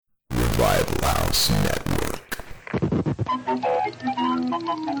Podcast Network.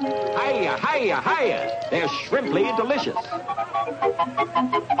 Hiya, hiya, hiya. They're shrimply delicious.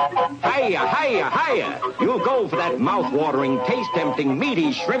 Hiya, hiya, hiya. You'll go for that mouth-watering, taste-tempting,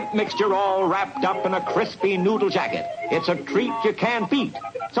 meaty shrimp mixture all wrapped up in a crispy noodle jacket. It's a treat you can't beat.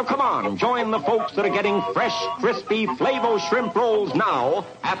 So come on, join the folks that are getting fresh, crispy, Flavo shrimp rolls now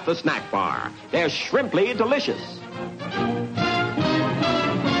at the snack bar. They're shrimply delicious.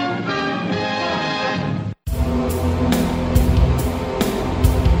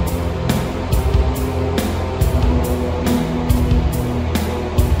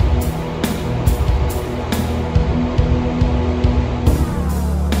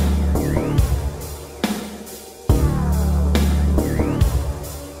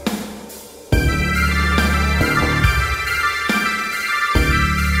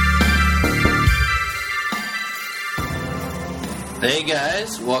 Hey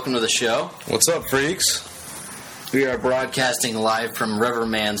guys, welcome to the show. What's up, freaks? We are broadcasting live from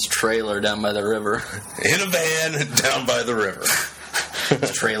RiverMan's trailer down by the river. In a van down by the river.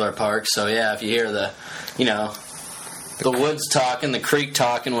 It's a trailer park, so yeah, if you hear the woods talking, the creek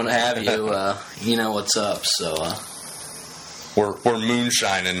talking, what have you, you know what's up, so. We're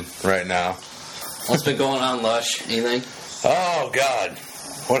moonshining right now. What's been going on, Lush? Anything? Oh, God.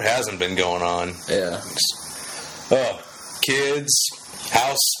 What hasn't been going on? Yeah. Kids,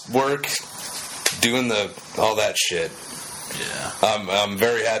 housework, doing all that shit. Yeah. I'm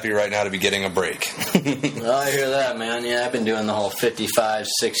very happy right now to be getting a break. Well, I hear that, man. Yeah, I've been doing the whole 55,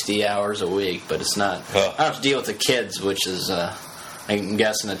 60 hours a week, but it's not. I don't have to deal with the kids, which is, I'm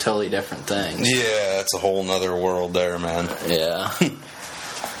guessing, a totally different thing. Yeah, it's a whole nother world there, man. Yeah.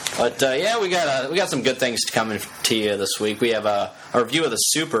 But, yeah, we got some good things coming to you this week. We have a review of the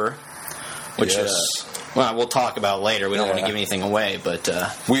Super, which well, we'll talk about later. We don't want to give anything away, but I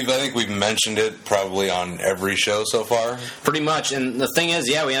think we've mentioned it probably on every show so far. Pretty much. And the thing is,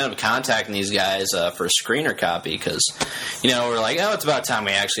 yeah, we ended up contacting these guys for a screener copy because, we're like, oh, it's about time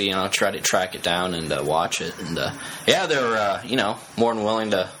we actually, try to track it down and watch it. And yeah, they're more than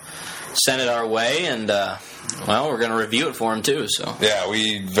willing to send it our way, and well, we're going to review it for them too. So yeah,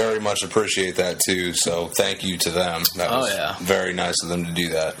 we very much appreciate that too. So thank you to them. That was very nice of them to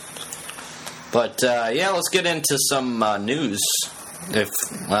do that. But, yeah, let's get into some news. I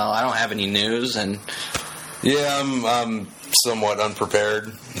don't have any news. And yeah, I'm somewhat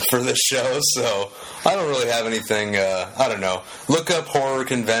unprepared for this show, so I don't really have anything, I don't know. Look up horror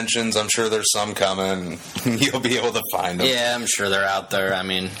conventions. I'm sure there's some coming. You'll be able to find them. Yeah, I'm sure they're out there. I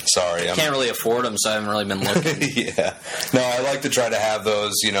mean, sorry, I can't really afford them, so I haven't really been looking. Yeah. No, I like to try to have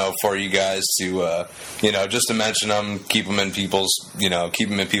those, for you guys to, just to mention them, keep them in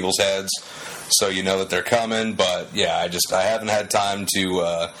people's heads. So you know that they're coming, but yeah, I haven't had time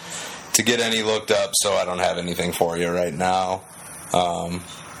to get any looked up, so I don't have anything for you right now.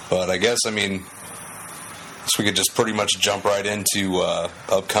 But I guess we could just pretty much jump right into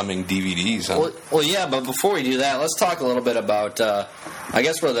upcoming DVDs. Huh? Well, yeah, but before we do that, let's talk a little bit about. I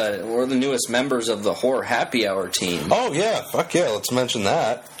guess we're the newest members of the Horror Happy Hour team. Oh yeah, fuck yeah, let's mention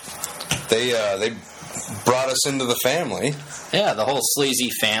that. They brought us into the family. Yeah, the whole sleazy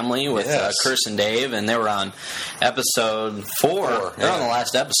family with Chris and Dave, and they were on episode 4. They're on the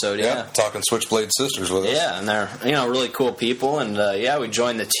last episode, talking Switchblade Sisters with us. Yeah, and they're really cool people, and we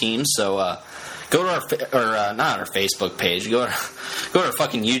joined the team. So go to our not our Facebook page, go to our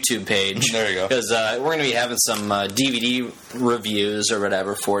fucking YouTube page. There you go. Because we're going to be having some DVD reviews or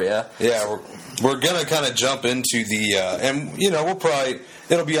whatever for you. Yeah, we're going to kind of jump into the and we'll probably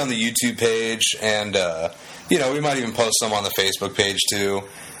it'll be on the YouTube page, and we might even post some on the Facebook page too.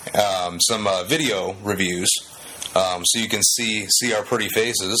 Some video reviews, so you can see our pretty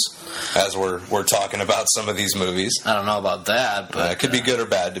faces as we're talking about some of these movies. I don't know about that, but it could be good or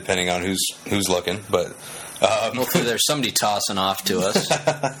bad depending on who's looking. But hopefully there's somebody tossing off to us.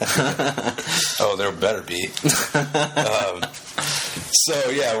 Oh, there better be. So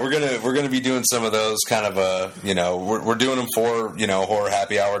yeah, we're gonna be doing some of those kind of we're doing them for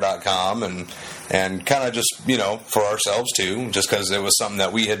horrorhappyhour.com and kind of just for ourselves too, just because it was something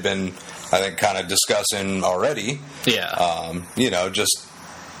that we had been I think kind of discussing already. Yeah. Just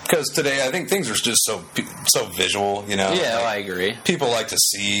because today I think things are just so visual. Yeah, I agree. People like to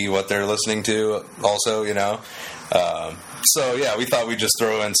see what they're listening to also. So yeah, we thought we'd just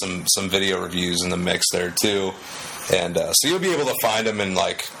throw in some video reviews in the mix there too. And so you'll be able to find them in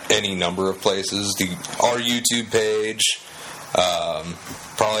like any number of places. Our YouTube page,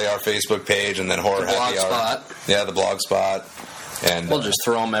 probably our Facebook page, and then Horror Happy Hour. Blog Spot. Yeah, the blog spot. And we'll just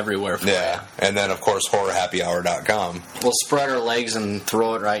throw them everywhere for you. And then, of course, horrorhappyhour.com. We'll spread our legs and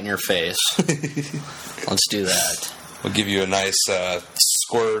throw it right in your face. Let's do that. We'll give you a nice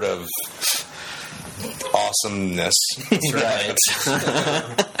squirt of awesomeness. That's right.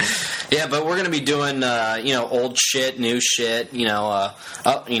 Yeah, but we're going to be doing, old shit, new shit,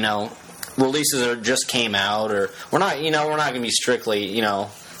 releases that just came out, or we're not going to be strictly,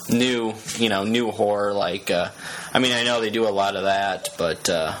 new horror. Like, I know they do a lot of that, but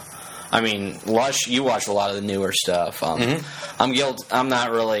Lush, you watch a lot of the newer stuff. I'm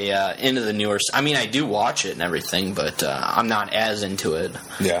not really into the newer. I do watch it and everything, but I'm not as into it.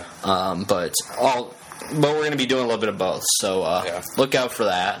 Yeah. But we're going to be doing a little bit of both, so look out for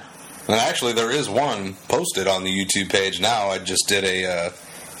that. And actually, there is one posted on the YouTube page now. I just did a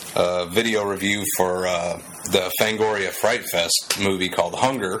video review for the Fangoria Fright Fest movie called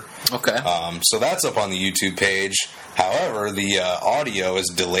Hunger. Okay. So that's up on the YouTube page. However, the audio is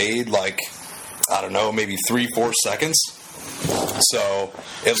delayed maybe 3-4 seconds. So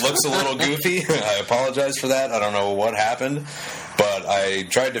it looks a little goofy. I apologize for that. I don't know what happened, but I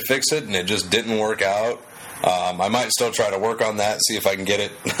tried to fix it and it just didn't work out. I might still try to work on that, see if I can get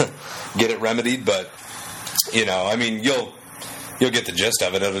it remedied, but you'll get the gist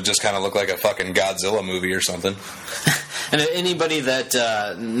of it. It'll just kind of look like a fucking Godzilla movie or something. And anybody that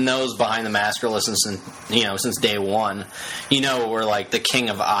knows Behind the Mask or listens since day one, we're like the king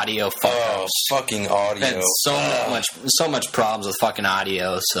of audio. Fucking audio. Had so much problems with fucking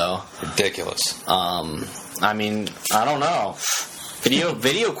audio. So ridiculous. I don't know.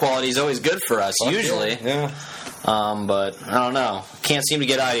 Video quality is always good for us, usually. Yeah. But I don't know. Can't seem to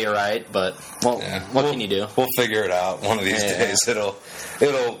get audio right. But what can you do? We'll figure it out one of these days. It'll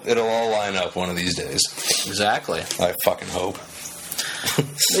all line up one of these days. Exactly. I fucking hope.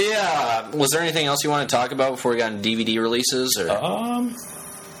 Yeah. Was there anything else you want to talk about before we got into DVD releases, or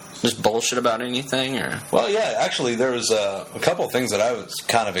just bullshit about anything? Or well, yeah. Actually, there was a couple of things that I was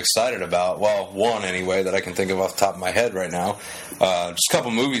kind of excited about. Well, one anyway that I can think of off the top of my head right now. Just a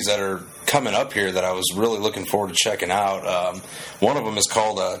couple movies that are coming up here that I was really looking forward to checking out. One of them is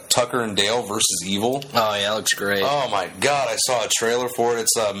called Tucker and Dale versus Evil. Oh yeah, it looks great. Oh my god, I saw a trailer for it.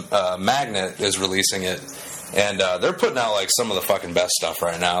 It's Magnet is releasing it, and they're putting out like some of the fucking best stuff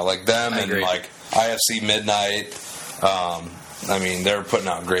right now. Like them and like IFC Midnight. They're putting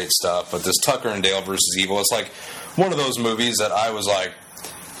out great stuff. But this Tucker and Dale versus Evil, it's like one of those movies that I was like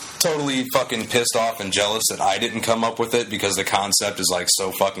totally fucking pissed off and jealous that I didn't come up with it, because the concept is like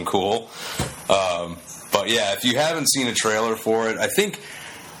so fucking cool. But yeah, if you haven't seen a trailer for it, I think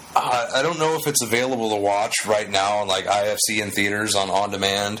I don't know if it's available to watch right now on like IFC and theaters on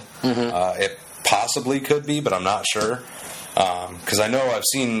demand. It possibly could be, but I'm not sure, because I know I've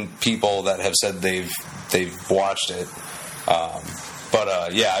seen people that have said they've watched it.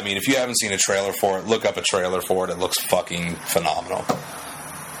 If you haven't seen a trailer for it, look up a trailer for it. It looks fucking phenomenal.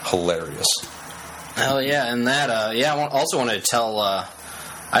 Hilarious. Hell yeah. And that, I also wanted to tell, I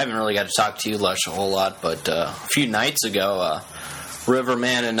haven't really got to talk to you, Lush, a whole lot, but a few nights ago,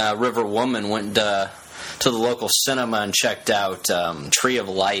 RiverMan and RiverWoman went to the local cinema and checked out Tree of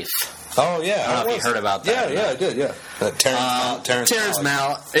Life. Oh, yeah. I don't know if you heard about that. Yeah, I did, yeah. Terrence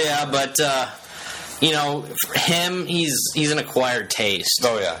Malick. Yeah, but... him, he's an acquired taste.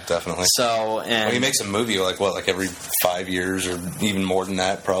 Oh yeah, definitely. So, and he makes a movie like every 5 years or even more than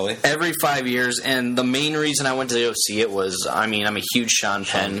that, probably. Every 5 years, and the main reason I went to go see it was, I'm a huge Sean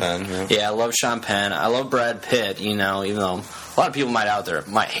Penn. Yeah, I love Sean Penn. I love Brad Pitt. Even though a lot of people might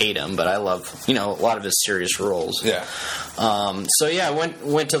hate him, but I love a lot of his serious roles. Yeah. I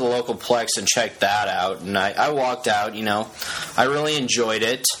went to the local Plex and checked that out, and I walked out. I really enjoyed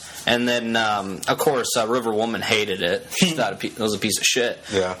it. And then, of course, RiverWoman hated it. She thought it was a piece of shit.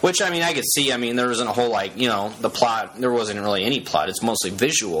 Yeah. Which, I could see. There wasn't a whole, the plot. There wasn't really any plot. It's mostly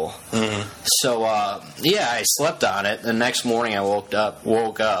visual. Mm-hmm. So, I slept on it. The next morning I woke up.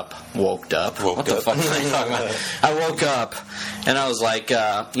 What the fuck am I talking about? I woke up, and I was like,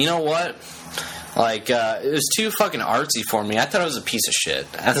 you know what? It was too fucking artsy for me. I thought it was a piece of shit.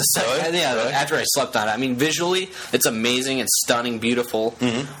 Really? After I slept on it. Visually, it's amazing. It's stunning, beautiful.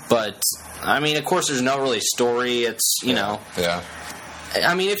 Mm-hmm. But, of course, there's no really story. It's, Yeah.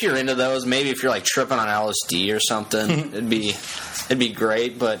 If you're into those, maybe if you're, tripping on LSD or something, it'd be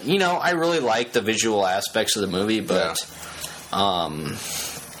great. But, I really like the visual aspects of the movie, but... I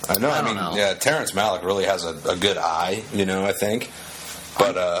know. I know. Yeah, Terrence Malick really has a good eye, I think.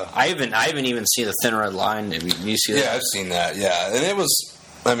 But I haven't even seen The Thin Red Line. Have you see that? Yeah, I've seen that. Yeah, and it was,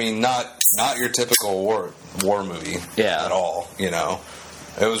 not your typical war movie. Yeah. At all. It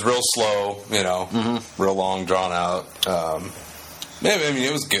was real slow. Mm-hmm. Real long, drawn out. Maybe, I mean,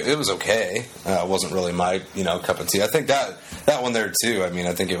 it was good. It was okay. It wasn't really my, cup of tea. I think that one there too. I mean,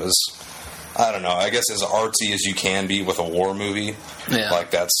 I think it was. I don't know. I guess as artsy as you can be with a war movie. Yeah.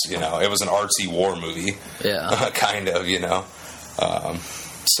 Like that's it was an artsy war movie. Yeah. Kind of,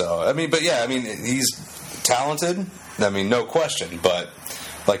 So I mean, but yeah, I mean, he's talented. I mean, no question. But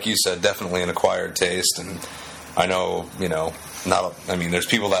like you said, definitely an acquired taste, and I know, there's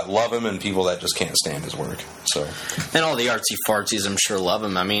people that love him and people that just can't stand his work. So, and all the artsy fartsies, I'm sure, love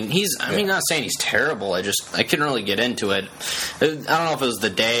him. I mean, not saying he's terrible. I couldn't really get into it. I don't know if it was the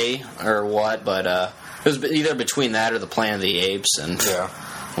day or what, but it was either between that or the Planet of the Apes, and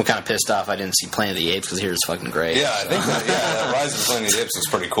I'm kind of pissed off I didn't see Planet of the Apes because he was fucking great. Yeah, I think that Rise of the Planet of the Apes was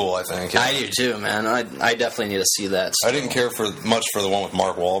pretty cool, I think. Yeah. I do too, man. I definitely need to see that. I didn't care much for the one with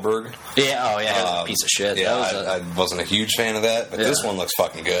Mark Wahlberg. Yeah, that was a piece of shit. Yeah, I wasn't a huge fan of that, but this one looks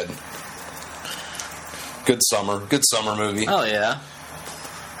fucking good. Good summer movie. Oh, yeah.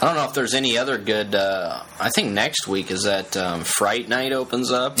 I don't know if there's any other good. I think next week is that Fright Night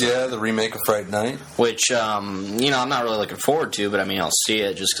opens up. Yeah, the remake of Fright Night. Which, I'm not really looking forward to, but I mean, I'll see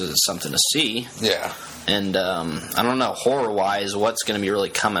it just because it's something to see. Yeah. And I don't know, horror-wise, what's going to be really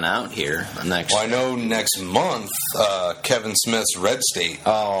coming out here next. Well, I know next month Kevin Smith's Red State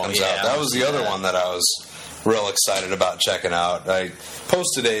comes out. That was the other one that I was real excited about checking out. I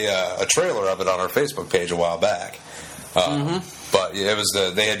posted a trailer of it on our Facebook page a while back. But it was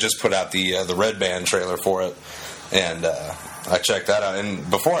they had just put out the Red Band trailer for it, and I checked that out. And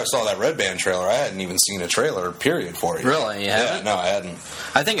before I saw that Red Band trailer, I hadn't even seen a trailer, period, for it. Really? Yeah, no, I hadn't.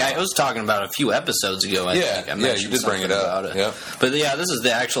 I think I was talking about it a few episodes ago. I think I mentioned you did bring it up. About it. Yeah. But yeah, this is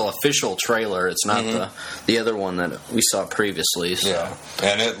the actual official trailer. It's not the other one that we saw previously. So. Yeah,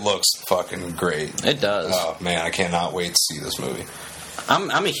 and it looks fucking great. It does. Oh man, I cannot wait to see this movie.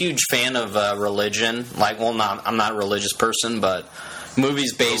 I'm a huge fan of religion. I'm not a religious person, but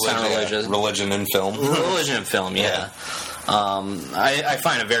movies based on religion in film. Religion in film, yeah. I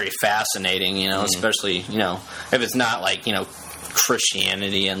find it very fascinating, especially, if it's not like,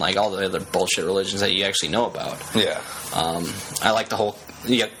 Christianity and like all the other bullshit religions that you actually know about. Yeah. I like the whole,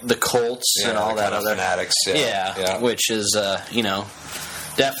 the cults and all that other fanatics. Yeah. Which is,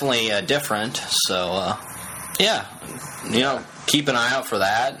 definitely different. So, keep an eye out for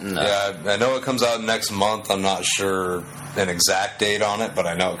that. And, I know it comes out next month. I'm not sure an exact date on it, but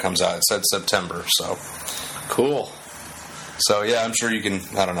I know it comes out. It said September, so cool. So yeah, I'm sure you can.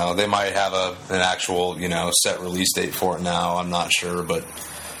 I don't know. They might have an actual set release date for it now. I'm not sure, but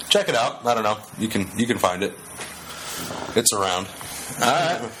check it out. I don't know. You can find it. It's around. All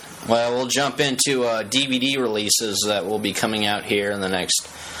right. Well, we'll jump into DVD releases that will be coming out here in the next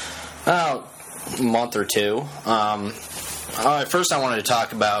month or two. First, I wanted to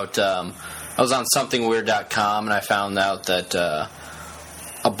talk about. I was on somethingweird.com and I found out that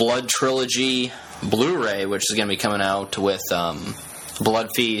a Blood Trilogy Blu-ray, which is going to be coming out with Blood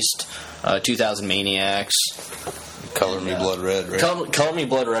Feast, 2000 Maniacs, Color Me Blood Red, right? Color Me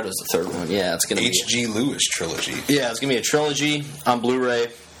Blood Red was the third one. Yeah, it's going to be H.G. Lewis trilogy. Yeah, it's going to be a trilogy on Blu-ray.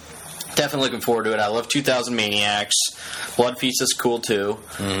 Definitely looking forward to it. I love 2000 Maniacs. Blood Feast is cool too,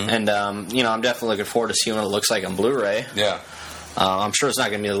 and I'm definitely looking forward to seeing what it looks like on Blu-ray. Yeah, I'm sure it's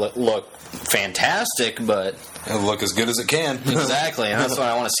not going to look fantastic, but it'll look as good as it can. Exactly, and that's why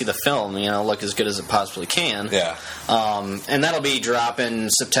I want to see the film. Look as good as it possibly can. Yeah, and that'll be dropping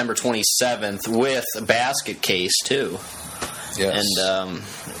September 27th with a basket case too. Yes, and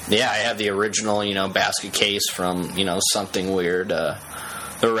I have the original basket case from Something Weird, the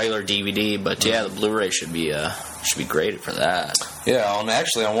regular DVD. But the Blu-ray should be great for that. Yeah,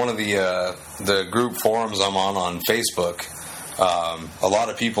 actually on one of the group forums I'm on Facebook. A lot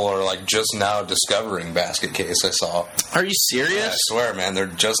of people are like just now discovering Basket Case. I saw. Are you serious? Yeah, I swear, man. They're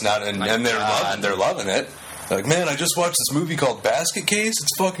just now, and they're loving it. They're like, man, I just watched this movie called Basket Case.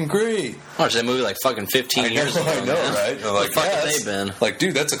 It's fucking great. I watched that movie like fucking 15 years ago. I know, right? They're like, where the fuck have they been? Like,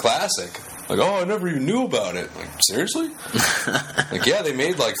 dude, that's a classic. Like, oh, I never even knew about it. Like, seriously? Like, yeah, they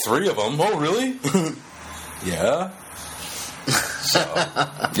made like 3 of them. Oh, really? Yeah. So,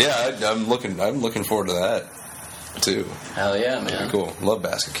 yeah, I'm looking forward to that. Too. Hell yeah, man. Very cool. Love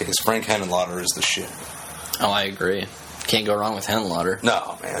Basket Case. Frank Henenlotter is the shit. Oh, I agree. Can't go wrong with Henenlotter.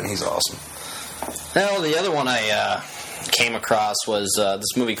 No, man, he's awesome. Well, the other one I came across was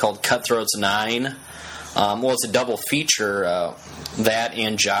this movie called Cutthroats 9. It's a double feature. That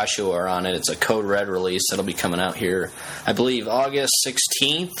and Joshua are on it. It's a Code Red release that'll be coming out here, I believe, August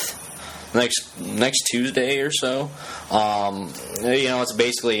 16th. Next Tuesday or so. It's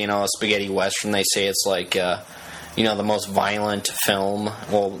basically a spaghetti western. They say it's like the most violent film.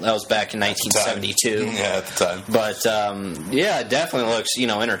 Well, that was back in 1972. Yeah, at the time. But yeah, it definitely looks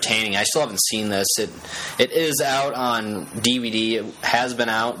entertaining. I still haven't seen this. It is out on DVD. It has been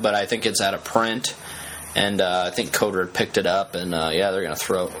out, but I think it's out of print. And I think Code Red picked it up, and yeah, they're going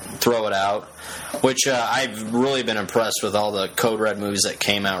to throw it out. Which I've really been impressed with all the Code Red movies that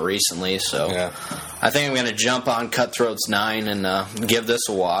came out recently. So yeah. I think I'm going to jump on Cutthroats 9 and give this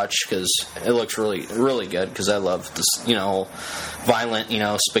a watch because it looks really, really good. Because I love this,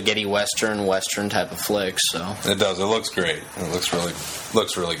 violent, spaghetti western type of flick. So it does. It looks great. It looks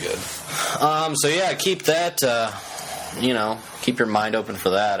really good. So yeah, keep that. Keep your mind open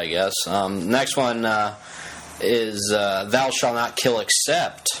for that, I guess. Next one is Thou Shalt Not Kill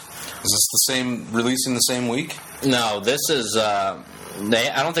Except. Is this releasing the same week? No, this is. I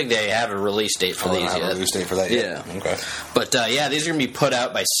don't think they have a release date for these yet. A release date for that yet? Yeah. Okay. But yeah, these are going to be put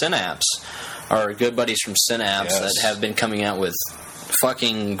out by Synapse, our good buddies from Synapse that have been coming out with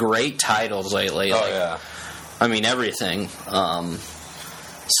fucking great titles lately. Oh yeah. I mean everything.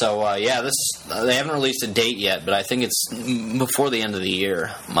 So yeah, they haven't released a date yet, but I think it's before the end of the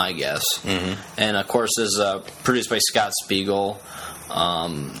year, my guess. Mm-hmm. And of course, this is produced by Scott Spiegel.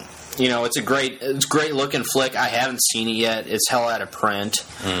 It's a great looking flick. I haven't seen it yet. It's hell out of print.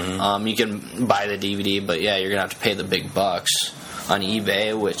 Mm-hmm. You can buy the DVD, but yeah, you're gonna have to pay the big bucks on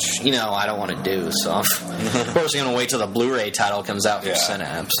eBay, which I don't want to do. So of course, I'm gonna wait till the Blu-ray title comes out from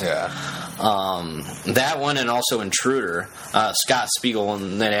Synapse. Yeah. That one and also Intruder, Scott Spiegel,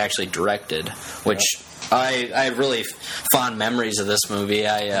 and that actually directed, which I have really fond memories of this movie.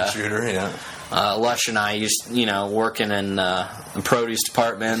 Intruder, yeah. Lush and I used, working in the produce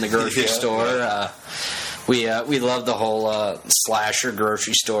department in the grocery store. Yeah. We loved the whole slasher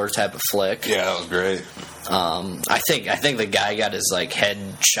grocery store type of flick. Yeah, that was great. I think the guy got his head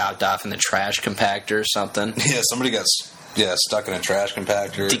chopped off in the trash compactor or something. Yeah, somebody got stuck in a trash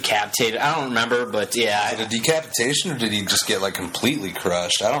compactor. Decapitated. I don't remember, but yeah. Was it a decapitation, or did he just get completely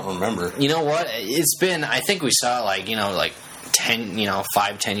crushed? I don't remember. You know what? It's been. I think we saw it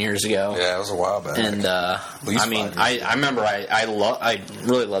 5-10 years ago. Yeah, it was a while back. And I remember I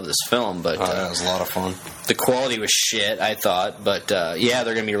really love this film, but it was a lot of fun. The quality was shit, I thought, but yeah,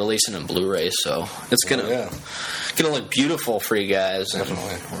 they're gonna be releasing it in Blu-ray, so it's gonna look beautiful for you guys.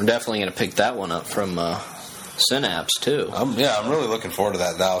 Definitely, we're definitely gonna pick that one up from Synapse too. I'm really looking forward to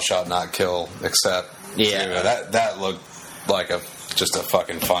that. Thou Shalt Not Kill Except. Yeah, that looked like just a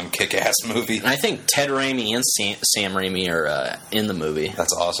fucking fun, kick-ass movie. And I think Ted Raimi and Sam Raimi are in the movie.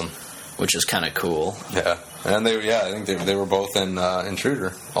 That's awesome. Which is kind of cool. Yeah, and I think they were both in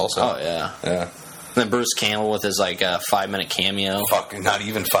Intruder also. Oh yeah, yeah. And then Bruce Campbell with his 5-minute cameo. Fucking not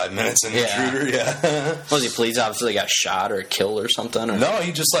even 5 minutes in Intruder. Yeah. Was he pleased? Obviously, got shot or killed or something. Or? No,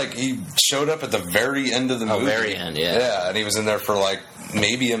 he just he showed up at the very end of the movie. Very end, yeah. Yeah, and he was in there for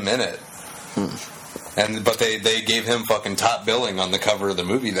maybe a minute. But they gave him fucking top billing on the cover of the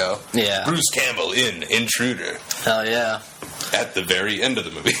movie, though. Yeah. Bruce Campbell in Intruder. Hell yeah. At the very end of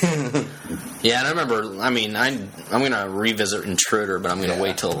the movie. Yeah, and I remember, I'm going to revisit Intruder, but I'm going to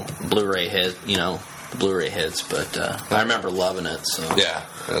wait till Blu-ray the Blu-ray hits. But I remember loving it, so. Yeah,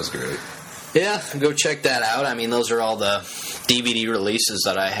 that was great. Yeah, go check that out. Those are all the DVD releases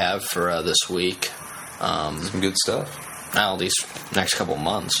that I have for this week. Some good stuff. Now, these next couple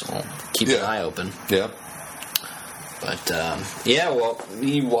months, we'll keep an eye open. Yeah. But, well,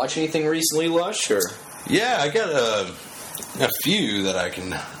 you watch anything recently, Lush? Or? Yeah, I got a few that I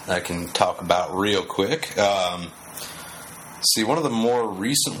can talk about real quick. See, one of the more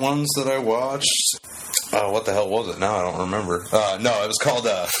recent ones that I watched. Oh, what the hell was it? Now I don't remember. No, it was called.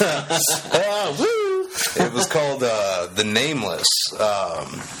 It was called The Nameless,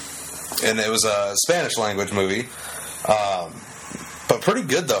 and it was a Spanish language movie. But pretty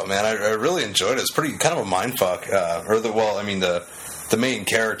good though, man. I really enjoyed it. It's pretty kind of a mindfuck. The main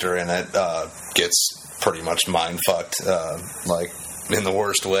character in it gets pretty much mindfucked, in the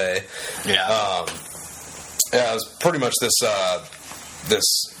worst way. Yeah. It was pretty much this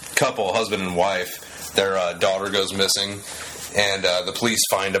couple, husband and wife. Their daughter goes missing, and the police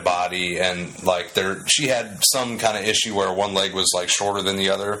find a body, and she had some kind of issue where one leg was shorter than the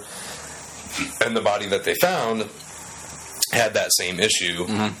other, and the body that they found had that same issue,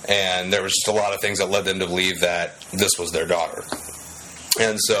 and there was just a lot of things that led them to believe that this was their daughter.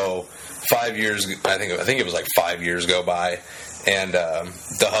 And so 5 years, I think it was 5 years go by, and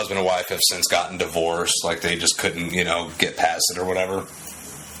the husband and wife have since gotten divorced. They just couldn't, get past it or whatever.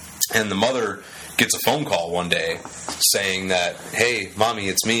 And the mother gets a phone call one day saying that, "Hey, mommy,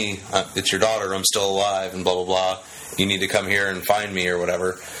 it's me. It's your daughter. I'm still alive," and blah, blah, blah. "You need to come here and find me," or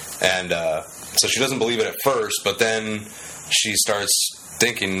whatever. And So she doesn't believe it at first, but then she starts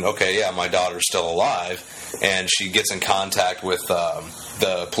thinking, okay, yeah, my daughter's still alive, and she gets in contact with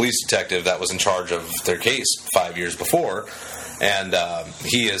the police detective that was in charge of their case 5 years before, and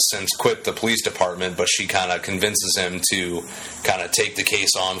he has since quit the police department, but she kind of convinces him to kind of take the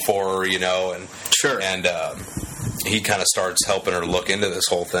case on for her, and sure, and he kind of starts helping her look into this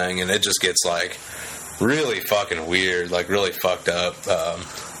whole thing, and it just gets like really fucking weird, like really fucked up.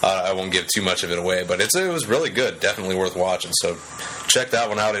 I won't give too much of it away, but it was really good. Definitely worth watching. So check that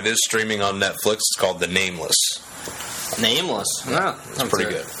one out. It is streaming on Netflix. It's called The Nameless. Nameless? Yeah, that's pretty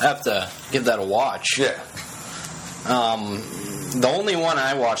good. I have to give that a watch. Yeah. The only one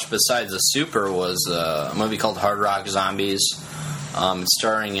I watched besides the Super was a movie called Hard Rock Zombies.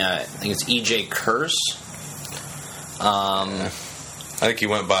 Starring, I think it's E.J. Curse. I think he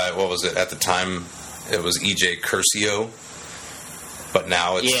went by, what was it, at the time, it was E.J. Curcio. But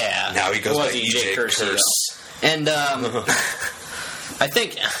now it's now he goes by E.J. Curse. And I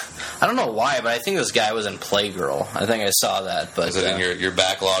think, I don't know why, but I think this guy was in Playgirl. I think I saw that. But is it in your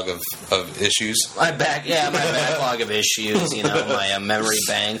backlog of issues? My backlog of issues. My memory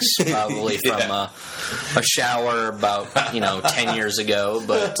banks probably from a shower about 10 years ago.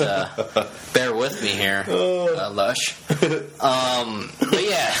 But bear with me here, Lush. But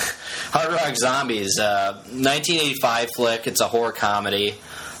yeah. Hard Rock Zombies, 1985 flick. It's a horror comedy,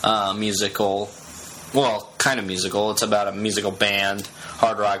 musical. Well, kind of musical. It's about a musical band,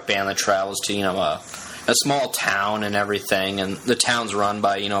 hard rock band that travels to a small town and everything. And the town's run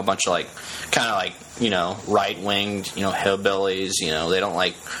by a bunch of right winged hillbillies.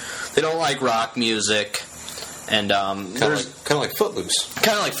 They don't like rock music. And kind of like Footloose.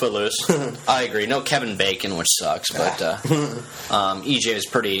 Kind of like Footloose. I agree. No Kevin Bacon, which sucks, but EJ is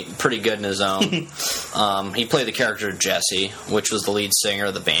pretty good in his own. He played the character Jesse, which was the lead singer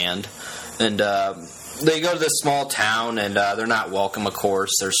of the band, and they go to this small town, and they're not welcome. Of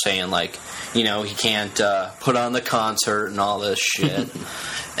course, they're saying he can't put on the concert and all this shit.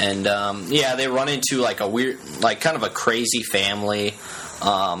 And they run into a weird, kind of a crazy family.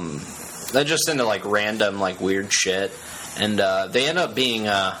 They're just into random weird shit, and they end up being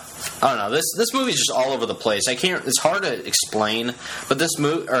I don't know. This movie's just all over the place. It's hard to explain, but this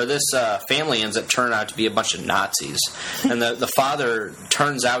family ends up turning out to be a bunch of Nazis, and the father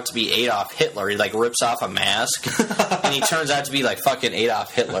turns out to be Adolf Hitler. He rips off a mask, and he turns out to be fucking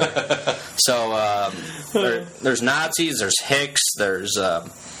Adolf Hitler. So there's Nazis, there's Hicks, there's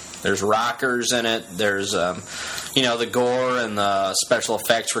rockers in it. There's, the gore and the special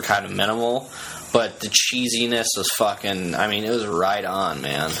effects were kind of minimal, but the cheesiness was fucking, it was right on,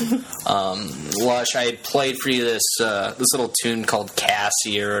 man. Lush, I had played for you this little tune called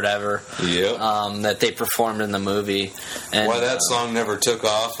Cassie or whatever. Yep. That they performed in the movie. And, why that song never took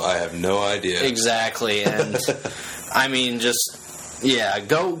off, I have no idea. Exactly, and, yeah,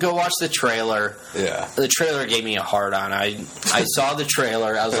 go watch the trailer. Yeah. The trailer gave me a hard on. I saw the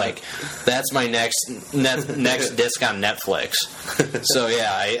trailer. I was like, that's my next disc on Netflix. So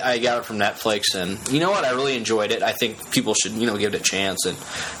yeah, I got it from Netflix, and you know what? I really enjoyed it. I think people should give it a chance. And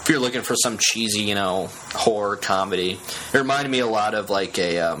if you're looking for some cheesy horror comedy, it reminded me a lot of a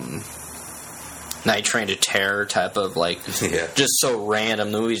Night Train to Terror type of just so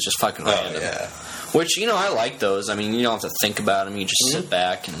random. The movie's just fucking random. Oh, yeah. Which, I like those. You don't have to think about them. You just sit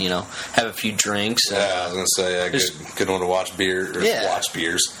back and, have a few drinks. And, I was going to say, good one to watch beer, or watch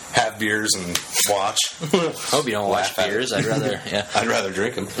beers. Have beers and watch. Hope you don't watch beers. I'd rather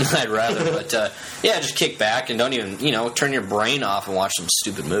drink them. I'd rather, but, just kick back and don't even, turn your brain off and watch some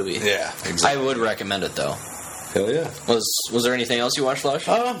stupid movie. Yeah, exactly. I would recommend it, though. Hell yeah. Was there anything else you watched, Lush?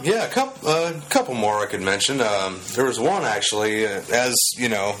 Yeah, a couple more I could mention. There was one, actually, as,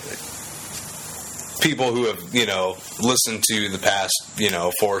 people who have, listened to the past,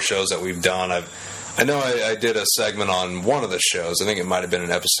 4 shows that we've done. I know I did a segment on one of the shows. I think it might have been in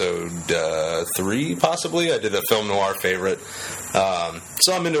episode 3, possibly. I did a film noir favorite.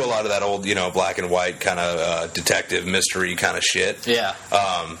 So I'm into a lot of that old, black and white kind of detective mystery kind of shit. Yeah.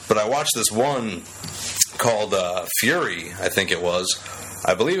 But I watched this one called Fury, I think it was.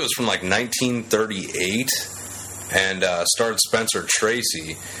 I believe it was from 1938, and starred Spencer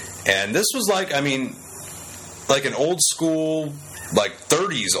Tracy. And this was an old school,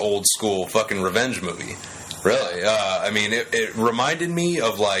 30s old school fucking revenge movie. Really. It reminded me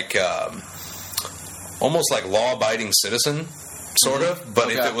of almost like Law Abiding Citizen, sort of,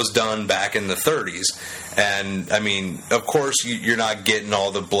 but if it was done back in the 30s. And, of course, you're not getting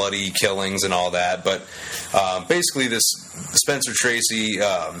all the bloody killings and all that, but basically this Spencer Tracy,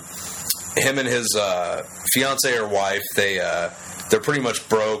 him and his fiancée or wife, they're pretty much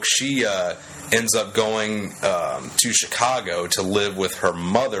broke. She ends up going to Chicago to live with her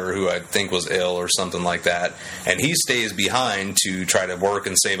mother, who I think was ill or something like that, and he stays behind to try to work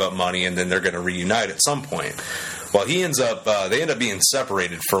and save up money, and then they're going to reunite at some point. Well, they end up being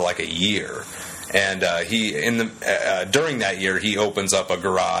separated for like a year. And during that year, he opens up a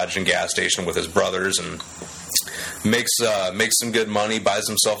garage and gas station with his brothers and makes some good money, buys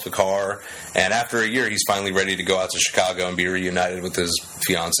himself a car, and after a year, he's finally ready to go out to Chicago and be reunited with his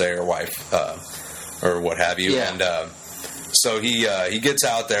fiancée or wife or what have you. Yeah. And so he gets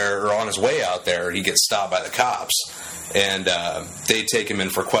out there, or on his way out there, he gets stopped by the cops, and they take him in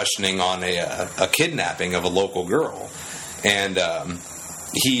for questioning on a kidnapping of a local girl, and.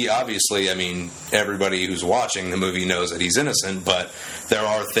 He obviously, I mean, everybody who's watching the movie knows that he's innocent, but there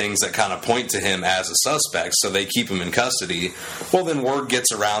are things that kind of point to him as a suspect, so they keep him in custody. Well, then word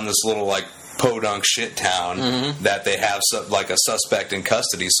gets around this little, like, podunk shit town that they have, like, a suspect in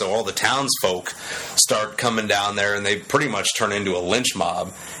custody, so all the townsfolk start coming down there, and they pretty much turn into a lynch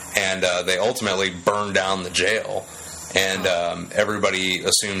mob, and they ultimately burn down the jail, and everybody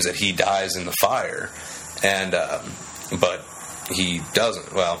assumes that he dies in the fire, and but... he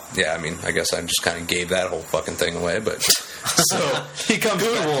doesn't. Well, yeah, I mean, I guess I just kind of gave that whole fucking thing away, but so he comes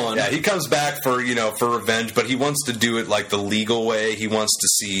back. Yeah, he comes back for revenge, but he wants to do it like the legal way. He wants to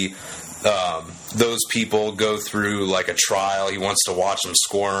see those people go through like a trial. He wants to watch them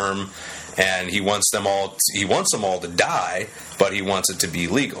squirm, and he wants them all to die, but he wants it to be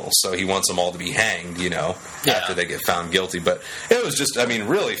legal. So he wants them all to be hanged, after they get found guilty. But it was just, I mean,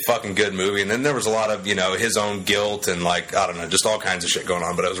 really fucking good movie. And then there was a lot of, his own guilt and, like, I don't know, just all kinds of shit going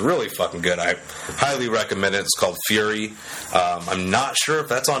on. But it was really fucking good. I highly recommend it. It's called Fury. I'm not sure if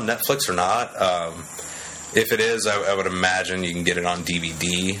that's on Netflix or not. If it is, I would imagine you can get it on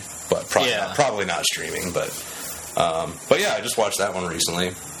DVD, but probably not streaming. But yeah, I just watched that one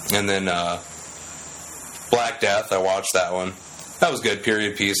recently. And then Black Death, I watched that one. That was good,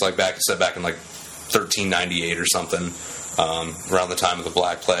 period piece, like back in like 1398 or something, around the time of the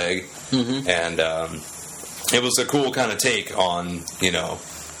Black Plague. Mm-hmm. And it was a cool kind of take on,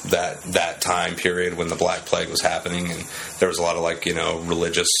 that time period when the Black Plague was happening, and there was a lot of like,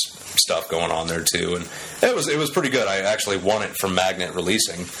 religious stuff going on there too, and it was pretty good. I actually won it from Magnet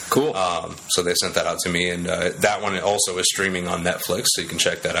Releasing. Cool. So they sent that out to me, and that one also is streaming on Netflix, so you can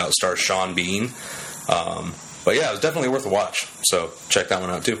check that out. It stars Sean Bean. But yeah, it was definitely worth a watch. So check that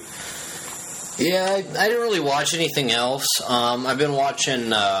one out too. Yeah, I didn't really watch anything else. I've been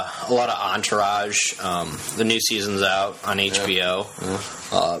watching a lot of Entourage. The new season's out on HBO.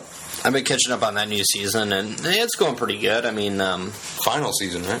 Yeah. I've been catching up on that new season, and it's going pretty good. I mean, final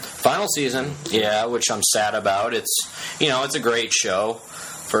season, right? Final season, yeah, which I'm sad about. It's it's a great show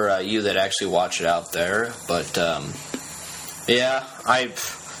for you that actually watch it out there. But yeah,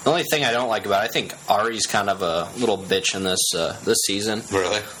 the only thing I don't like about it, I think Ari's kind of a little bitch in this season.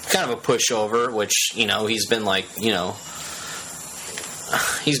 Really? Kind of a pushover, which he's been like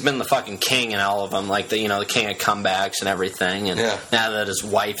he's been the fucking king in all of them, like the king of comebacks and everything. And now that his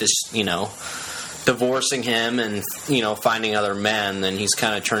wife is divorcing him and finding other men, then he's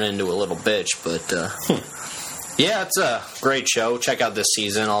kind of turned into a little bitch. But yeah, it's a great show. Check out this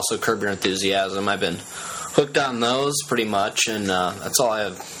season. Also, Curb Your Enthusiasm. I've been hooked on those pretty much, and that's all I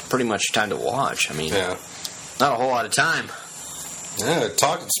have pretty much time to watch. I mean, not a whole lot of time. Yeah,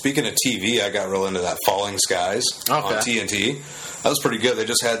 speaking of TV, I got real into that Falling Skies on TNT. That was pretty good. They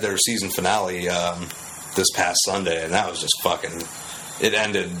just had their season finale this past Sunday, and that was just fucking... It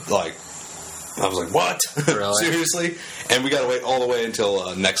ended, like... I was like, what? Really? Seriously? And we got to wait all the way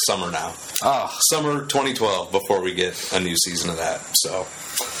until next summer now. Oh. Summer 2012 before we get a new season of that, so...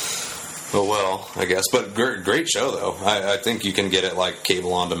 Well, I guess. But great show, though. I think you can get it, like,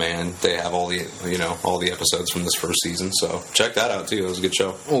 cable on demand. They have all the, all the episodes from this first season, so check that out, too. It was a good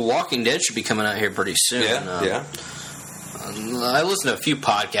show. Well, Walking Dead should be coming out here pretty soon. Yeah. I listened to a few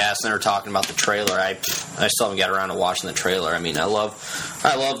podcasts and they were talking about the trailer. I still haven't got around to watching the trailer. I mean, I love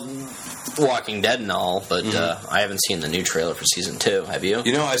Walking Dead and all, but I haven't seen the new trailer for season 2. Have you?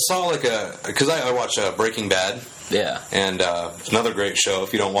 I saw because I watched Breaking Bad. Yeah. And another great show.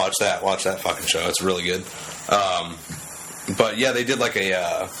 If you don't watch that fucking show. It's really good. But yeah, they did like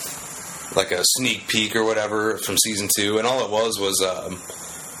a sneak peek or whatever from season 2, and all it was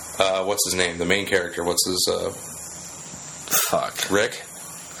what's his name? The main character. What's his Rick?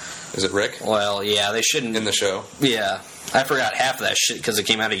 Is it Rick? Well, yeah, they shouldn't... In the show? Yeah. I forgot half of that shit because it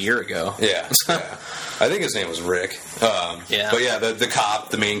came out a year ago. Yeah. I think his name was Rick. Yeah. But yeah, the cop,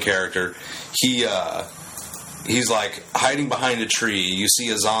 the main character, he's like hiding behind a tree. You see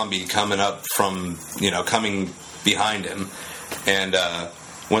a zombie coming up from, coming behind him. And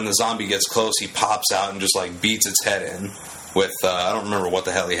when the zombie gets close, he pops out and just like beats its head in with I don't remember what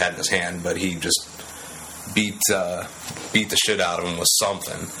the hell he had in his hand, but he just beat the shit out of him with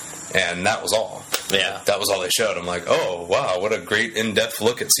something, and that was all. Yeah, that was all they showed. I'm like, oh wow, what a great in-depth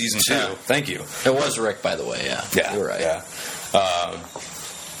look at season 2. Yeah. Thank you. It was Rick, by the way. Yeah, you're right. Yeah.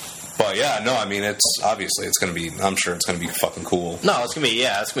 But yeah, no, I mean, it's going to be. I'm sure it's going to be fucking cool. No, it's going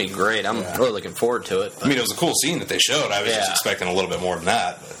to be great. I'm really looking forward to it. But. I mean, it was a cool scene that they showed. I was just expecting a little bit more than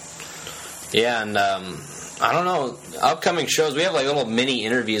that. But. Yeah, and I don't know, upcoming shows. We have like little mini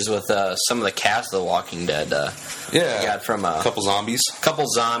interviews with some of the cast of The Walking Dead. We got from a couple zombies.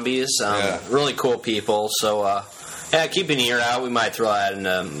 Really cool people. So keep an ear out. We might throw that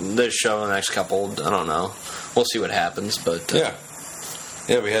in this show in the next couple. I don't know. We'll see what happens. But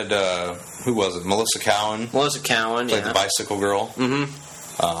yeah, we had who was it? Melissa Cowan. Played the bicycle girl.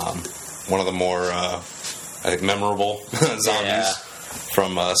 Mm-hmm. One of the more I think memorable zombies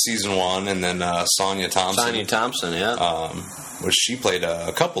from season 1, and then Sonya Thompson. Which she played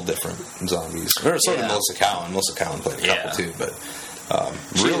a couple different zombies. Or so did Melissa Cowan. Melissa Cowan played a couple too, but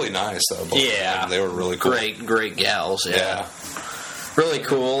really nice though. Both of them. They were really cool. Great gals. Yeah. Really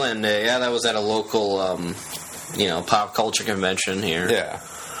cool, and that was at a local. Pop culture convention here. Yeah.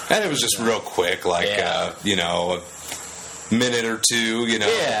 And it was just real quick, like, a minute or two,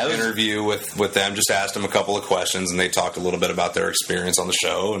 interview with them. Just asked them a couple of questions, and they talked a little bit about their experience on the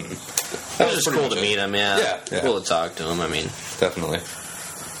show. And it was just cool to meet them, Cool to talk to them, I mean. Definitely.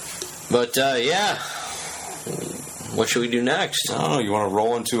 But, what should we do next? I don't know. You want to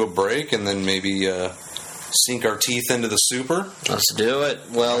roll into a break and then maybe sink our teeth into the super? Let's do it.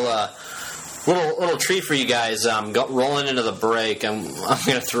 Well, little treat for you guys. Rolling into the break, I'm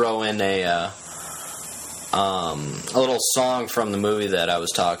going to throw in a little song from the movie that I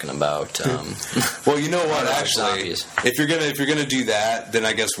was talking about. Well, you know what? Actually, if you're gonna do that, then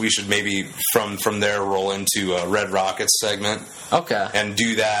I guess we should maybe from there roll into a Red Rockets segment. Okay. And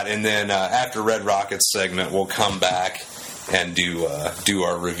do that, and then after Red Rockets segment, we'll come back and do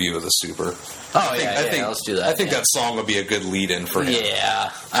our review of the Super. I think let's do that. I think that song would be a good lead-in for him.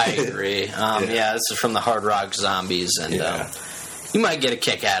 Yeah, I agree. This is from the Hard Rock Zombies, and you might get a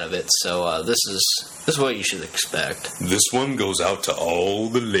kick out of it. So this is what you should expect. This one goes out to all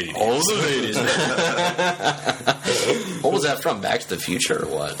the ladies. All the ladies. What was that from? Back to the Future or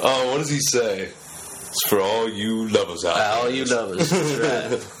what? Oh, what does he say? It's for all you lovers out there. All you lovers. That's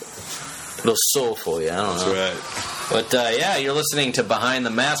right. A little soulful, I don't know. That's right. But, you're listening to Behind the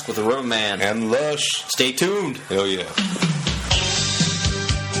Mask with RiverMan. And Lush. Stay tuned. Hell yeah.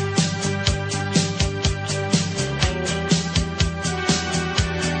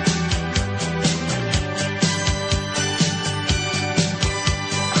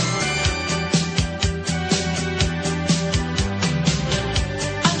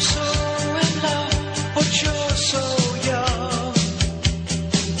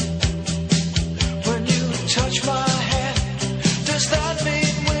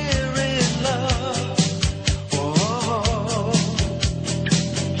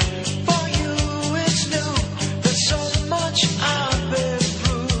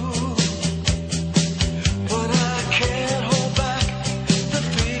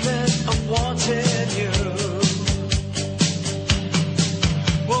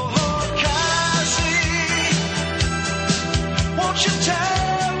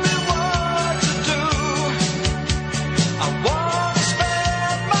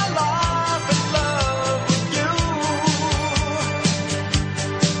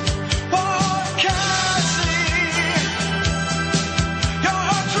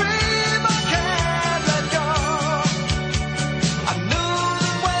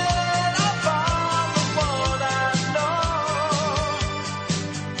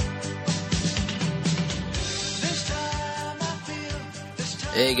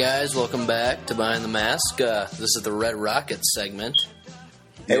 Hey guys, welcome back to Behind the Mask. This is the Red Rockets segment.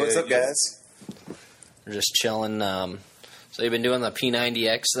 Hey, what's up, guys? We're just chilling. So you've been doing the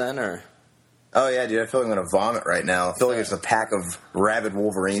P90X then, or? Oh yeah, dude. I feel like I'm gonna vomit right now. I feel like there's a pack of rabid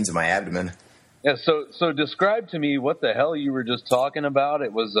wolverines in my abdomen. Yeah. So describe to me what the hell you were just talking about.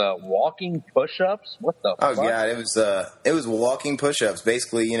 It was walking push-ups. What the? Oh fuck? god, it was walking push-ups.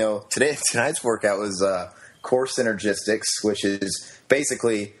 Basically, tonight's workout was core synergistics, which is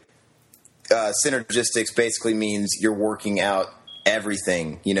basically synergistics. Basically means you're working out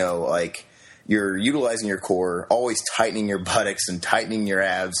everything. Like you're utilizing your core, always tightening your buttocks and tightening your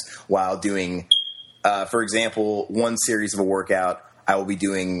abs while doing, for example, one series of a workout. I will be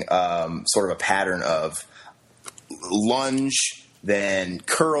doing sort of a pattern of lunge, then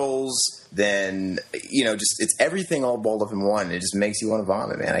curls, then, just it's everything all balled up in one. It just makes you want to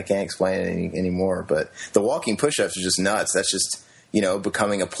vomit, man. I can't explain it anymore. But the walking push-ups are just nuts. That's just,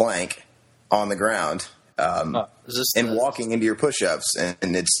 becoming a plank on the ground and walking into your push-ups,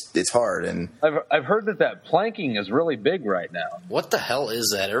 and it's hard. And I've heard that planking is really big right now. What the hell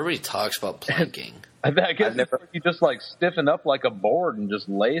is that? Everybody talks about planking. I guess you just like stiffen up like a board and just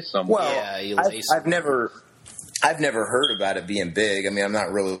lay somewhere. Well, yeah, you lay I've never heard about it being big. I mean, I'm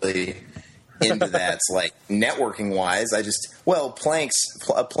not really into that. It's like networking wise. A plank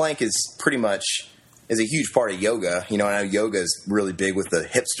is pretty much is a huge part of yoga. I know yoga is really big with the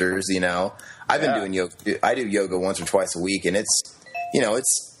hipsters. I've been doing yoga. I do yoga once or twice a week, and it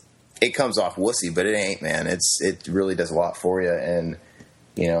comes off wussy, but it ain't, man. It really does a lot for you, and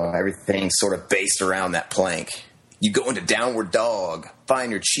everything's sort of based around that plank. You go into downward dog,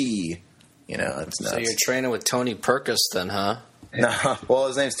 find your chi. It's nuts. So you're training with Tony Perkis then, huh? No, well,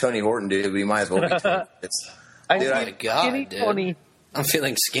 his name's Tony Horton, dude. But he might as well be Tony. Oh my god, dude! Tony. I'm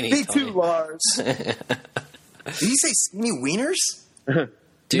feeling skinny. Me Tony. too, Lars. Did you say skinny wieners?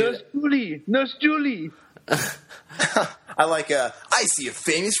 Dude. Nurse Julie. I I see a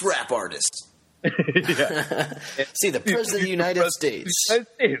famous rap artist. Yeah. See, the President of the United States.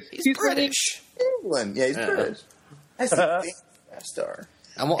 He's British. England. Yeah, he's British. I see a famous rap star.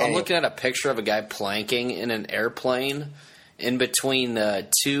 I'm looking at a picture of a guy planking in an airplane in between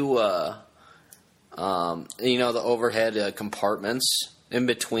two, the overhead compartments. In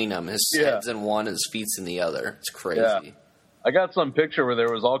between them, his head's in one, his feet's in the other. It's crazy. Yeah. I got some picture where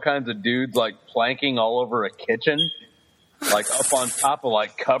there was all kinds of dudes like planking all over a kitchen, like up on top of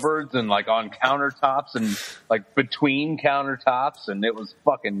like cupboards and like on countertops and like between countertops, and it was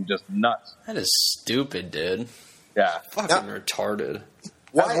fucking just nuts. That is stupid, dude. Yeah, fucking retarded.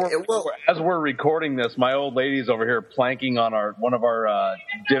 As we're recording this, my old lady's over here planking on one of our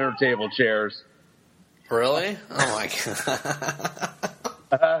dinner table chairs. Really? Oh my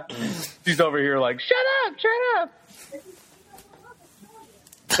god. She's over here like, shut up.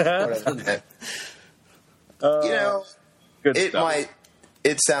 Good stuff.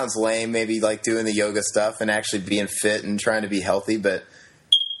 It sounds lame, maybe like doing the yoga stuff and actually being fit and trying to be healthy, but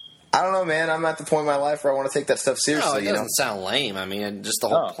I don't know, man. I'm at the point in my life where I want to take that stuff seriously. No, it doesn't sound lame. I mean, just the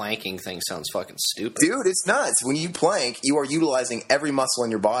whole planking thing sounds fucking stupid. Dude, it's nuts. When you plank, you are utilizing every muscle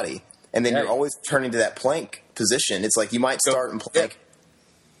in your body, and then you're always turning to that plank position. It's like you might start and plank,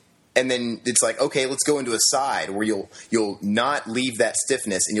 and then it's like, okay, let's go into a side where you'll not leave that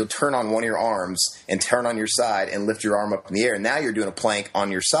stiffness, and you'll turn on one of your arms and turn on your side and lift your arm up in the air. And now you're doing a plank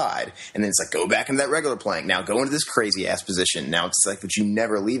on your side, and then it's like, go back into that regular plank. Now go into this crazy ass position. Now it's like, but you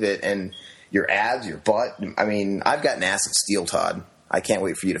never leave it, and your abs, your butt. I mean, I've got an ass of steel, Todd. I can't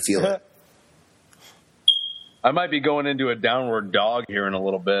wait for you to feel it. I might be going into a downward dog here in a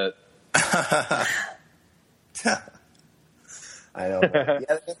little bit. I know. Yeah,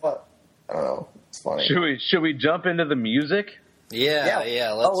 I don't know. It's funny. Should we jump into the music? Yeah.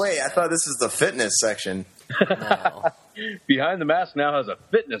 Oh wait, I thought this is the fitness section. No. Behind the Mask now has a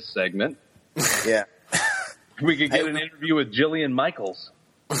fitness segment. Yeah. We could get an interview with Jillian Michaels.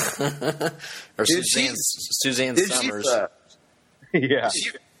 Or Suzanne Summers. Yeah.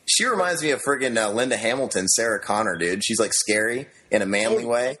 She reminds me of friggin' Linda Hamilton, Sarah Connor, dude. She's like scary in a manly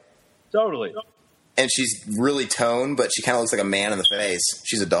way. Totally. And she's really toned, but she kind of looks like a man in the face.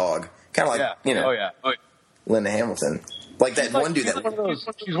 She's a dog. Kind of like, Linda Hamilton. Like that one dude.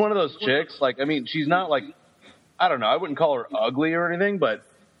 She's one of those chicks. Like, I mean, she's not like, I don't know. I wouldn't call her ugly or anything, but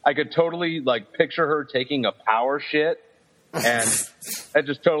I could totally like picture her taking a power shit, and that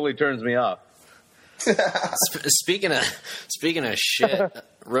just totally turns me off. Speaking of shit,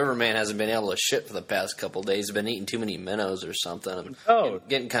 Riverman hasn't been able to shit for the past couple days. He's been eating too many minnows or something. I'm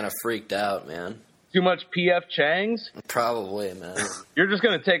getting kind of freaked out, man. Too much PF Chang's? Probably, man. You're just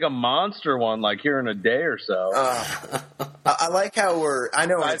going to take a monster one like here in a day or so. I like how I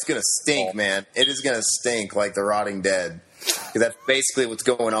know it's going to stink, man. It is going to stink like the rotting dead. Because that's basically what's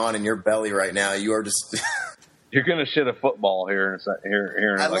going on in your belly right now. You are just... You're going to shit a football here in a second.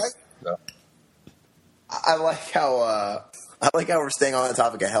 I like how we're staying on the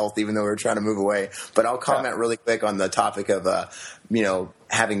topic of health, even though we were trying to move away. But I'll comment really quick on the topic of,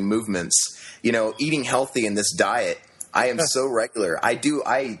 having movements. Eating healthy in this diet, I am so regular. I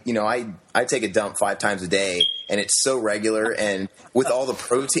take a dump 5 times a day, and it's so regular. And with all the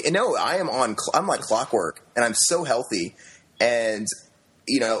protein, I'm like clockwork, and I'm so healthy. And,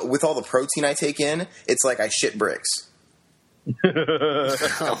 with all the protein I take in, it's like I shit bricks.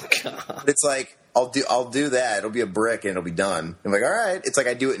 Oh, God. It's like, I'll do that. It'll be a brick and it'll be done. I'm like, all right. It's like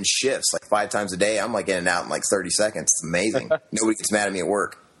I do it in shifts, like 5 times a day. I'm like in and out in like 30 seconds. It's amazing. Nobody gets mad at me at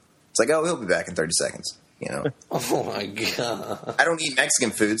work. It's like, oh, he'll be back in 30 seconds. You know. Oh my god! I don't eat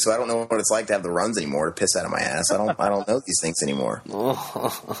Mexican food, so I don't know what it's like to have the runs anymore to piss out of my ass. I don't know these things anymore.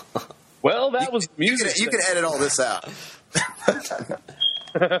 Well, that was music. You can edit all this out.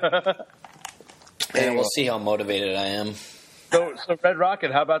 And we'll see how motivated I am. So Red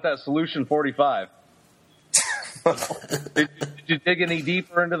Rocket, how about that Solution 45? Did you dig any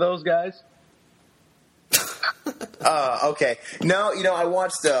deeper into those guys? Okay. No, I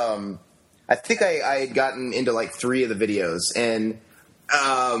watched. I think I had gotten into like 3 of the videos, and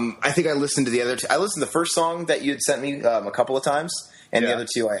I think I listened to the other 2. I listened to the first song that you had sent me a couple of times, and the other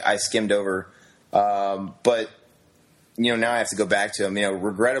 2 I skimmed over. But now I have to go back to them.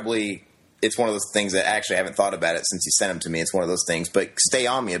 Regrettably, it's one of those things that actually I haven't thought about it since you sent them to me. It's one of those things, but stay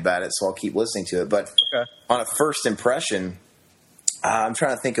on me about it, so I'll keep listening to it. But on a first impression, I'm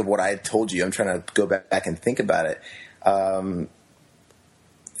trying to think of what I had told you. I'm trying to go back and think about it.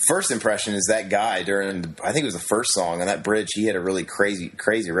 First impression is that guy during, I think it was the first song on that bridge. He had a really crazy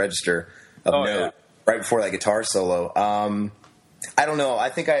register of note right before that guitar solo. I don't know. I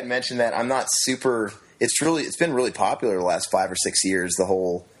think I had mentioned that I'm not super. It's been really popular the last 5 or 6 years. The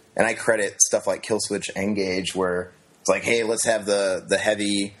whole, and I credit stuff like Killswitch Engage, where it's like, hey, let's have the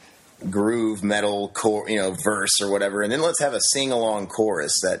heavy groove metal core, verse or whatever, and then let's have a sing-along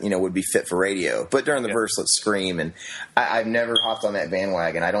chorus that would be fit for radio, but during the verse let's scream. And I've never hopped on that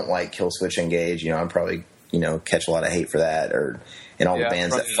bandwagon. I don't like Killswitch Engage. I'm probably catch a lot of hate for that, and all the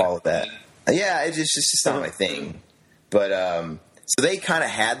bands that follow that. Yeah, it's just not my thing. But so they kind of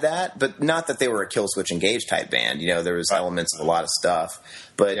had that, but not that they were a Killswitch Engage type band. There was elements of a lot of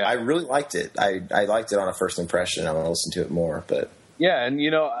stuff, but I really liked it. I liked it on a first impression. I want to listen to it more, but yeah, and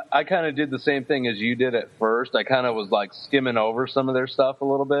I kind of did the same thing as you did at first. I kind of was like skimming over some of their stuff a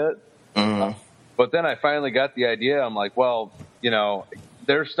little bit. Mm-hmm. But then I finally got the idea. I'm like, well,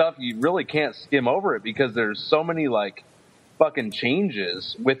 their stuff, you really can't skim over it because there's so many like fucking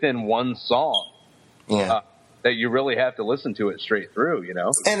changes within one song. Yeah. That you really have to listen to it straight through,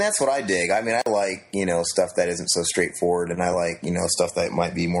 And that's what I dig. I mean, I like, stuff that isn't so straightforward, and I like, stuff that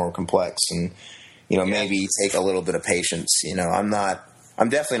might be more complex and maybe take a little bit of patience. I'm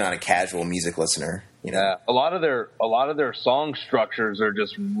definitely not a casual music listener. Yeah, a lot of their song structures are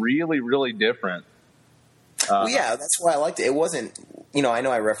just really, really different. Well, yeah, that's why I liked it. It wasn't, I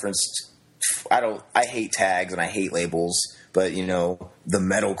know I referenced. I hate tags and I hate labels, but the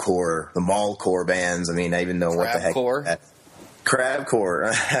metalcore, the mallcore bands. I mean, I even know what the heck.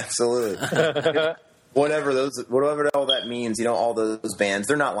 Crabcore, absolutely. Whatever all that means, all those bands,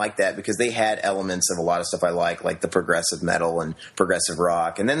 they're not like that because they had elements of a lot of stuff I like the progressive metal and progressive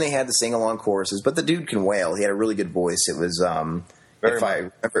rock, and then they had the sing-along choruses. But the dude can wail; he had a really good voice. It was, if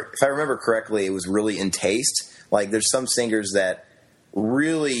I remember correctly, it was really in taste. Like there's some singers that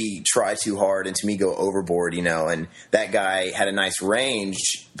really try too hard and to me go overboard, and that guy had a nice range,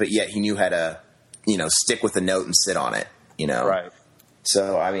 but yet he knew how to, stick with the note and sit on it, Right.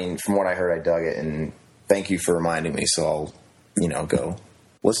 So, I mean, from what I heard, I dug it, and thank you for reminding me. So I'll, go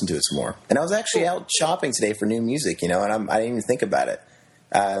listen to it some more. And I was actually out shopping today for new music, and I didn't even think about it.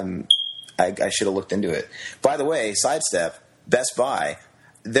 I should have looked into it. By the way, sidestep, Best Buy,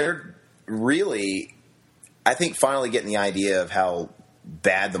 they're really, I think, finally getting the idea of how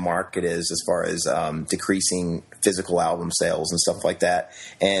bad the market is as far as decreasing physical album sales and stuff like that.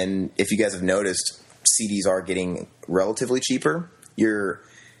 And if you guys have noticed, CDs are getting relatively cheaper. You're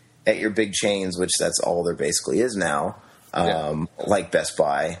at your big chains, which that's all there basically is now, like Best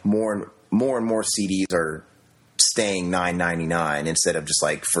Buy. More and more CDs are staying $9.99 instead of just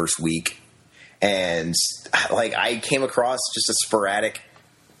like first week. And like I came across just a sporadic.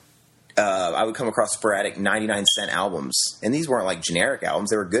 I would come across sporadic 99-cent albums, and these weren't like generic albums;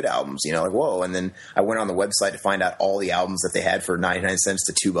 they were good albums, like whoa. And then I went on the website to find out all the albums that they had for 99 cents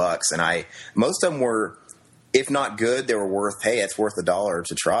to $2, and most of them were, if not good, they were worth. Hey, it's worth $1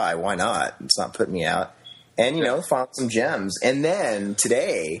 to try. Why not? It's not putting me out. And found some gems. And then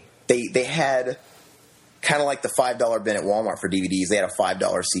today they had kind of like the $5 bin at Walmart for DVDs. They had a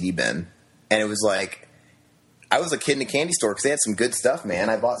 $5 CD bin, and it was like. I was a kid in a candy store because they had some good stuff, man.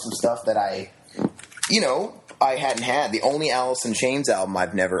 I bought some stuff that I hadn't had. The only Alice in Chains album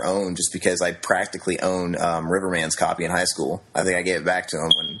I've never owned, just because I practically owned RiverMan's copy in high school. I think I gave it back to him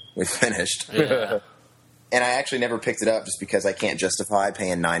when we finished. Yeah. And I actually never picked it up just because I can't justify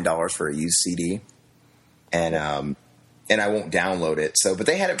paying $9 for a used CD. And I won't download it. So, but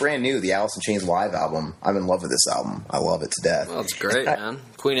they had it brand new, the Alice in Chains live album. I'm in love with this album. I love it to death. Well, it's great, man.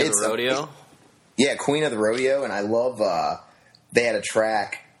 Queen of the Rodeo. Yeah, Queen of the Rodeo, and I love. They had a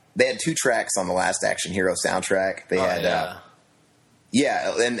track. They had 2 tracks on the last Action Hero soundtrack. They had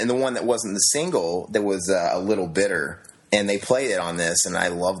Yeah, and the one that wasn't the single that was A Little Bitter, and they played it on this, and I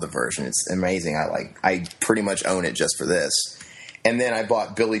love the version. It's amazing. I pretty much own it just for this. And then I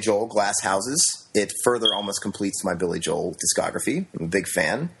bought Billy Joel, Glass Houses. It further almost completes my Billy Joel discography. I'm a big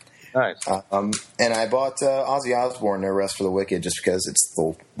fan. Nice. And I bought Ozzy Osbourne, No Rest for the Wicked, just because it's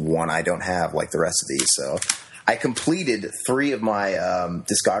the one I don't have like the rest of these. So I completed 3 of my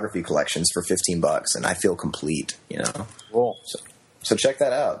discography collections for $15, and I feel complete, you know. Cool. So check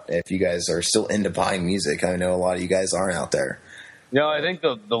that out if you guys are still into buying music. I know a lot of you guys aren't out there. You know, I think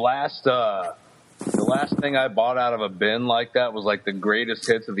the last thing I bought out of a bin like that was like the greatest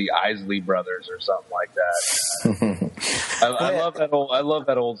hits of the Isley Brothers or something like that. I love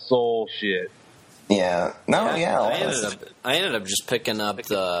that old soul shit. Yeah. No, yeah. I ended up just picking up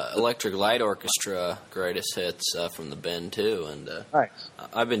the Electric Light Orchestra greatest hits from the bin too, and nice.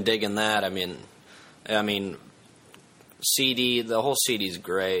 I've been digging that. I mean, CD, the whole CD's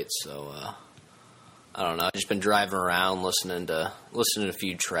great. So I don't know. I've just been driving around listening to a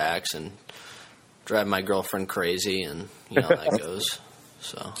few tracks and drive my girlfriend crazy, and you know how that goes.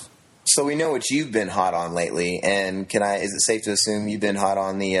 So we know what you've been hot on lately, and is it safe to assume you've been hot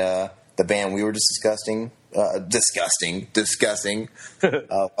on the band we were just discussing?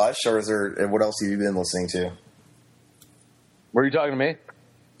 Lush, or is there, what else have you been listening to? Were you talking to me?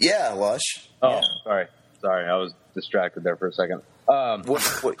 Yeah, Lush. Oh, yeah. Sorry, I was distracted there for a second.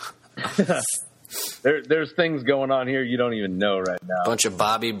 What? There's things going on here you don't even know right now. Bunch of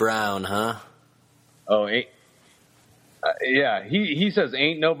Bobby Brown, huh? Oh, yeah. He says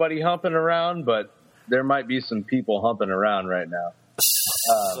ain't nobody humping around, but there might be some people humping around right now.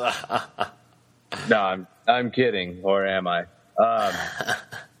 No, I'm kidding, or am I?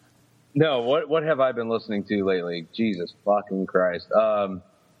 No, what have I been listening to lately? Jesus fucking Christ.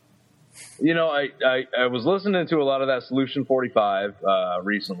 You know, I was listening to a lot of that Solution 45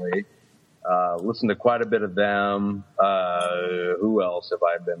 recently. Listened to quite a bit of them. Who else have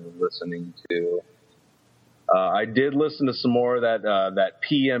I been listening to? I did listen to some more of that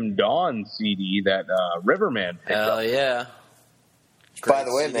PM Dawn CD that RiverMan's picked up. Hell yeah. By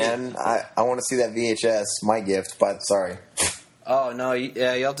the way, CD. Man, I want to see that VHS. My gift, but sorry. Oh, no, you'll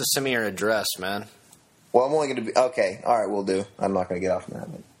have to send me your address, man. Well, I'm only going to be... Okay, all right, we'll do. I'm not going to get off on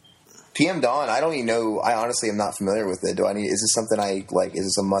that. But PM Dawn, I don't even know... I honestly am not familiar with it. Is this something I... Like, is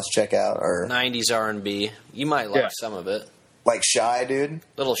this a must check out? Or 90s R&B. You might like some of it. Like Shy, dude?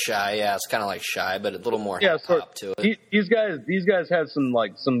 Little Shy, yeah. It's kind of like Shy, but a little more hip-hop to it. These guys had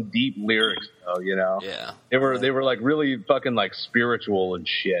some deep lyrics, though, you know? Yeah. They were like really fucking like spiritual and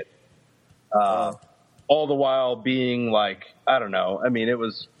shit. All the while being like, I don't know. I mean,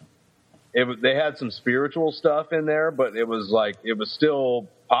 they had some spiritual stuff in there, but it was still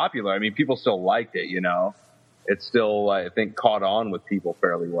popular. I mean, people still liked it, you know? It still, I think, caught on with people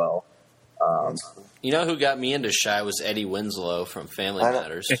fairly well. You know who got me into Shy was Eddie Winslow from Family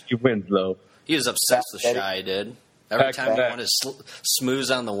Matters. Eddie Winslow. He was obsessed with Shy, dude. Every time he wanted to smooze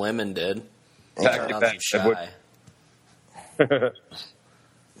on the women, dude. Turned out to be Shy.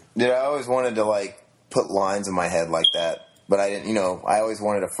 Dude, I always wanted to, like, put lines in my head like that. But I didn't, I always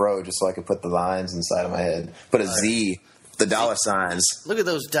wanted a fro just so I could put the lines inside of my head. Put a Z, the dollar signs. Look at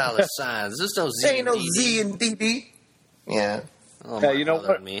those dollar signs. There's no Z. There ain't no Z in DD. Yeah. Oh, you know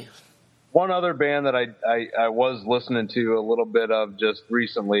what? Me. One other band that I was listening to a little bit of just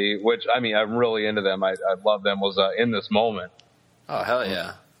recently, which, I mean, I'm really into them. I love them, was In This Moment. Oh, hell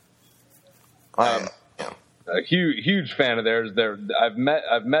yeah. A huge fan of theirs. I've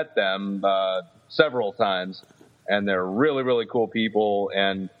met them several times, and they're really, really cool people.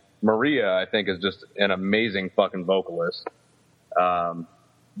 And Maria, I think, is just an amazing fucking vocalist.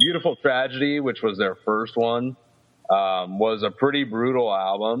 Beautiful Tragedy, which was their first one, was a pretty brutal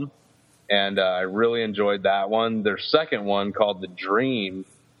album. And I really enjoyed that one. Their second one, called The Dream,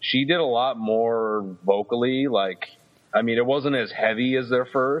 she did a lot more vocally. Like, I mean, it wasn't as heavy as their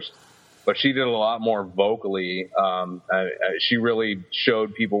first, but she did a lot more vocally. She really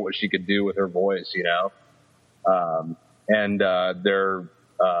showed people what she could do with her voice, you know. And their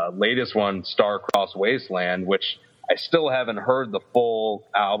latest one, Star-Crossed Wasteland, which I still haven't heard the full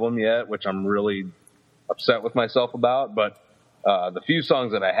album yet, which I'm really upset with myself about, but the few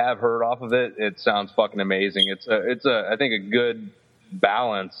songs that I have heard off of it, it sounds fucking amazing. It's I think a good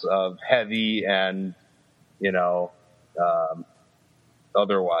balance of heavy and,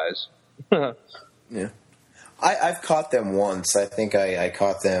 otherwise. Yeah. I've caught them once. I think I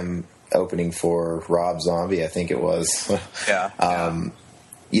caught them opening for Rob Zombie, I think it was. Yeah.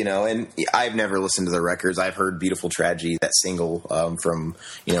 And I've never listened to the records. I've heard Beautiful Tragedy, that single from,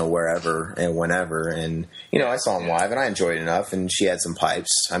 wherever and whenever. And, I saw them live and I enjoyed it enough. And she had some pipes.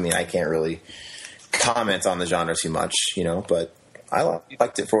 I mean, I can't really comment on the genre too much, but I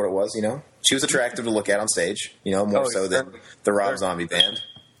liked it for what it was, She was attractive to look at on stage, more so than the Rob Zombie band.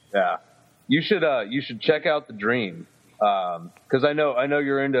 Yeah. You should check out The Dream. Cause I know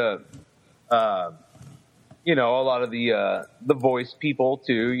you're into, a lot of the voice people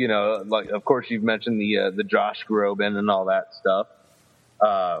too, like, of course you've mentioned the Josh Groban and all that stuff.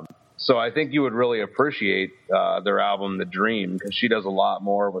 So I think you would really appreciate, their album, The Dream, because she does a lot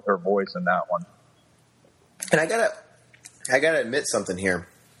more with her voice in that one. And I gotta admit something here.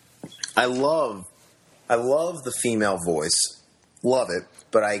 I love the female voice. Love it.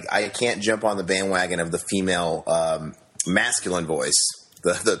 But I can't jump on the bandwagon of the female, masculine voice.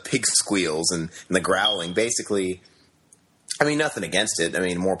 The pig squeals and the growling. Basically, I mean, nothing against it. I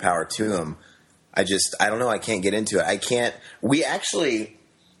mean, more power to them. I don't know. I can't get into it. I think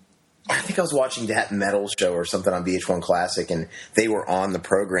I was watching that metal show or something on VH1 Classic, and they were on the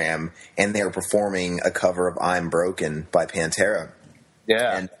program, and they were performing a cover of I'm Broken by Pantera.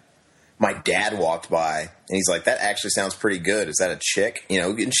 Yeah. And my dad walked by, and he's like, that actually sounds pretty good. Is that a chick?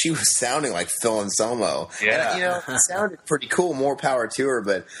 And she was sounding like Phil Anselmo. Yeah. And, it sounded pretty cool. More power to her.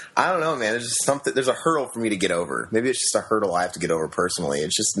 But I don't know, man. There's a hurdle for me to get over. Maybe it's just a hurdle I have to get over personally.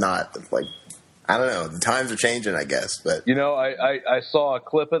 It's just not, like, I don't know. The times are changing, I guess. But I saw a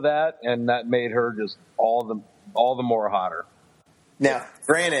clip of that, and that made her just all the more hotter. Now,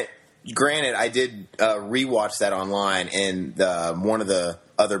 granted, I did rewatch that online, and one of the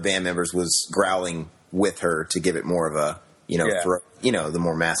other band members was growling with her to give it more of a, the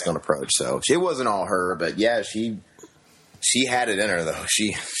more masculine approach. So it wasn't all her, but yeah, she had it in her though.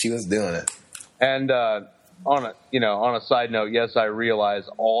 She was doing it. And on a side note, yes, I realize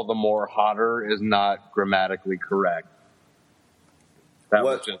all the more hotter is not grammatically correct. That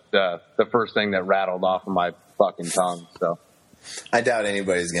was just the first thing that rattled off of my fucking tongue. So I doubt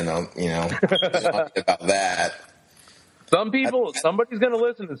anybody's gonna, talk about that. Somebody's going to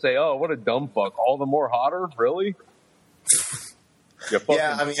listen and say, "Oh, what a dumb fuck! All the more hotter, really?"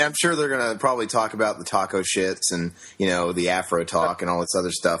 Yeah, I mean, I'm sure they're going to probably talk about the taco shits and the Afro talk and all this other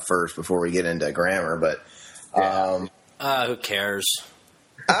stuff first before we get into grammar. But who cares?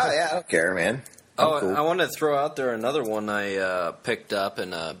 Yeah, I don't care, man. Cool. I wanted to throw out there another one I picked up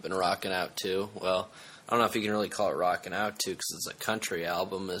and been rocking out to. Well, I don't know if you can really call it rocking out to because it's a country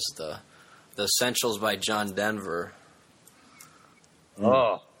album. Is the Essentials by John Denver.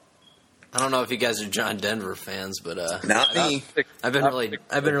 Oh, I don't know if you guys are John Denver fans, but not me. I've been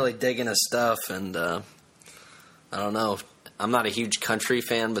really digging his stuff, and I don't know. I'm not a huge country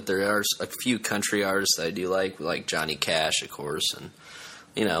fan, but there are a few country artists that I do like Johnny Cash, of course, and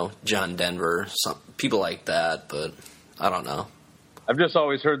John Denver, some people like that. But I don't know. I've just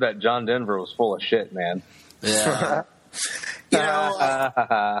always heard that John Denver was full of shit, man. Yeah.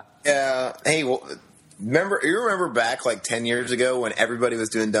 Yeah. Hey, well. You remember back like 10 years ago when everybody was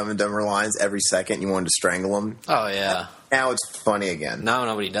doing Dumb and Dumber lines every second? You wanted to strangle them. Oh yeah. Now it's funny again. Now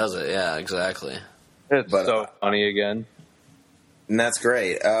nobody does it. Yeah, exactly. It's so funny again, and that's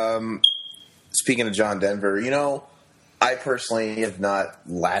great. Speaking of John Denver, I personally have not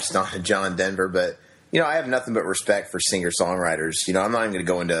latched on to John Denver, but I have nothing but respect for singer-songwriters. I'm not even going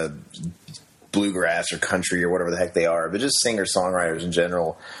to go into bluegrass or country or whatever the heck they are, but just singer-songwriters in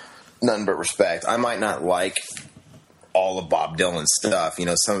general. Nothing but respect. I might not like all of Bob Dylan's stuff.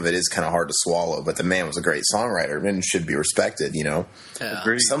 Some of it is kind of hard to swallow, but the man was a great songwriter and should be respected, Yeah.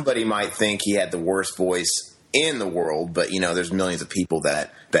 Somebody might think he had the worst voice in the world, but, there's millions of people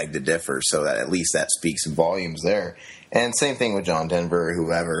that beg to differ, so that at least that speaks in volumes there. And same thing with John Denver or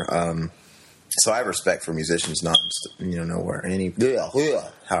whoever. So I have respect for musicians, not, nowhere.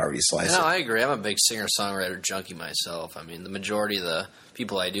 However you slice it. No, I agree. I'm a big singer-songwriter junkie myself. I mean, the majority of the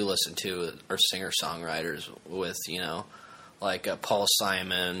people I do listen to are singer-songwriters with, like Paul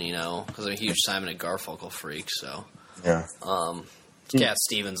Simon, because I'm a huge Simon and Garfunkel freak, so. Yeah. Cat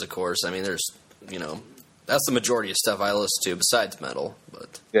Stevens, of course. I mean, there's, that's the majority of stuff I listen to besides metal,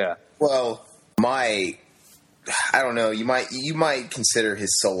 but. Yeah. Well, I don't know. You might consider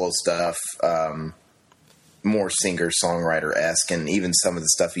his solo stuff more singer-songwriter-esque, and even some of the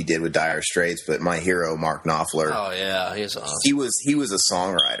stuff he did with Dire Straits. But my hero, Mark Knopfler. Oh yeah, he's awesome. He was a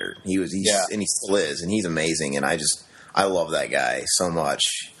songwriter. And he still is, and he's amazing. And I love that guy so much.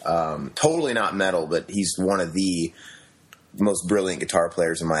 Totally not metal, but he's one of the most brilliant guitar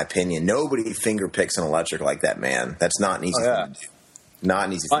players in my opinion. Nobody finger picks an electric like that man. That's not an easy thing to do. Not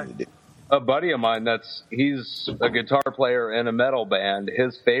an easy thing to do. a buddy of mine he's a guitar player in a metal band.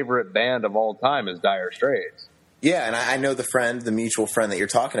 His favorite band of all time is Dire Straits. Yeah, and I know the mutual friend that you're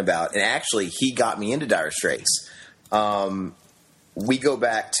talking about, and actually he got me into Dire Straits. It goes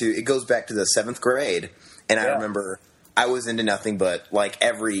back to the 7th grade, and I remember I was into nothing but, like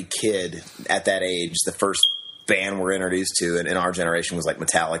every kid at that age, the first band we're introduced to in our generation was like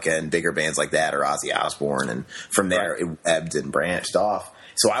Metallica and bigger bands like that, or Ozzy Osbourne, and from there it ebbed and branched off.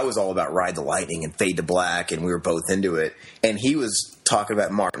 So I was all about Ride the Lightning and Fade to Black, and we were both into it. And he was talking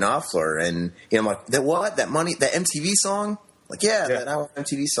about Mark Knopfler, and I'm like, that MTV song? Like, that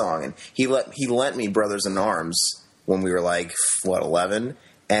MTV song. And he lent me Brothers in Arms when we were like 11,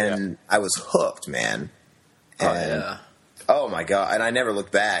 and I was hooked, man. And, oh my god! And I never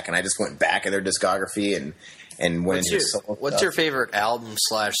looked back, and I just went back in their discography and went into solo What's stuff. your favorite album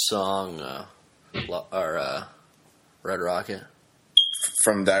 / song, or Red Rocket?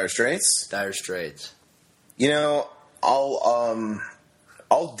 From Dire Straits? Dire Straits. You know, I'll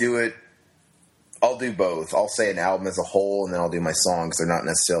do it. I'll do both. I'll say an album as a whole, and then I'll do my songs. They're not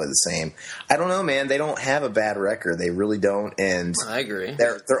necessarily the same. I don't know, man. They don't have a bad record. They really don't. And I agree.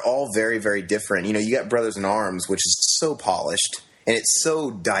 They're all very, very different. You know, you got Brothers in Arms, which is so polished and it's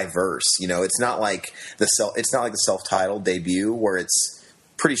so diverse. You know, it's not like the self-titled debut where it's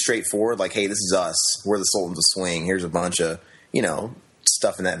pretty straightforward. Like, hey, this is us. We're the Sultans of Swing. Here's a bunch of, you know,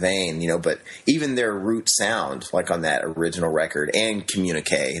 stuff in that vein, you know, but even their root sound, like on that original record, and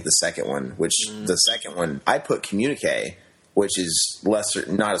Communique, the second one, the second one, I put Communique, which is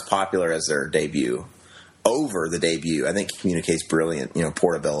not as popular as their debut, over the debut. I think Communique's brilliant, you know,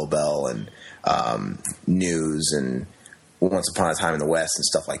 Portobello Bell and News and Once Upon a Time in the West and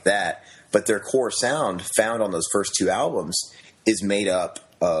stuff like that. But their core sound found on those first two albums is made up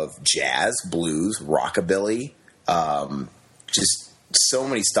of jazz, blues, rockabilly, just so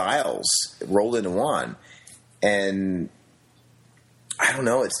many styles rolled into one. And I don't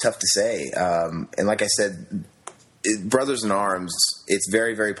know, it's tough to say. And like I said, Brothers in Arms, it's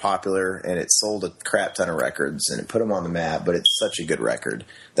very, very popular, and it sold a crap ton of records, and it put them on the map, but it's such a good record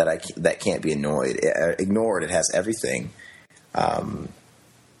that can't be ignored. It has everything.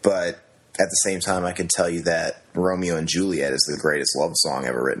 But at the same time, I can tell you that Romeo and Juliet is the greatest love song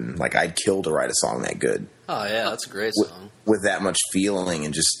ever written. Like, I'd kill to write a song that good. Oh, yeah, that's a great song. With that much feeling,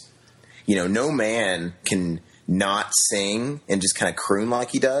 and just, you know, no man can not sing and just kind of croon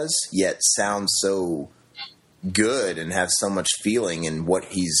like he does, yet sound so good and have so much feeling in what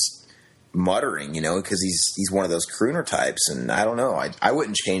he's muttering, you know, because he's one of those crooner types. And I don't know, I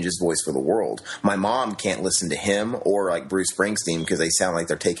wouldn't change his voice for the world. My mom can't listen to him or like Bruce Springsteen because they sound like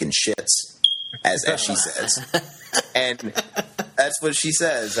they're taking shits, as she says. And that's what she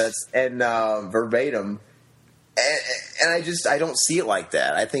says. Verbatim. And I don't see it like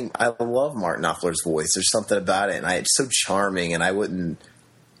that. I love Mark Knopfler's voice. There's something about it, and it's so charming. And I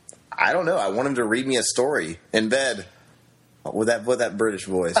don't know. I want him to read me a story in bed with that British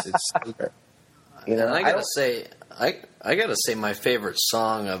voice. It's, you know. And I gotta say, my favorite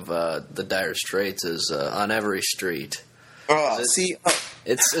song of the Dire Straits is "On Every Street."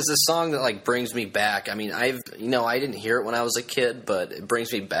 It's a song that like brings me back. I mean, I didn't hear it when I was a kid, but it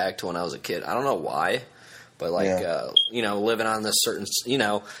brings me back to when I was a kid. I don't know why. But living on this certain,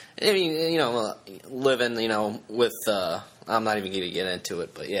 living, with, I'm not even going to get into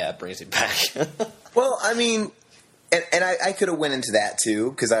it, but yeah, it brings me back. Well, I mean, and I could have went into that too,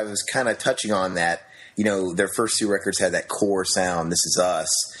 because I was kind of touching on that. You know, their first two records had that core sound, This Is Us,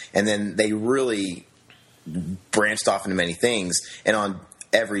 and then they really branched off into many things. And on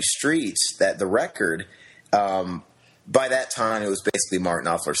Every Street, the record, by that time, it was basically Mark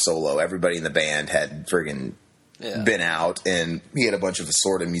Knopfler solo. Everybody in the band had friggin' been out, and he had a bunch of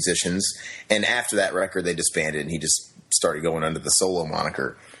assorted musicians. And after that record, they disbanded, and he just started going under the solo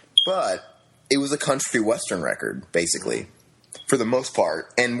moniker. But it was a country western record, basically, for the most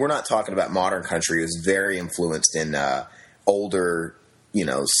part. And we're not talking about modern country. It was very influenced in older,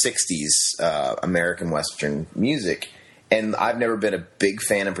 60s American western music. And I've never been a big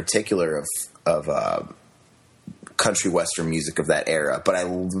fan in particular of country western music of that era, but I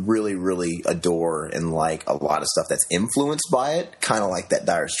really, really adore and like a lot of stuff that's influenced by it, kind of like that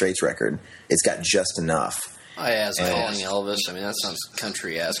Dire Straits record. It's got just enough. Oh, yeah, it's Calling Elvis. I mean, that sounds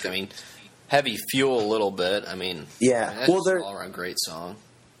country-esque. I mean, Heavy Fuel a little bit. I mean, yeah, that's just an all-around great song.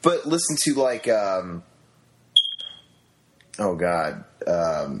 But listen to like, oh God,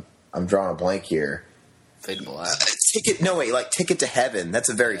 I'm drawing a blank here. Fade to Black. Ticket to Heaven. That's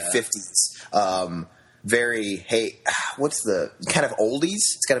a very 50s. What's the kind of oldies?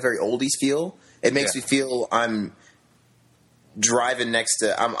 It's got a very oldies feel. It makes me feel I'm driving next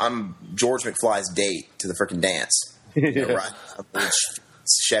to I'm George McFly's date to the freaking dance. Right,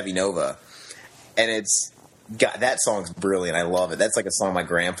 Chevy Nova, and it's got that song's brilliant. I love it. That's like a song my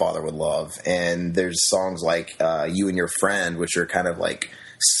grandfather would love. And there's songs like "You and Your Friend," which are kind of like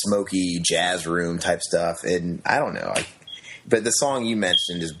smoky jazz room type stuff. And I don't know, but the song you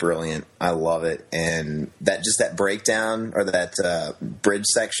mentioned is brilliant. I love it, and that breakdown or that bridge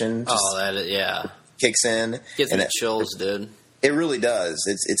section. Kicks in. Gives me chills, dude. It really does.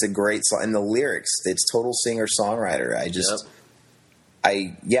 It's a great song, and the lyrics. It's total singer songwriter.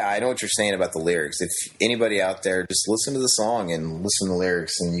 I know what you're saying about the lyrics. If anybody out there, just listen to the song and listen to the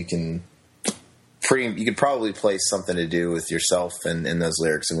lyrics, and you could probably place something to do with yourself and those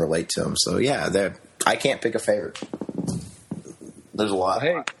lyrics and relate to them. So yeah, I can't pick a favorite. There's a lot.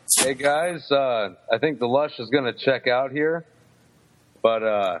 Hey guys, I think the Lush is going to check out here,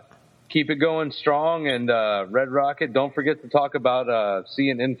 but keep it going strong. And Red Rocket, don't forget to talk about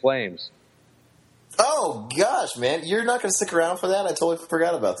seeing In Flames. Oh gosh, man, you're not going to stick around for that? I totally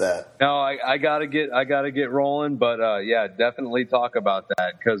forgot about that. No, I gotta get rolling, but yeah, definitely talk about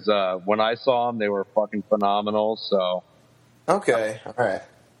that because when I saw them, they were fucking phenomenal. So okay, all right,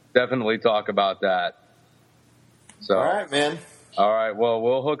 definitely talk about that. So all right, man. All right, well,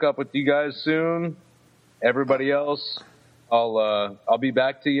 we'll hook up with you guys soon. Everybody else, I'll be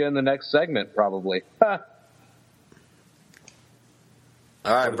back to you in the next segment probably. All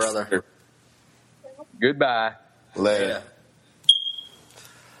right, brother. Goodbye. Later.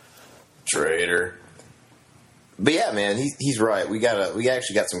 Traitor. But yeah, man, he's right. We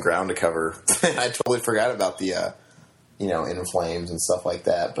actually got some ground to cover. I totally forgot about the In Flames and stuff like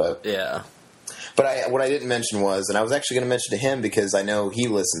that. But yeah. But what I didn't mention was, and I was actually going to mention to him because I know he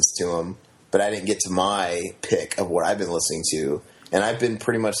listens to him, but I didn't get to my pick of what I've been listening to, and I've been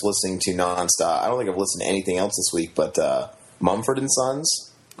pretty much listening to nonstop. I don't think I've listened to anything else this week, but Mumford and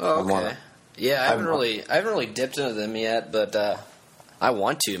Sons. Oh, okay. Yeah, I haven't really dipped into them yet, but I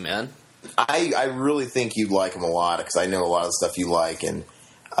want to, man. I really think you'd like them a lot because I know a lot of the stuff you like, and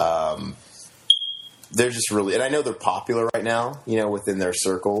they're just really, and I know they're popular right now, within their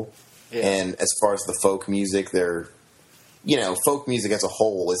circle. Yeah. And as far as the folk music, folk music as a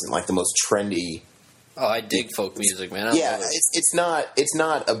whole isn't like the most trendy. Oh, I dig folk music, man. It's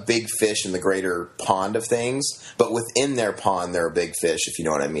not a big fish in the greater pond of things, but within their pond, they're a big fish, if you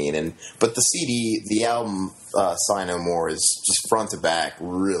know what I mean. But the album Sigh No More is just front to back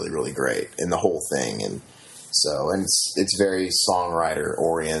really, really great in the whole thing, and it's very songwriter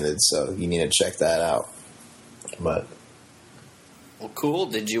oriented, so you need to check that out. But well, cool.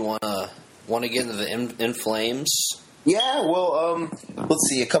 Did you want to get into the In Flames? Yeah, well, let's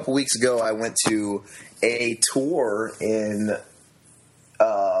see. A couple weeks ago, I went to a tour in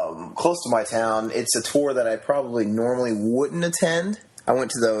close to my town. It's a tour that I probably normally wouldn't attend. I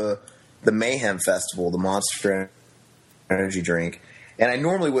went to the Mayhem Festival, the Monster Energy Drink, and I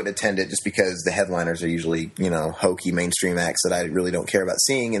normally wouldn't attend it just because the headliners are usually, hokey mainstream acts that I really don't care about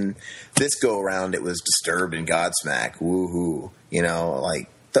seeing. And this go around, it was Disturbed and Godsmack. Woohoo!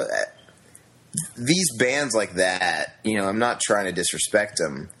 These bands like that, I'm not trying to disrespect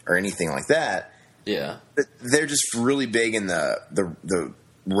them or anything like that. Yeah. But they're just really big in the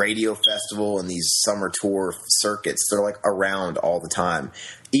radio festival and these summer tour circuits. They're like around all the time.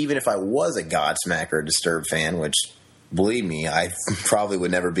 Even if I was a Godsmack or a Disturbed fan, which, believe me, I probably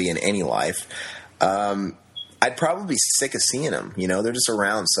would never be in any life, I'd probably be sick of seeing them. They're just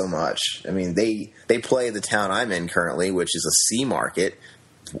around so much. I mean, they play the town I'm in currently, which is a C market,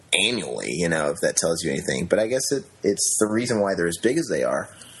 annually, if that tells you anything. But I guess it's the reason why they're as big as they are.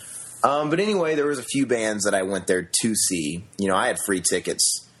 But anyway, there was a few bands that I went there to see. I had free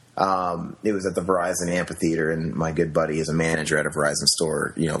tickets. It was at the Verizon Amphitheater, and my good buddy is a manager at a Verizon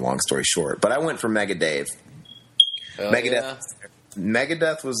store, long story short. But I went for Megadeth.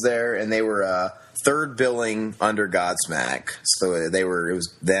 Megadeth was there, and they were third billing under Godsmack. So it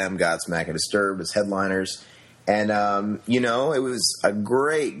was them, Godsmack, and Disturbed as headliners. And, it was a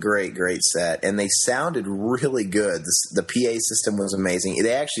great, great, great set. And they sounded really good. The PA system was amazing.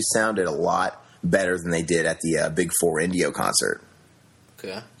 They actually sounded a lot better than they did at the Big Four Indio concert.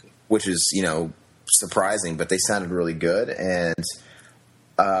 Okay. Which is, surprising, but they sounded really good. And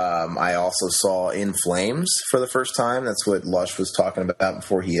I also saw In Flames for the first time. That's what Lush was talking about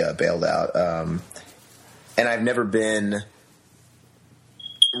before he bailed out. And I've never been...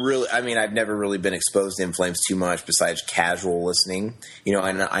 I've never really been exposed to In Flames too much besides casual listening.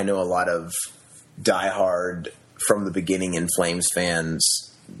 I know a lot of diehard from the beginning In Flames fans.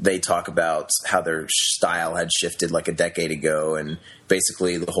 They talk about how their style had shifted like a decade ago, and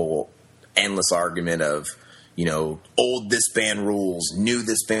basically the whole endless argument of, old this band rules, new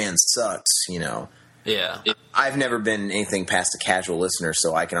this band sucks, Yeah. I've never been anything past a casual listener,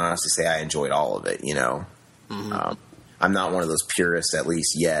 so I can honestly say I enjoyed all of it, Mm-hmm. I'm not one of those purists, at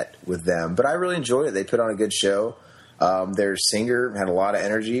least yet, with them, but I really enjoyed it. They put on a good show. Their singer had a lot of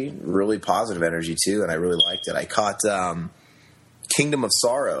energy, really positive energy, too, and I really liked it. I caught Kingdom of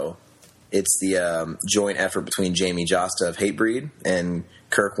Sorrow. It's the joint effort between Jamie Josta of Hatebreed and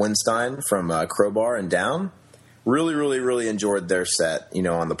Kirk Winstein from Crowbar and Down. Really, really, really enjoyed their set,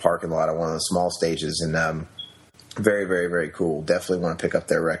 on the parking lot on one of the small stages, and very, very, very cool. Definitely want to pick up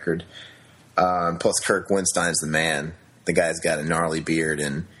their record. Plus, Kirk Winstein's the man. The guy's got a gnarly beard,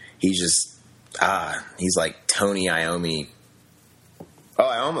 and he's just, he's like Tony Iommi. Oh,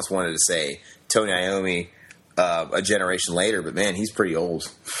 I almost wanted to say Tony Iommi a generation later, but man, he's pretty old.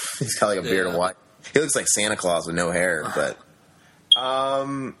 He's got like a beard and white. He looks like Santa Claus with no hair, but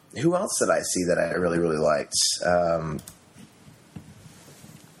who else did I see that I really, really liked?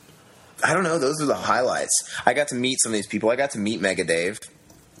 I don't know. Those were the highlights. I got to meet some of these people. I got to meet Mega Dave.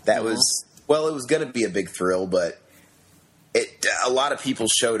 That was, well, it was going to be a big thrill, but a lot of people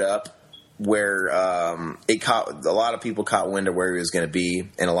showed up where a lot of people caught wind of where he was going to be,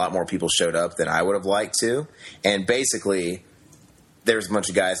 and a lot more people showed up than I would have liked to. And basically, there's a bunch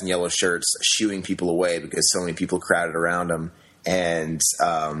of guys in yellow shirts shooing people away because so many people crowded around him. And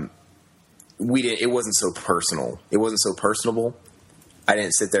it wasn't so personal. It wasn't so personable. I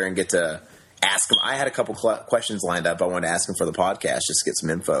didn't sit there and get to ask him. I had a couple questions lined up. I wanted to ask him for the podcast just to get some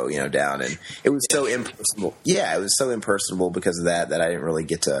info, down. And it was so impersonal. Yeah, it was so impersonable because of that I didn't really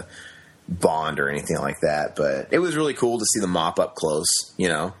get to bond or anything like that. But it was really cool to see the mop up close,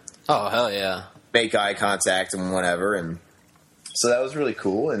 Oh, hell yeah. Make eye contact and whatever. And so that was really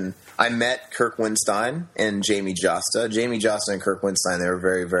cool. And I met Kirk Winstein and Jamie Josta. Jamie Josta and Kirk Winstein, they were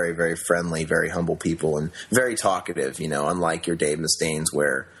very, very, very friendly, very humble people and very talkative, unlike your Dave Mustaines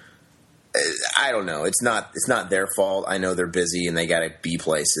where, I don't know, it's not their fault. I know they're busy and they got to be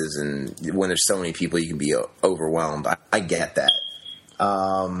places, and when there's so many people, you can be overwhelmed. I get that.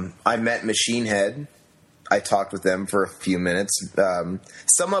 I met Machine Head. I talked with them for a few minutes.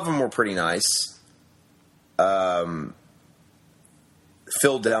 Some of them were pretty nice.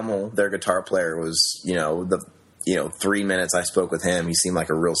 Phil Demmel, their guitar player, was, 3 minutes I spoke with him. He seemed like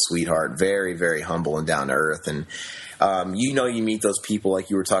a real sweetheart, very, very humble and down to earth. And, you meet those people like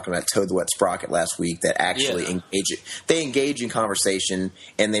you were talking about Toad the Wet Sprocket last week that actually engage in conversation,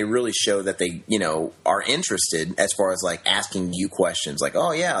 and they really show that they, are interested as far as like asking you questions like,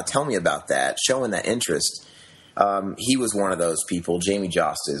 oh yeah, tell me about that, showing that interest. He was one of those people. Jamie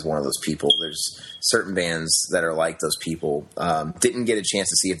Josta is one of those people. There's certain bands that are like those people. Didn't get a chance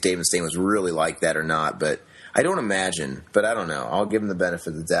to see if Dave Mustaine was really like that or not, but I don't imagine. But I don't know. I'll give him the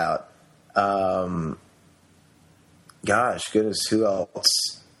benefit of the doubt. Gosh, goodness, who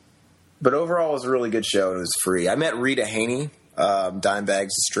else? But overall, it was a really good show, and it was free. I met Rita Haney,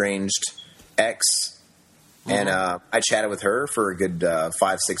 Dimebag's estranged ex. And I chatted with her for a good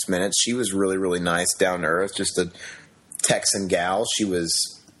 5-6 minutes. She was really, really nice, down to earth, just a Texan gal. She was,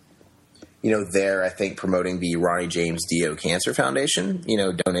 there, I think, promoting the Ronnie James Dio Cancer Foundation,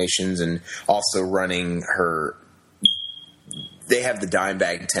 donations, and also running her. They have the dime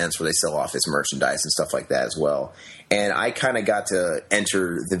bag tents where they sell office merchandise and stuff like that as well. And I kind of got to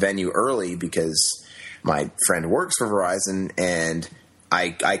enter the venue early because my friend works for Verizon, and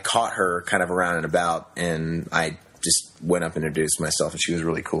I caught her kind of around and about, and I just went up and introduced myself, and she was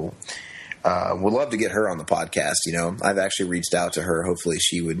really cool. Would love to get her on the podcast. I've actually reached out to her. Hopefully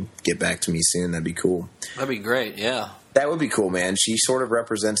she would get back to me soon. That'd be cool. That'd be great. Yeah. That would be cool, man. She sort of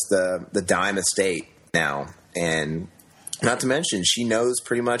represents the dime estate now. And not to mention, she knows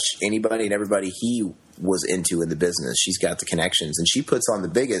pretty much anybody and everybody he was into in the business. She's got the connections, and she puts on the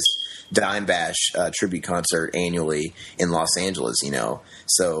biggest Dime Bash tribute concert annually in Los Angeles,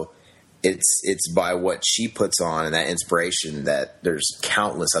 So it's by what she puts on and that inspiration that there's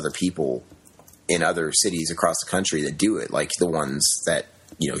countless other people in other cities across the country that do it, like the ones that,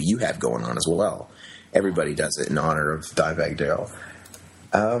 you have going on as well. Everybody does it in honor of Dimebag Darrell.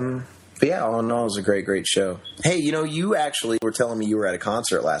 But yeah, all in all, it was a great, great show. Hey, you actually were telling me you were at a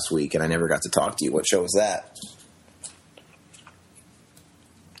concert last week, and I never got to talk to you. What show was that?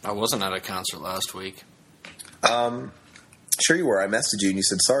 I wasn't at a concert last week. Sure you were. I messaged you, and you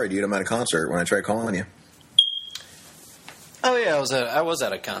said, sorry, dude, I'm at a concert when I tried calling you. Oh, yeah, I was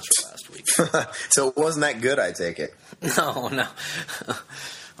at a concert last week. So it wasn't that good, I take it. No.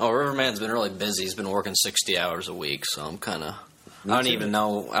 Oh, RiverMan's been really busy. He's been working 60 hours a week, so I'm kind of... I don't even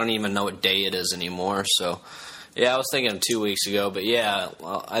know what day it is anymore. So, yeah, I was thinking 2 weeks ago, but yeah,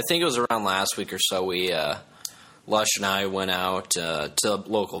 well, I think it was around last week or so. We Lush and I went out to a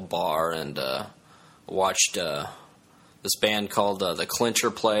local bar and watched this band called The Clincher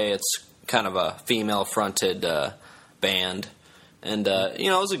play. It's kind of a female-fronted band. And,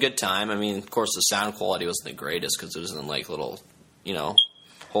 it was a good time. I mean, of course, the sound quality wasn't the greatest because it was in, like, little,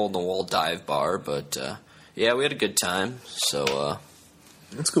 hole-in-the-wall dive bar. But, yeah, we had a good time. So,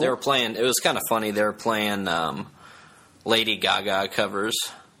 that's cool. They were playing, it was kind of funny, they were playing Lady Gaga covers.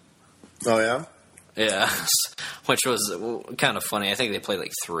 Oh, yeah? Yeah, which was kind of funny. I think they played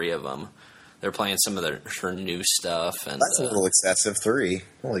like 3 of them. They're playing some of her new stuff, and that's a little excessive. 3,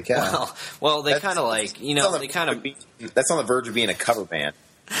 holy cow! Well, they kind of like they kind of that's on the verge of being a cover band.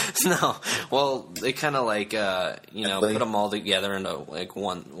 No, well, they kind of like put them all together into like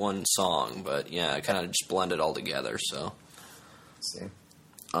one song, but yeah, kind of just blend it all together. So, let's see.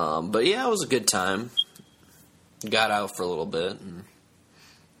 But yeah, it was a good time. Got out for a little bit.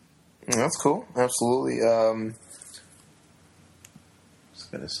 And that's cool. Absolutely. I was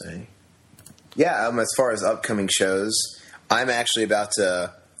gonna say. Yeah, as far as upcoming shows, I'm actually about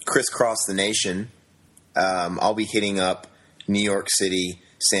to crisscross the nation. I'll be hitting up New York City,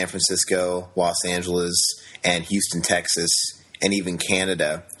 San Francisco, Los Angeles, and Houston, Texas, and even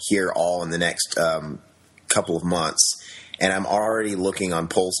Canada here all in the next couple of months. And I'm already looking on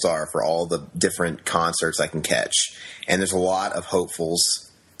Polestar for all the different concerts I can catch. And there's a lot of hopefuls.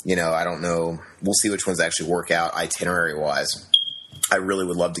 I don't know. We'll see which ones actually work out itinerary-wise. I really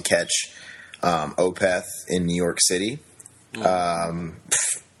would love to catch Opeth in New York City.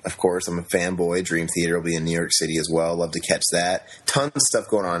 Of course, I'm a fanboy. Dream Theater will be in New York City as well. Love to catch that. Tons of stuff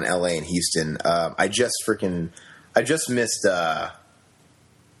going on in LA and Houston. I just missed.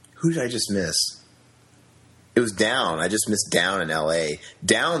 Who did I just miss? It was Down. I just missed Down in LA.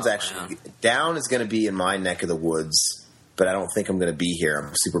 Down is going to be in my neck of the woods, but I don't think I'm going to be here.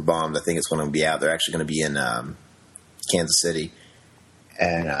 I'm super bummed. I think it's when I'm going to be out. They're actually going to be in Kansas City,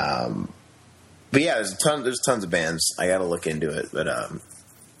 and but yeah, there's tons of bands. I got to look into it, but I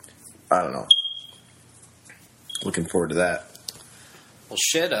don't know. Looking forward to that. Well,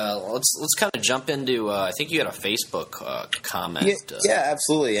 shit. Let's kind of jump into. I think you had a Facebook comment. Yeah,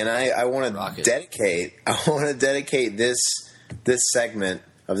 absolutely. And I want to dedicate. I want to dedicate this segment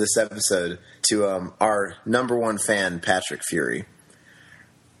of this episode to our number one fan, Patrick Fury.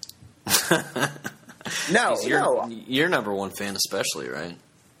 Your number one fan, especially, right?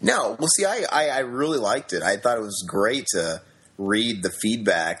 No, well, see, I really liked it. I thought it was great to read the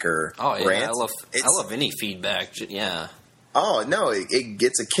feedback or rants. I love any feedback. Yeah. Oh no, it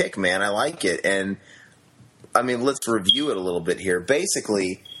gets a kick, man. I like it, and I mean, let's review it a little bit here.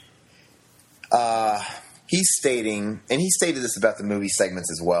 Basically, he's stating, and he stated this about the movie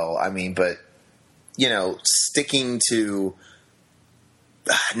segments as well. I mean, but sticking to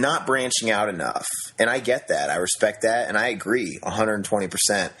not branching out enough. And I get that. I respect that. And I agree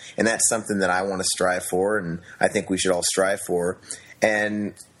 120%. And that's something that I want to strive for. And I think we should all strive for.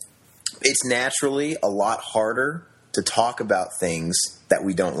 And it's naturally a lot harder to talk about things that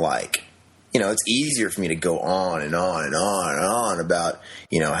we don't like. It's easier for me to go on and on and on and on about,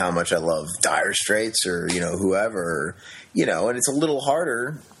 how much I love Dire Straits or, whoever, and it's a little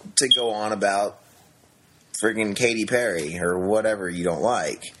harder to go on about friggin' Katy Perry or whatever you don't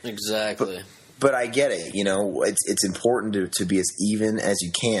like. Exactly. But I get it. It's important to be as even as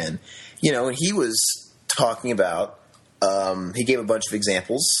you can. And he was talking about, he gave a bunch of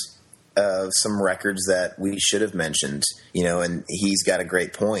examples of some records that we should have mentioned, and he's got a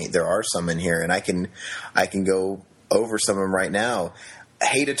great point. There are some in here, and I can go over some of them right now.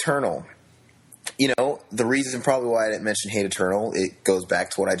 Hate Eternal. The reason probably why I didn't mention Hate Eternal, it goes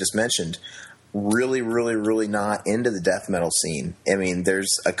back to what I just mentioned. Really, really, really not into the death metal scene. I mean,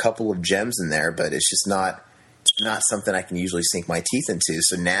 there's a couple of gems in there, but it's just not something I can usually sink my teeth into.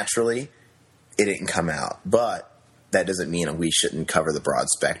 So naturally, it didn't come out. But that doesn't mean we shouldn't cover the broad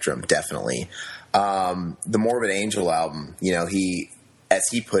spectrum. Definitely, the Morbid Angel album. He, as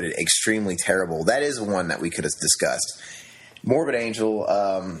he put it, extremely terrible. That is one that we could have discussed. Morbid Angel,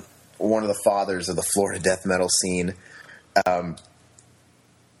 one of the fathers of the Florida death metal scene.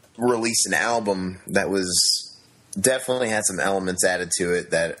 Released an album that was definitely had some elements added to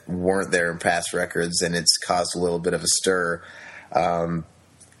it that weren't there in past records, and it's caused a little bit of a stir,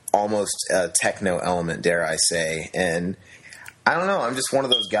 almost a techno element, dare I say. And I don't know, I'm just one of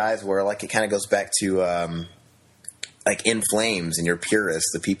those guys where it kind of goes back to like In Flames and your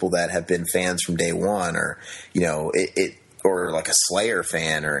purists, the people that have been fans from day one, or or like a Slayer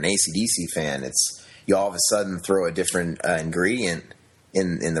fan or an AC/DC fan. It's you all of a sudden throw a different ingredient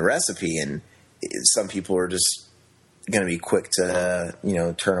in the recipe, and some people are just going to be quick to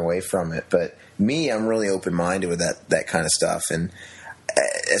turn away from it. But me, I'm really open minded with that kind of stuff. And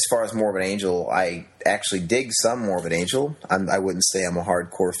as far as Morbid Angel, I actually dig some Morbid Angel. I wouldn't say I'm a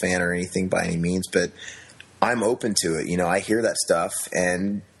hardcore fan or anything by any means, but I'm open to it. I hear that stuff,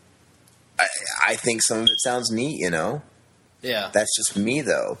 and I think some of it sounds neat, Yeah. That's just me,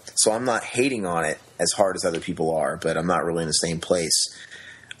 though. So I'm not hating on it as hard as other people are, but I'm not really in the same place.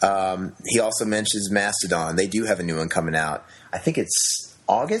 He also mentions Mastodon. They do have a new one coming out. I think it's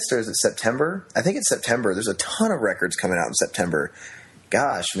August, or is it September? I think it's September. There's a ton of records coming out in September.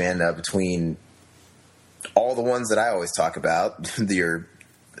 Gosh, man, between all the ones that I always talk about, your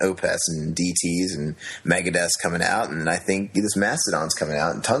Opeths and DTs and Megadeth's coming out, and I think this Mastodon's coming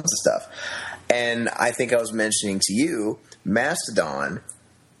out, and tons of stuff. And I think I was mentioning to you, Mastodon,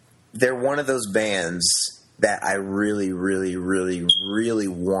 they're one of those bands that I really, really, really, really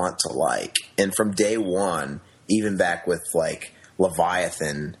want to like. And from day one, even back with like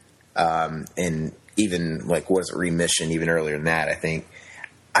Leviathan, and even like, what is it, Remission, even earlier than that, I think,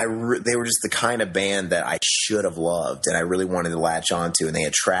 they were just the kind of band that I should have loved, and I really wanted to latch onto, and they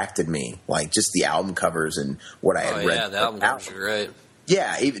attracted me. Like, just the album covers and what I had read. Yeah, the album covers are great.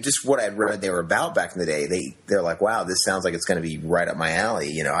 Yeah, even just what I had read they were about back in the day. They're like, wow, this sounds like it's going to be right up my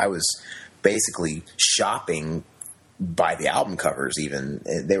alley. I was basically shopping by the album covers even.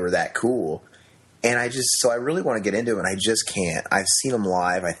 They were that cool. And I really want to get into them, and I just can't. I've seen them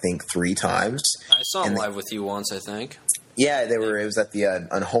live, I think, 3 times. I saw them live with you once, I think. Yeah, it was at the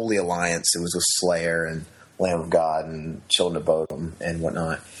Unholy Alliance. It was with Slayer and Lamb of God and Children of Bodom and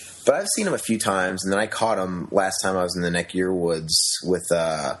whatnot. But I've seen them a few times, and then I caught them last time I was in the Neck Year Woods with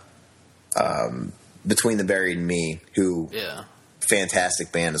Between the Buried and Me, who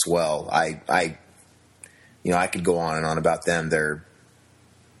fantastic band as well. I could go on and on about them. They're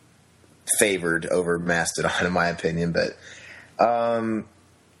favored over Mastodon in my opinion, but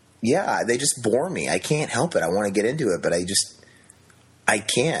they just bore me. I can't help it. I want to get into it, but I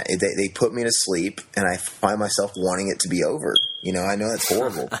can't. They put me to sleep, and I find myself wanting it to be over. I know that's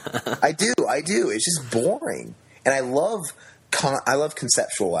horrible. I do. It's just boring. And I love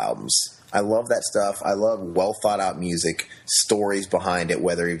conceptual albums. I love that stuff. I love well thought out music, stories behind it,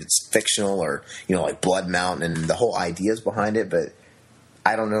 whether it's fictional or, like Blood Mountain and the whole ideas behind it. But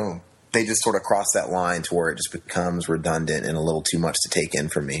I don't know. They just sort of cross that line to where it just becomes redundant and a little too much to take in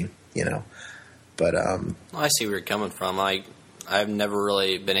for me, But I see where you're coming from. I've never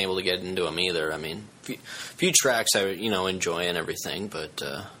really been able to get into them either. I mean, few tracks I enjoy and everything, but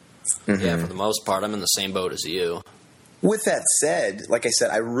yeah, for the most part, I'm in the same boat as you. With that said, like I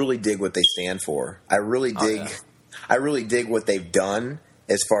said, I really dig what they stand for. I really dig what they've done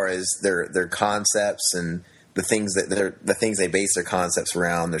as far as their concepts and the things they base their concepts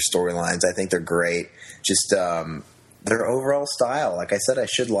around, their storylines. I think they're great. Just their overall style. Like I said, I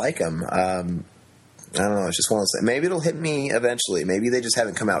should like them. I don't know. It's just one of those things. Maybe it'll hit me eventually. Maybe they just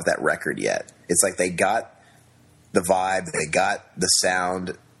haven't come out with that record yet. It's like they got the vibe, they got the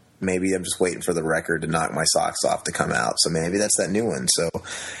sound. Maybe I'm just waiting for the record to knock my socks off to come out. So maybe that's that new one. So,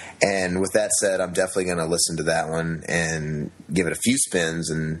 and with that said, I'm definitely going to listen to that one and give it a few spins,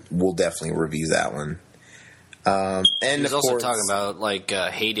 and we'll definitely review that one. And he was of also course, talking about like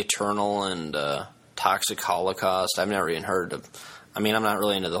Hate Eternal and Toxic Holocaust. I've never even heard of. I mean, I'm not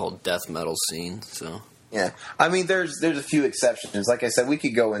really into the whole death metal scene, so. Yeah, I mean, there's a few exceptions. Like I said, we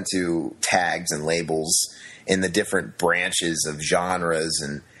could go into tags and labels in the different branches of genres,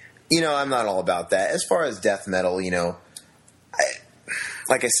 and I'm not all about that. As far as death metal,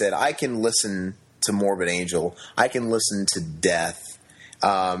 like I said, I can listen to Morbid Angel, I can listen to Death.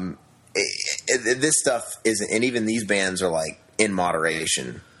 This stuff isn't, and even these bands are like in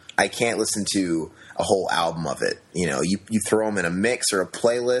moderation. I can't listen to a whole album of it. You throw them in a mix or a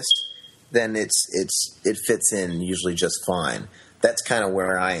playlist, then it fits in usually just fine. That's kind of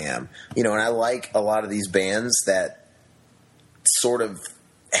where I am. And I like a lot of these bands that sort of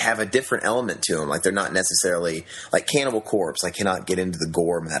have a different element to them. Like, they're not necessarily like Cannibal Corpse. I cannot get into the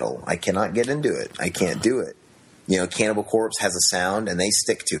gore metal. I cannot get into it. I can't do it. Cannibal Corpse has a sound and they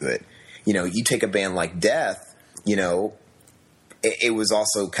stick to it. You take a band like Death, it was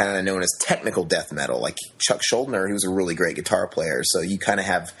also kind of known as technical death metal. Like Chuck Schuldiner, he was a really great guitar player, so you kind of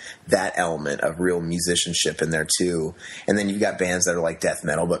have that element of real musicianship in there too. And then you've got bands that are like death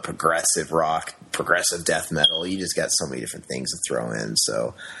metal, but progressive rock, progressive death metal. You just got so many different things to throw in.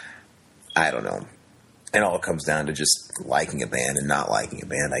 So I don't know. It all comes down to just liking a band and not liking a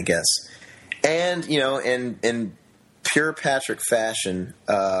band, I guess. And in pure Patrick fashion,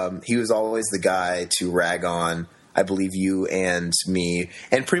 he was always the guy to rag on I believe you and me,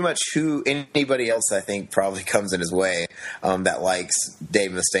 and pretty much anybody else I think probably comes in his way that likes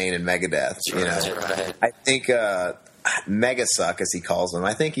Dave Mustaine and Megadeth. Right. I think Megasuck, as he calls them.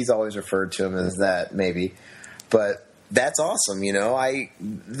 I think he's always referred to him as that, maybe. But that's awesome.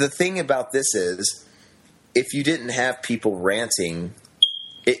 The thing about this is, if you didn't have people ranting.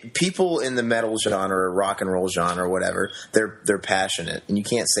 People in the metal genre or rock and roll genre or whatever, they're passionate, and you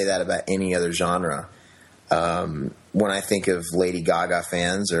can't say that about any other genre. When I think of Lady Gaga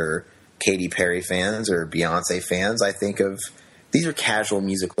fans or Katy Perry fans or Beyonce fans, I think of these are casual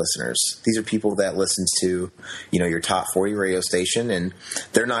music listeners. These are people that listen to, your top 40 radio station, and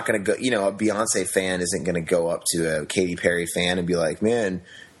they're not going to go. A Beyonce fan isn't going to go up to a Katy Perry fan and be like, "Man,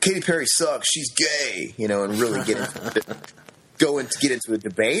 Katy Perry sucks. She's gay," and really get into a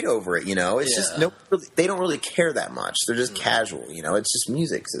debate over it. It's just they don't really care that much. They're just casual. It's just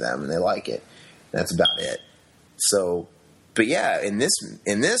music to them, and they like it. That's about it. So, but yeah, in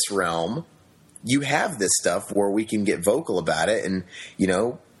this realm, you have this stuff where we can get vocal about it, and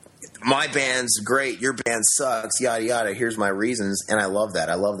my band's great, your band sucks, yada yada. Here's my reasons, and I love that.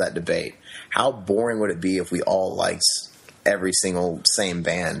 I love that debate. How boring would it be if we all liked every single same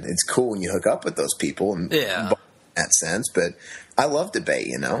band? It's cool when you hook up with those people, and in that sense, but I love debate.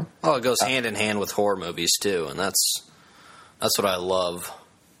 Oh, it goes hand in hand with horror movies too, and that's what I love.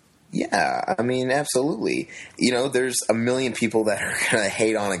 Yeah, I mean, absolutely. There's a million people that are going to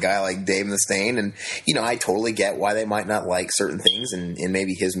hate on a guy like Dave Mustaine, and, I totally get why they might not like certain things and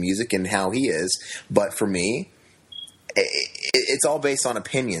maybe his music and how he is. But for me, it's all based on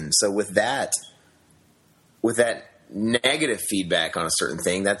opinion. So with that negative feedback on a certain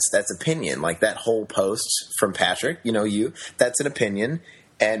thing, that's opinion. Like that whole post from Patrick, that's an opinion.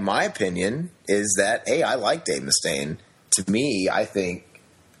 And my opinion is that, hey, I like Dave Mustaine. To me, I think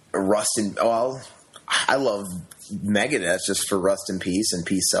I love Megadeth just for Rust in Peace and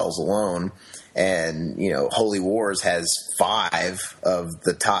Peace Sells Alone. And, Holy Wars has 5 of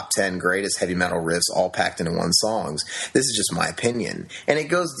the top 10 greatest heavy metal riffs all packed into one songs. This is just my opinion. And it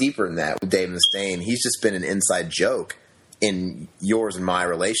goes deeper than that with Dave Mustaine. He's just been an inside joke in yours and my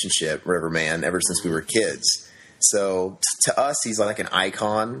relationship, RiverMan, ever since we were kids. So to us, he's like an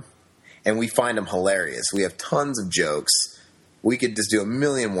icon, and we find him hilarious. We have tons of jokes. We could just do a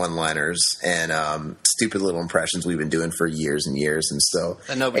million one-liners and stupid little impressions we've been doing for years and years, and so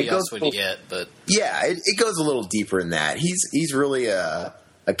that nobody else would get. But yeah, it goes a little deeper than that. He's really a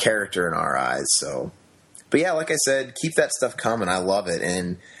character in our eyes. So, but yeah, like I said, keep that stuff coming. I love it,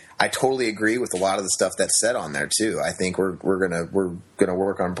 and I totally agree with a lot of the stuff that's said on there too. I think we're gonna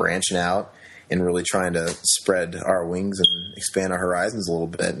work on branching out and really trying to spread our wings and expand our horizons a little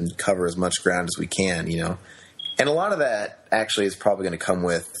bit and cover as much ground as we can. And a lot of that actually is probably going to come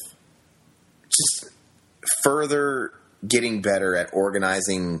with just further getting better at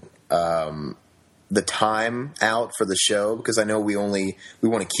organizing the time out for the show, because I know we want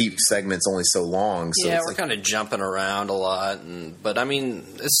to keep segments only so long. So yeah, we're kind of jumping around a lot, but I mean,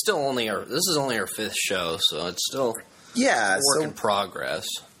 it's still this is only our 5th show, so it's still a work in progress.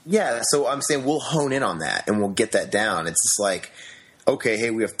 Yeah, so I'm saying we'll hone in on that and we'll get that down. It's just like, okay,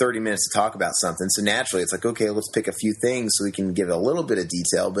 hey, we have 30 minutes to talk about something. So naturally, it's like, okay, let's pick a few things so we can give a little bit of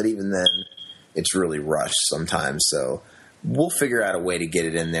detail. But even then, it's really rushed sometimes. So we'll figure out a way to get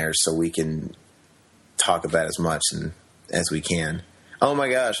it in there so we can talk about as much as we can. Oh, my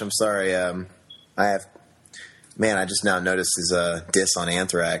gosh, I'm sorry. I just now noticed his diss on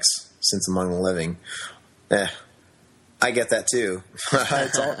Anthrax, Since Among the Living. I get that too.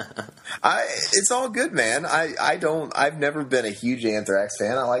 It's all good, man. I've never been a huge Anthrax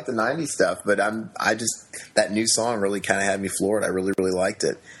fan. I like the 90s stuff, but that new song really kind of had me floored. I really, really liked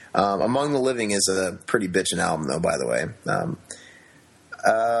it. Among the Living is a pretty bitchin' album though, by the way.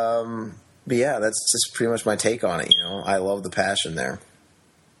 But yeah, that's just pretty much my take on it. I love the passion there.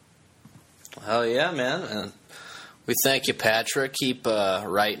 Hell yeah, man. And we thank you, Patrick. Keep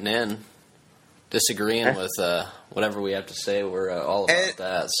writing in. Disagreeing with whatever we have to say, we're all about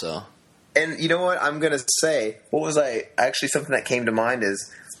that. So, and you know what I'm going to say? What was actually something that came to mind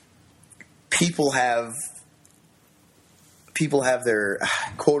is people have their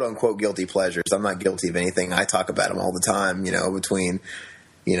quote unquote guilty pleasures. I'm not guilty of anything. I talk about them all the time. Between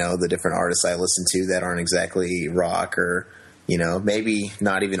the different artists I listen to that aren't exactly rock or maybe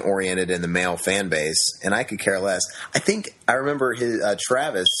not even oriented in the male fan base, and I could care less. I remember his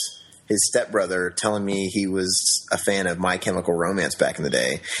Travis. His stepbrother telling me he was a fan of My Chemical Romance back in the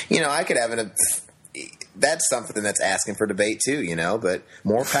day. I could have that's something that's asking for debate too, but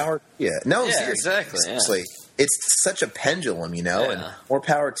more power to you. No, yeah, seriously. Exactly. Seriously. Yeah. It's such a pendulum, and more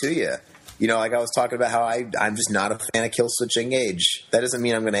power to you. like I was talking about how I'm just not a fan of Kill Switch Engage. That doesn't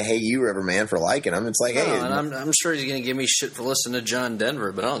mean I'm going to hate you, RiverMan, for liking them. It's like, hey, and I'm sure he's going to give me shit for listening to John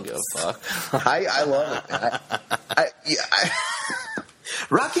Denver, but I don't give a fuck. I love it, man.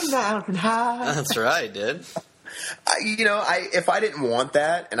 Rocking down and high. That's right, dude. If I didn't want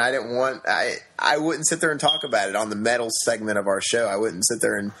that, and I wouldn't sit there and talk about it on the metal segment of our show. I wouldn't sit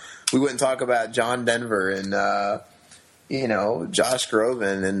there and we wouldn't talk about John Denver and Josh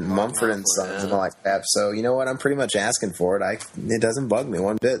Groban and Mumford and Sons and all like that. So you know what? I'm pretty much asking for it. It doesn't bug me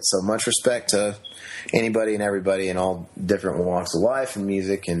one bit. So much respect to anybody and everybody in all different walks of life and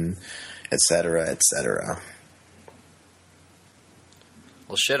music and et cetera, et cetera.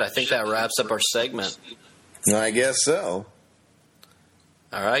 Well, shit, I think that wraps up our segment. I guess so.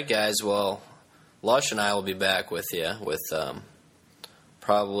 All right, guys. Well, Lush and I will be back with you with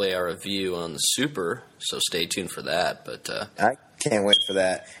probably our review on the Super, so stay tuned for that. But I can't wait for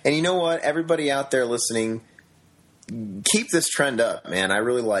that. And you know what? Everybody out there listening, keep this trend up, man. I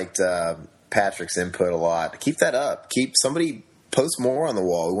really liked Patrick's input a lot. Keep that up. Somebody post more on the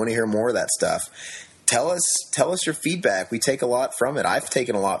wall. We want to hear more of that stuff. Tell us your feedback. We take a lot from it. I've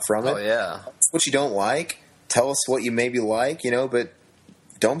taken a lot from it. Oh yeah. What you don't like. Tell us what you maybe like, but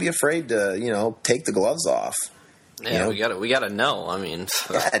don't be afraid to, take the gloves off. Yeah, we gotta know. I mean,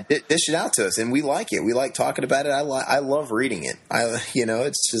 dish it out to us, and we like it. We like talking about it. I love reading it.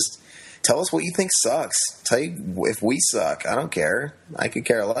 It's just tell us what you think sucks. Tell you if we suck. I don't care. I could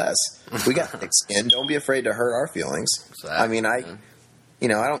care less. We got thick skin. Don't be afraid to hurt our feelings. Exactly. I mean, I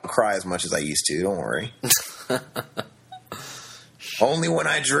don't cry as much as I used to. Don't worry. Only when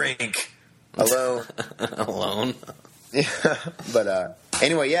I drink. Alone. Alone. Yeah. But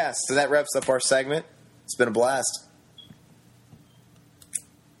anyway, yeah, so that wraps up our segment. It's been a blast.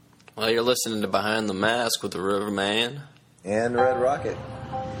 Well, you're listening to Behind the Mask with the RiverMan. And Red Rocket.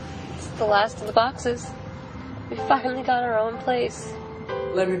 It's the last of the boxes. We finally got our own place.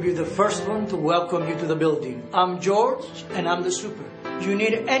 Let me be the first one to welcome you to the building. I'm George, and I'm the Super. You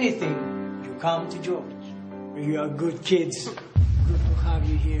need anything, you come to George. You are good kids. Good to have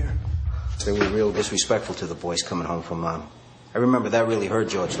you here. They were real disrespectful to the boys coming home from Mom. I remember that really hurt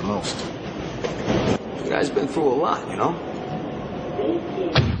George the most. You guys been through a lot, When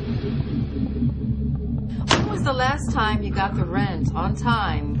was the last time you got the rent on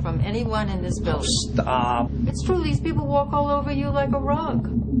time from anyone in this building? Stop. It's true, these people walk all over you like a rug.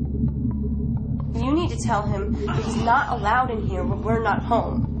 You need to tell him that he's not allowed in here when we're not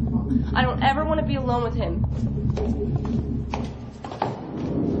home. I don't ever want to be alone with him.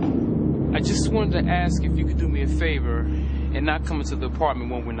 I just wanted to ask if you could do me a favor and not come into the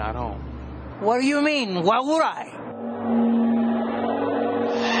apartment when we're not home. What do you mean? Why would I?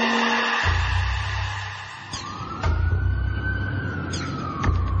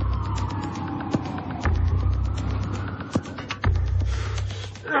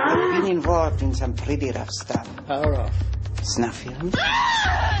 I've been involved in some pretty rough stuff. How rough? Snuff films.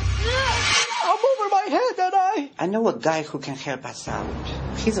 I'm over my head, and I know a guy who can help us out.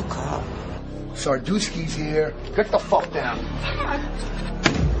 He's a cop. Sarduski's here. Get the fuck down.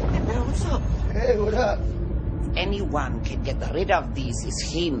 Hey, man, what's up? Hey, what up? Anyone can get rid of this is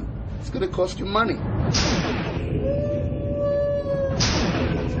him. It's gonna cost you money.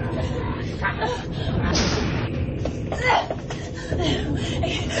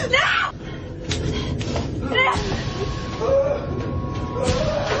 No!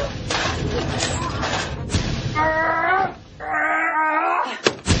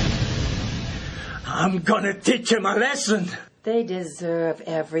 I'm gonna teach him a lesson. They deserve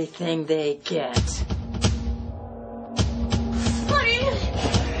everything they get.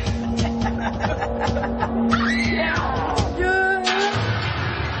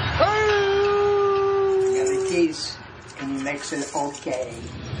 This makes it okay.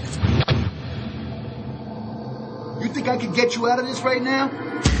 You think I could get you out of this right now?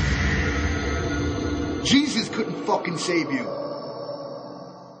 Jesus couldn't fucking save you.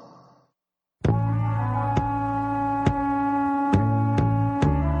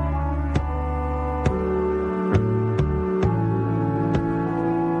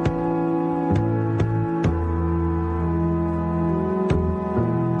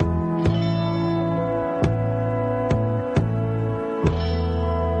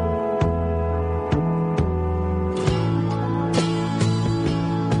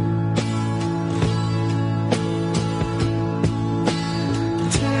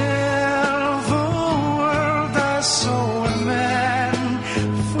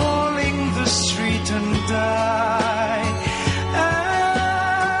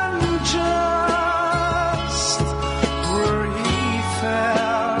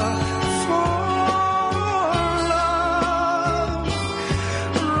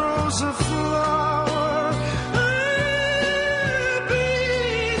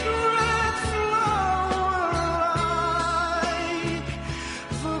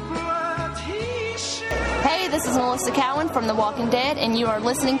 Melissa Cowan from The Walking Dead, and you are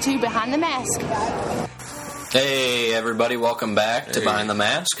listening to Behind the Mask. Hey, everybody, welcome back to Behind the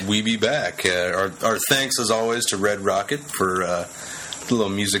Mask. We be back. Our thanks, as always, to Red Rocket for a little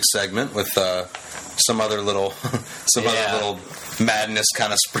music segment with some other little madness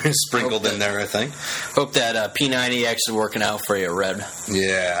kind of sprinkled in there, I think. Hope that P90X is working out for you, Red.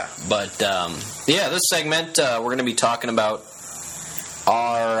 Yeah. But, this segment, we're going to be talking about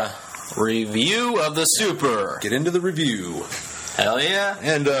our review of the Super. Get into the review. Hell yeah.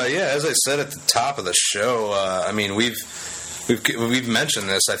 And, as I said at the top of the show, we've mentioned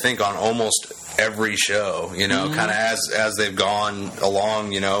this, I think, on almost every show, kind of as they've gone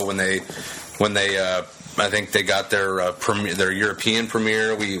along, when they I think they got their European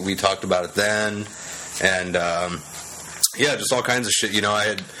premiere. We talked about it then, and just all kinds of shit.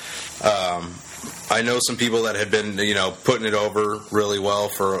 I know some people that had been putting it over really well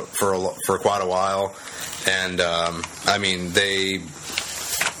for quite a while, and they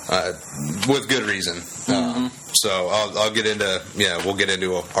with good reason. So I'll get into we'll get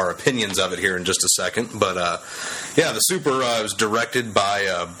into our opinions of it here in just a second. But the Super was directed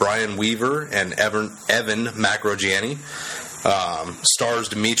by Brian Weaver and Evan Macrogianni. Stars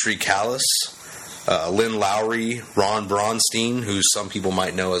Dimitri Callis, Lynn Lowry, Ron Braunstein, who some people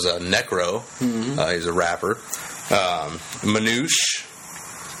might know as a Necro. He's a rapper. Manouche,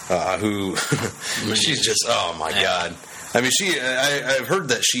 who she's just god. I mean, I've heard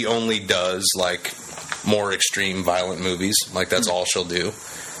that she only does like more extreme violent movies. Like that's all she'll do.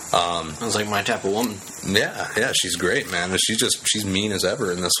 Sounds like my type of woman. Yeah, she's great, man. She's mean as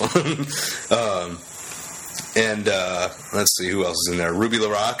ever in this one. And let's see who else is in there. Ruby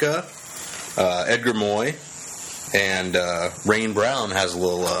LaRocca, Edgar Moy, and Rain Brown has a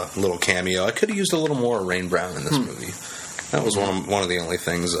little cameo. I could have used a little more Rain Brown in this movie. That was one of the only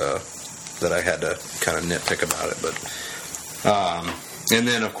things that I had to kind of nitpick about it. But and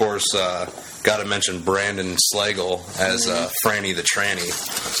then of course got to mention Brandon Slagle as Franny the Tranny.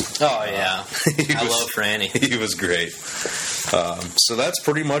 Oh yeah, I love Franny. He was great. So that's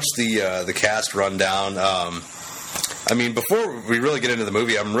pretty much the cast rundown. Before we really get into the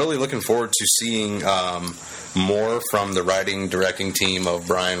movie, I'm really looking forward to seeing more from the writing, directing team of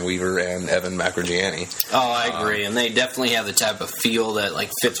Brian Weaver and Evan Macrogianni. Oh, I agree, and they definitely have the type of feel that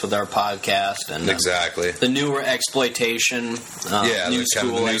fits with our podcast and exactly the newer exploitation, new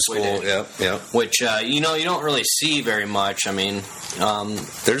school exploitation, yep. Which you don't really see very much.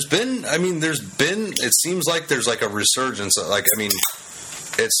 There's been. It seems like there's a resurgence.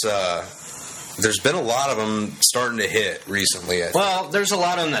 There's been a lot of them starting to hit recently. Well, there's a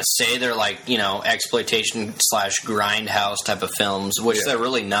lot of them that say they're exploitation / grindhouse type of films, which they're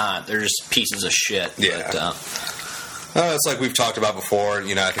really not. They're just pieces of shit. Yeah. It's like we've talked about before.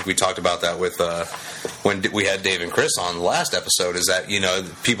 I think we talked about that with when we had Dave and Chris on the last episode. Is that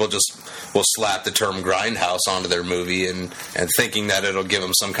people just will slap the term grindhouse onto their movie and thinking that it'll give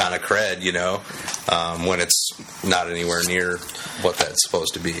them some kind of cred, when it's not anywhere near what that's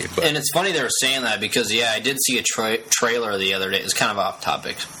supposed to be. But. And it's funny they were saying that because I did see a trailer the other day. It's kind of off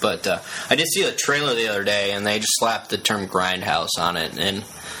topic, but I did see a trailer the other day and they just slapped the term grindhouse on it, and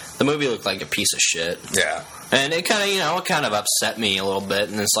the movie looked like a piece of shit. Yeah. And it kind of upset me a little bit.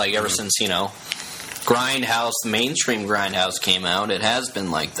 And it's ever since Grindhouse, the mainstream Grindhouse came out, it has been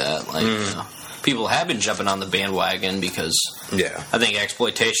like that. People have been jumping on the bandwagon because I think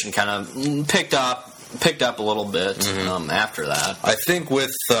exploitation kind of picked up a little bit after that. I think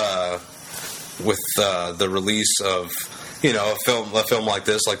with the release of a film like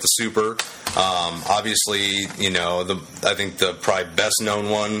this, like the Super. Obviously, I think the probably best known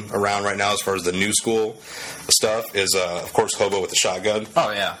one around right now as far as the new school stuff is, of course, Hobo with the Shotgun.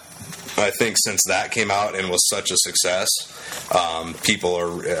 Oh yeah. I think since that came out and was such a success, people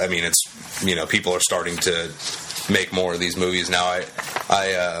are starting to make more of these movies now.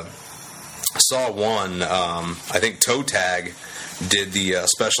 I saw one. I think Toe Tag did the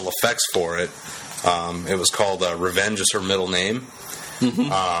special effects for it. It was called Revenge is Her Middle Name.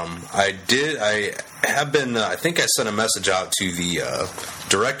 I think I sent a message out to the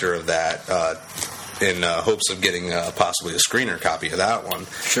director of that in hopes of getting possibly a screener copy of that one.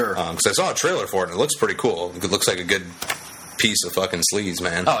 Sure. Because I saw a trailer for it and it looks pretty cool. It looks like a good piece of fucking sleaze,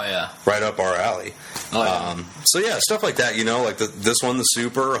 man. Oh yeah. Right up our alley. Oh yeah. So stuff like that, like this one, the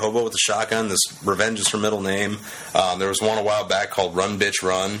Super, Hobo with the Shotgun, this Revenge is Her Middle Name. There was one a while back called Run Bitch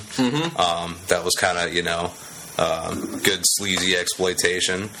Run. That was kind of, good sleazy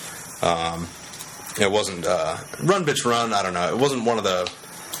exploitation. It wasn't Run Bitch Run. I don't know. It wasn't one of the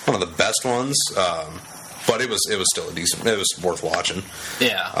best ones, but it was still a decent. It was worth watching.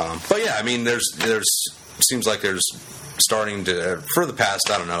 Yeah. But yeah, there's seems like there's starting to, for the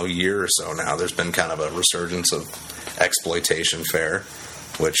past, I don't know, year or so now, there's been kind of a resurgence of exploitation fare,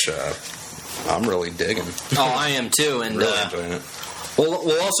 which I'm really digging. Oh, I am too, and really enjoying it.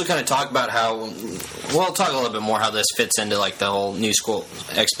 We'll also kind of talk about how we'll talk a little bit more how this fits into like the whole new school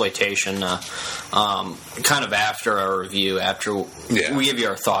exploitation. Kind of after our review, after we give you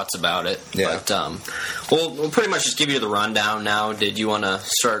our thoughts about it. Yeah. But we'll pretty much just give you the rundown now. Did you want to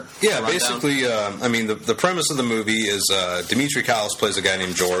start? Yeah, basically, I mean, the premise of the movie is Dimitri Kalis plays a guy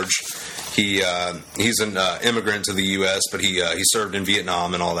named George. He's an immigrant to the U.S., but he served in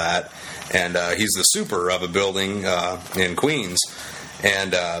Vietnam and all that. And he's the super of a building in Queens.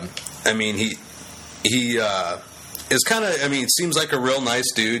 And I mean, he is kind of. I mean, seems like a real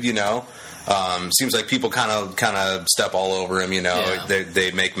nice dude, you know. Seems like people kind of step all over him, you know. Yeah.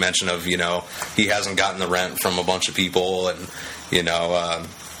 They make mention of, you know, he hasn't gotten the rent from a bunch of people, and you know,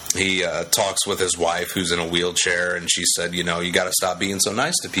 he talks with his wife who's in a wheelchair, and she said, you know, you got to stop being so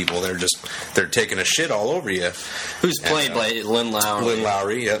nice to people. They're taking a shit all over you. Who's played by Lynn Lowry? Lynn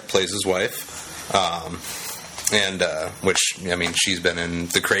Lowry, yeah, plays his wife. And which, I mean, she's been in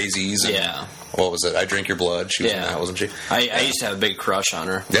The Crazies. And, what was it? I Drink Your Blood. She was in that, wasn't she? I used to have a big crush on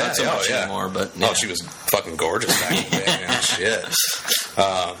her. Yeah, not so much anymore, but oh, she was fucking gorgeous back in the day, man. Shit.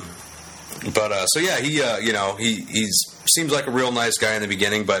 So yeah, he seems like a real nice guy in the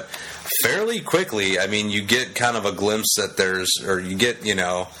beginning, but fairly quickly, I mean, you get kind of a glimpse that you get, you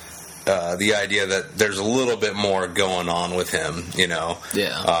know, the idea that there's a little bit more going on with him, you know,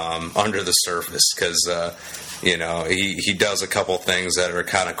 under the surface, because you know, he does a couple things that are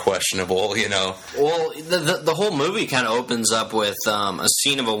kind of questionable, you know. Well, the whole movie kind of opens up with a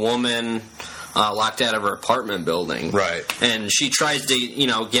scene of a woman locked out of her apartment building. Right. And she tries to, you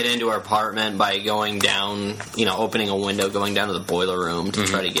know, get into her apartment by going down, you know, opening a window, going down to the boiler room to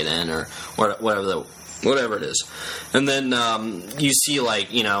try to get in, or whatever it is. And then you see,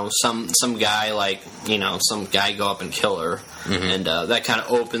 like, you know, some guy, like, you know, some guy go up and kill her. And that kind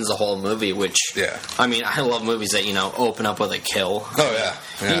of opens the whole movie, which, I mean, I love movies that, you know, open up with a kill. Oh,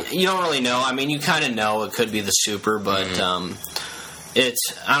 yeah. You don't really know. I mean, you kind of know it could be the super, but it's,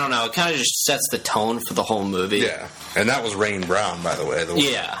 I don't know, it kind of just sets the tone for the whole movie. Yeah. And that was Rain Brown, by the way.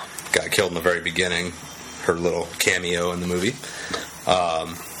 Got killed in the very beginning. Her little cameo in the movie.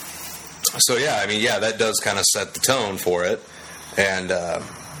 So, yeah, I mean, that does kind of set the tone for it. And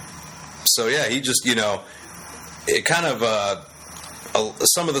so, yeah, he just, you know, it kind of,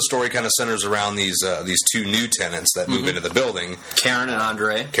 some of the story kind of centers around these two new tenants that move into the building. Karen and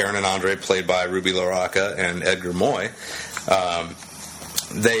Andre, played by Ruby LaRocca and Edgar Moy.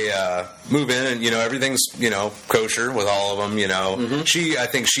 They move in, and, you know, everything's, you know, kosher with all of them, you know. I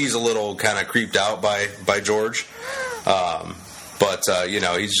think she's a little kind of creeped out by George. But, you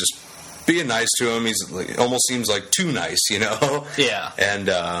know, he's just being nice to him. He's almost seems like too nice, you know? Yeah. And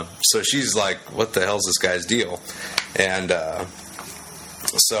so she's like, what the hell's this guy's deal? And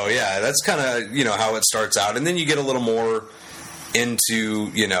so, yeah, that's kind of, you know, how it starts out. And then you get a little more into,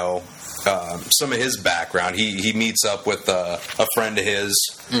 you know, some of his background. He meets up with a friend of his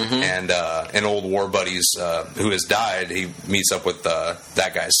and an old war buddies who has died. He meets up with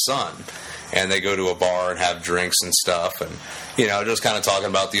that guy's son. And they go to a bar and have drinks and stuff, and, you know, just kind of talking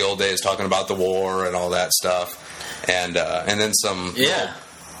about the old days, talking about the war and all that stuff, and then some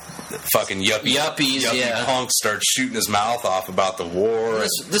fucking yuppie punk starts shooting his mouth off about the war.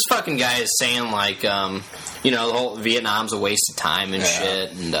 This fucking guy is saying, like, you know, the whole Vietnam's a waste of time and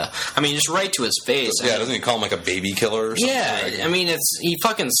shit, and I mean, just right to his face. Doesn't he call him like a baby killer or something? Yeah, I mean, he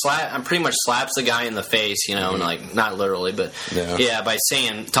fucking pretty much slaps the guy in the face, you know, and, like, not literally, but by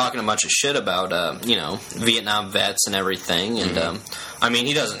talking a bunch of shit about you know, Vietnam vets and everything, and I mean,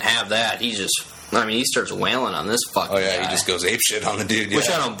 he doesn't have that. He starts wailing on this fucking guy. He just goes apeshit on the dude. Which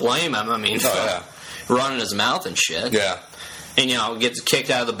I don't blame him. I mean, running his mouth and shit. Yeah. And, you know, gets kicked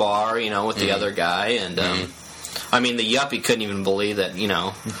out of the bar, you know, with the other guy. And, I mean, the yuppie couldn't even believe that, you know.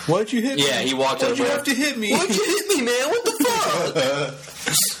 Why'd you hit me? Yeah, he walked out of the bar. Why'd you have to hit me? Why'd you hit me, man? What the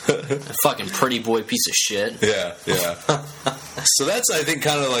fuck? Fucking pretty boy piece of shit. Yeah. So that's, I think,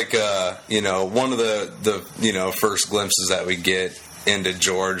 kind of like, you know, one of the you know, first glimpses that we get into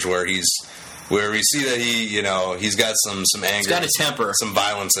George, where we see that he, you know, he's got some anger. He's got a temper. Some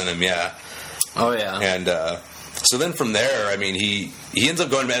violence in him, yeah. Oh, yeah. And so then from there, I mean, he ends up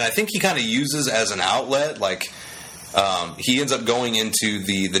going, and I think he kind of uses as an outlet, like, he ends up going into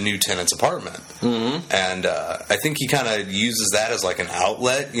the new tenant's apartment. And I think he kind of uses that as like an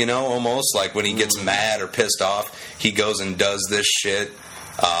outlet, you know, almost. Like when he gets mad or pissed off, he goes and does this shit.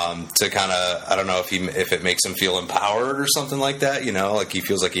 To kind of, I don't know if it makes him feel empowered or something like that, you know, like he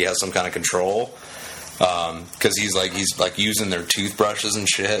feels like he has some kind of control. because he's like using their toothbrushes and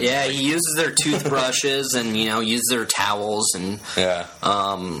shit. Yeah, he uses their toothbrushes and uses their towels and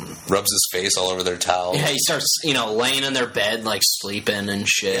rubs his face all over their towels. Yeah, he starts laying in their bed like sleeping and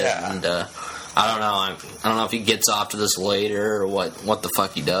shit. Yeah. And I don't know if he gets off to this later or what the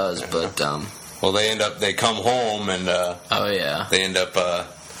fuck he does, but well, they come home and they end up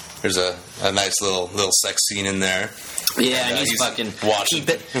there's a nice little sex scene in there. Yeah, and he's fucking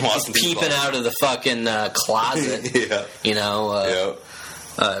peeping out of the fucking closet.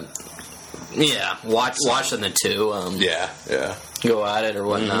 Watching the two. Go at it or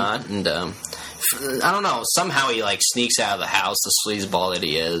whatnot, and I don't know. Somehow he sneaks out of the house, the sleazeball that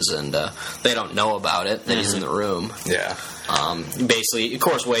he is, and they don't know about it. That he's in the room. Yeah. Basically, of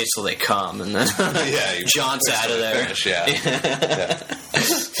course, waits till they come, and then jaunts out of there. Finish,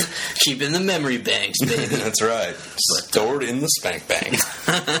 Keeping the memory banks, baby. That's right. Stored in the spank bank.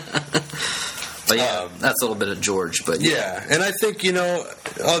 But that's a little bit of George. But and I think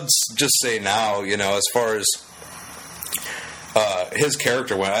I'll just say now, as far as his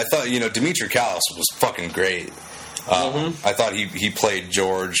character went, I thought Dimitri Kalis was fucking great. I thought he played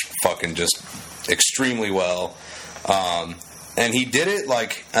George fucking just extremely well. And he did it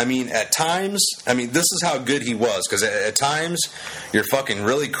at times, this is how good he was, because at times you're fucking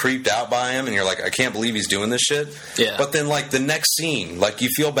really creeped out by him and you're like, I can't believe he's doing this shit. Yeah. But then the next scene, you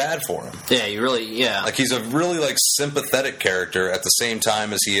feel bad for him. Yeah, you really, he's a really sympathetic character at the same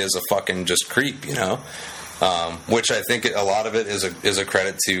time as he is a fucking just creep, which I think a lot of it is a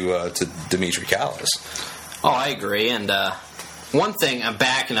credit to Dimitri Kalis. Oh, I agree. And one thing, I'm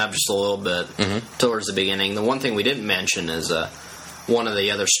backing up just a little bit towards the beginning. The one thing we didn't mention is one of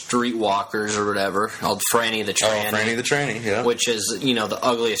the other streetwalkers or whatever, called Franny the Tranny. Oh, Franny the Tranny, yeah. Which is, the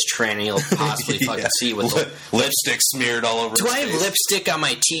ugliest tranny you'll possibly fucking see with lipstick smeared all over his I have lipstick on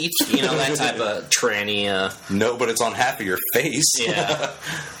my teeth? That type of tranny. No, but it's on half of your face. Yeah.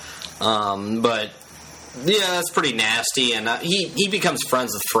 But... yeah, that's pretty nasty, and he becomes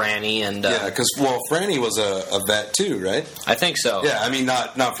friends with Franny, and because Franny was a vet too, right? I think so. Yeah,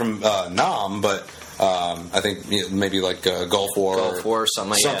 not from Nam, but I think maybe Gulf War or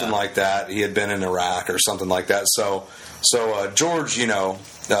something like that. He had been in Iraq or something like that. So George,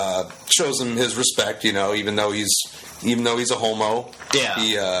 shows him his respect, even though he's a homo. Yeah.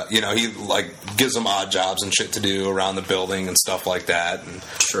 He gives him odd jobs and shit to do around the building and stuff like that. And,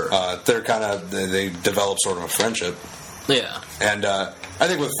 sure. They develop sort of a friendship. Yeah. And I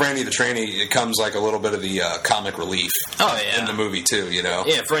think with Franny the Tranny, it comes a little bit of the comic relief. Oh yeah. In the movie too,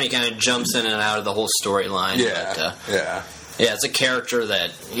 Yeah, Franny kind of jumps in and out of the whole storyline. Yeah. But, yeah. Yeah, it's a character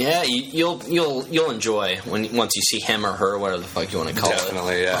that you'll enjoy once you see him or her, whatever the fuck you want to call it.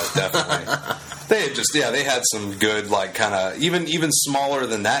 Definitely. They had some good even smaller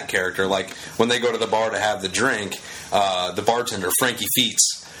than that character. When they go to the bar to have the drink, the bartender Frankie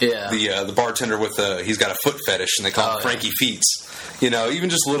Feets. Yeah. The bartender he's got a foot fetish and they call him Frankie Feets. Even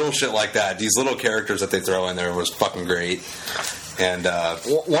just little shit like that. These little characters that they throw in there was fucking great. And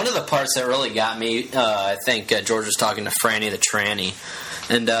one of the parts that really got me, I think George was talking to Franny the Tranny,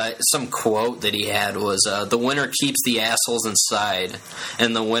 and some quote that he had was, "The winner keeps the assholes inside,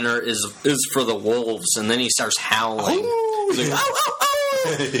 and the winner is for the wolves." And then he starts howling. He's like, "Ow, ow, ow!"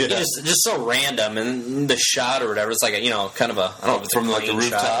 Just so random, and the shot or whatever, it's kind of a, I don't know if it's from the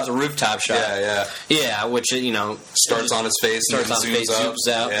rooftop. It's a rooftop shot. Yeah, which starts on his face, zooms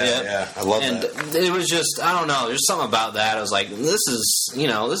out. Yeah, I love that. And it was just, I don't know, there's something about that. I was like, this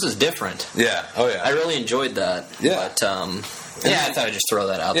is different. Yeah, oh yeah, I really enjoyed that. Yeah, but I thought I'd just throw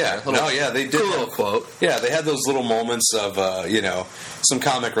that out there. They did. Cool little quote. Yeah, they had those little moments of some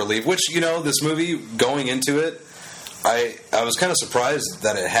comic relief, which this movie going into it. I was kind of surprised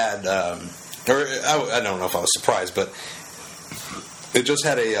that it had, I don't know if I was surprised, but it just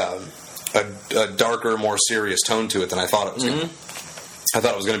had a darker, more serious tone to it than I thought it was going to. I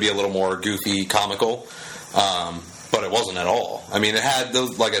thought it was going to be a little more goofy, comical, but it wasn't at all. It had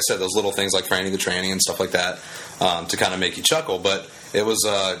those, like I said, those little things like Franny the Tranny and stuff like that to kind of make you chuckle, but it was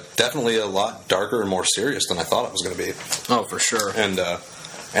definitely a lot darker and more serious than I thought it was going to be. Oh, for sure.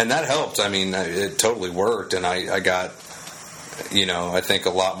 And that helped. It totally worked, and I got, I think a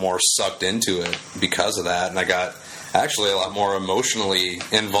lot more sucked into it because of that, and I got actually a lot more emotionally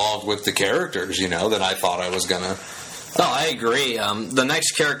involved with the characters, than I thought I was gonna. Oh, I agree. The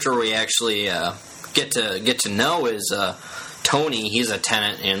next character we actually get to know is Tony. He's a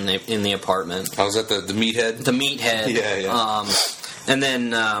tenant in the apartment. I was at the meathead. The meathead. Yeah. And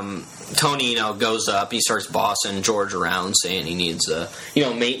then Tony, goes up. He starts bossing George around, saying he needs,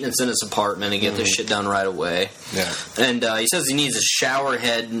 maintenance in his apartment and get this shit done right away. Yeah. And he says he needs a shower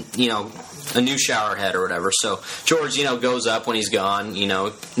head, a new shower head or whatever. So George, goes up when he's gone,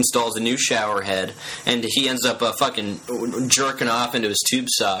 installs a new shower head, and he ends up fucking jerking off into his tube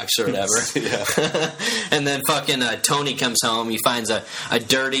socks or whatever. Yeah. And then fucking Tony comes home. He finds a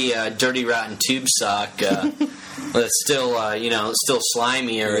dirty, rotten tube sock. But it's still, still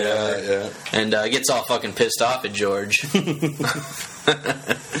slimy or whatever. Yeah. And gets all fucking pissed off at George.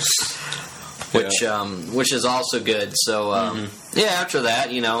 Which is also good. So, after that,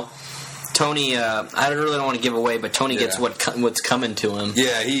 Tony, I really don't want to give away, but Tony gets what's coming to him.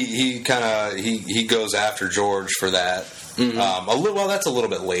 Yeah, he goes after George for that. Mm-hmm. That's a little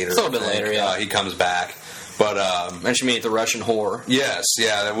bit later. It's a little bit later, yeah. He comes back. But and she made the Russian whore. Yes,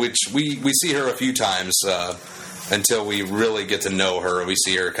 yeah, which we see her a few times until we really get to know her. We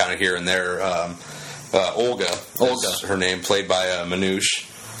see her kind of here and there. Olga is her name, played by Manouche,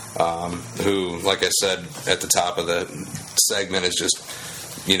 who, like I said at the top of the segment, is just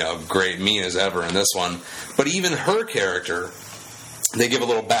great, mean as ever in this one. But even her character, they give a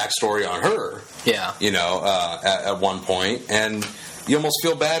little backstory on her. Yeah, at one point, and you almost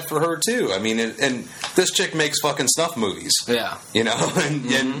feel bad for her too. I mean, and this chick makes fucking snuff movies. Yeah,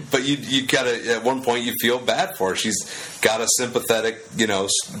 but you gotta, at one point you feel bad for her. She's got a sympathetic,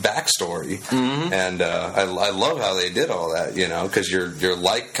 backstory, and I love how they did all that, because you're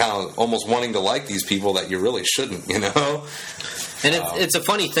like kind of almost wanting to like these people that you really shouldn't, And it's a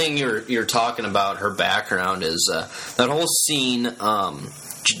funny thing you're talking about. Her background is that whole scene.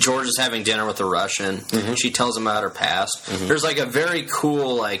 George is having dinner with a Russian. Mm-hmm. She tells him about her past. Mm-hmm. There's a very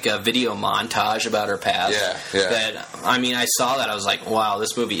cool video montage about her past. Yeah. That, I saw that. I was like, wow,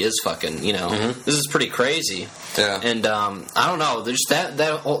 this movie is fucking, this is pretty crazy. Yeah. And I don't know. There's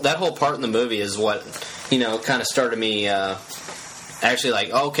that whole part in the movie is what kind of started me.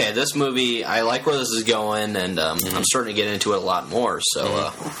 Actually, okay, this movie, I like where this is going, and I'm starting to get into it a lot more.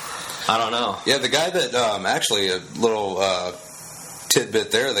 So I don't know. Yeah, the guy that actually a little.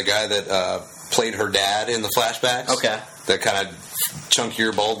 Tidbit there, the guy that played her dad in the flashbacks. Okay. That kind of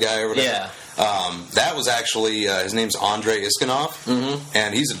chunkier, bald guy or whatever. Yeah. That was actually, his name's Andrei Iskanov,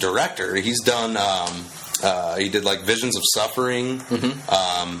 and he's a director. He's done, he did Visions of Suffering,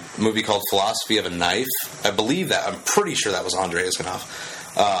 a movie called Philosophy of a Knife. I'm pretty sure that was Andrei Iskanov.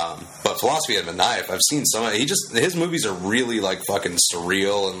 But Philosophy of a Knife, I've seen some, his movies are really fucking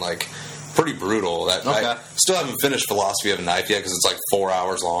surreal and pretty brutal. I still haven't finished Philosophy of a Knife yet because it's 4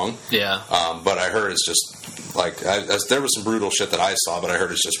 hours long. Yeah. But I heard it's just there was some brutal shit that I saw, but I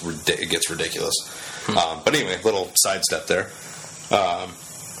heard it's just it gets ridiculous. But anyway, little sidestep there. Yeah.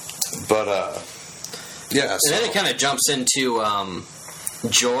 And then it kind of jumps into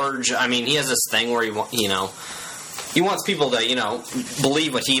George. He has this thing where he wants people to,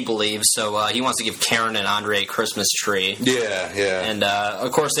 believe what he believes, so he wants to give Karen and Andre a Christmas tree. Yeah. And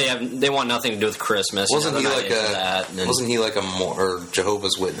of course they want nothing to do with Christmas. Wasn't he like a more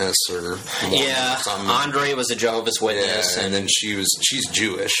Jehovah's Witness or something? Andre was a Jehovah's Witness, and then she's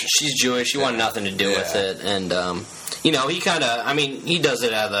Jewish. She's Jewish. She wanted nothing to do with it, and he kind of, he does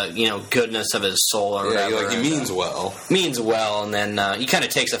it out of the, goodness of his soul or whatever. He means well. And then he kind of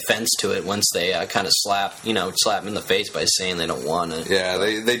takes offense to it once they kind of slap him in the face by saying they don't want it. Yeah,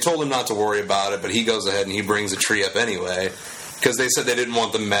 they told him not to worry about it, but he goes ahead and he brings a tree up anyway. Because they said they didn't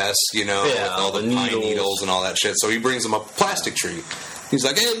want the mess, with all the pine needles and all that shit. So he brings them a plastic tree. He's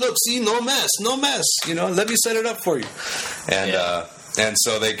like, hey, look, see, no mess. Let me set it up for you. And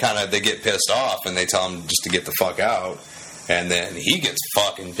so they get pissed off and they tell him just to get the fuck out. And then he gets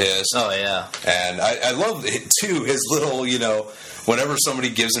fucking pissed. Oh, yeah. And I love it, too, his little, whenever somebody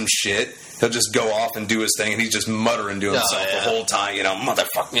gives him shit, he'll just go off and do his thing, and he's just muttering to himself the whole time,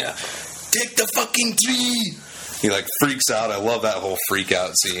 motherfucker, take the fucking tree. He freaks out. I love that whole freak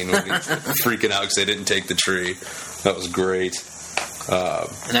out scene when he's freaking out because they didn't take the tree. That was great.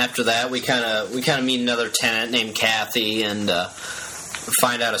 And after that, we kind of meet another tenant named Kathy, and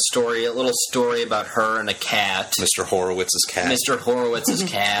find out a little story about her and a cat. Mr. Horowitz's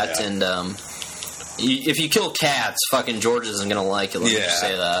cat. Yeah. And if you kill cats, fucking George isn't going to like it. Let me just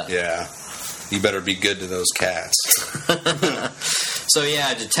say that. Yeah. You better be good to those cats. So,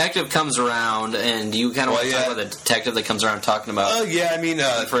 yeah, a detective comes around, and you kind of want to talk about the detective that comes around talking about...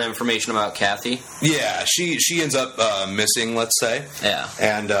 for information about Kathy? Yeah, she ends up missing, let's say. Yeah.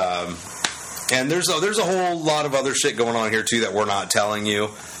 And there's a whole lot of other shit going on here, too, that we're not telling you.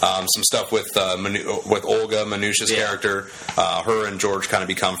 Some stuff with Olga, Manouche's character. Her and George kind of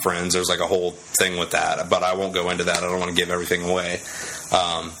become friends. There's a whole thing with that, but I won't go into that. I don't want to give everything away.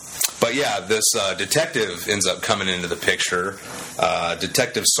 But But yeah, this detective ends up coming into the picture.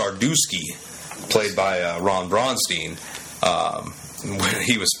 Detective Sardusky, played by Ron Braunstein.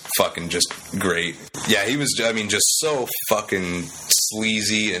 He was fucking just great. Yeah, he was, I mean, just so fucking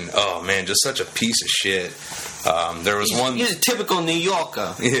sleazy and, oh man, just such a piece of shit. There was one... He's a typical New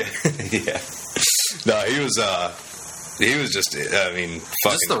Yorker. Yeah, yeah. No, he was just, I mean,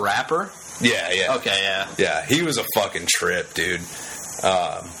 fucking... Is this the rapper? Yeah, yeah. Okay, yeah. Yeah, he was a fucking trip, dude.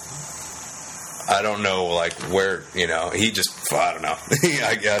 I don't know, like, where, you know, he just, I don't know.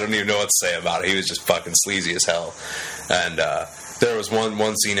 I don't even know what to say about it. He was just fucking sleazy as hell. And, there was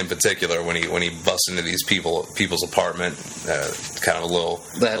one scene in particular when he busts into these people's apartment, kind of a little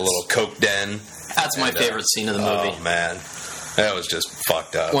coke den. That's my favorite scene of the movie. Oh man, that was just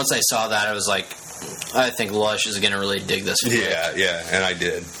fucked up. Once I saw that, I was like, I think Lush is going to really dig this. Yeah, yeah, and I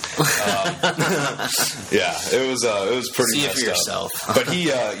did. Yeah, it was pretty. See messed it for yourself. up. But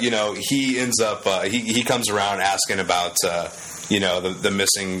he, he ends up he comes around asking about the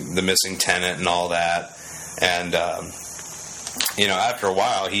missing tenant and all that, and. After a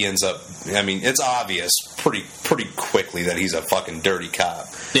while, he ends up. I mean, it's obvious pretty quickly that he's a fucking dirty cop.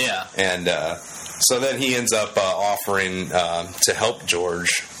 Yeah. And so then he ends up offering to help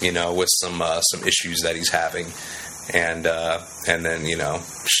George, with some issues that he's having, and then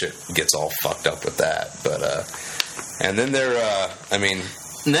shit gets all fucked up with that. But and then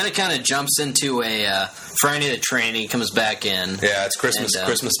And then it kind of jumps into a Friday the Tranny comes back in. Yeah, it's Christmas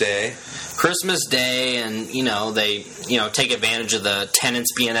Day. Christmas Day, and they take advantage of the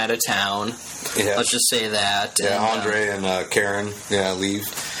tenants being out of town. Yeah. Let's just say that. Yeah, and, Andre and Karen, leave.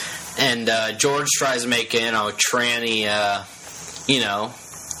 And George tries to make Tranny,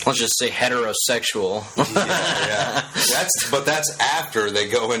 let's just say heterosexual. Yeah. That's after they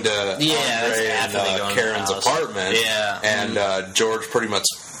go into Andre and Karen's apartment. Yeah. And George pretty much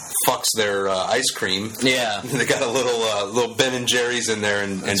fucks their ice cream. Yeah. They got a little Ben and Jerry's in there,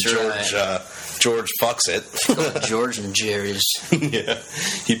 and George fucks it. George and Jerry's. Yeah.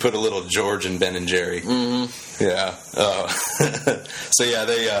 He put a little George and Ben and Jerry. Mm-hmm. Yeah. So yeah,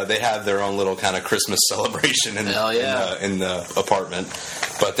 they have their own little kind of Christmas celebration in the apartment.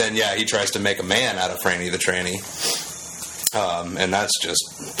 But then he tries to make a man out of Franny the Tranny. And that's just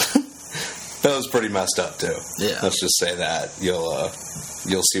that was pretty messed up too. Yeah. Let's just say that.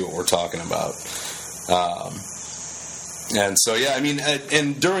 You'll see what we're talking about. And so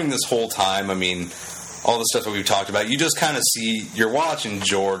and during this whole time, all the stuff that we've talked about, you just kind of see, you're watching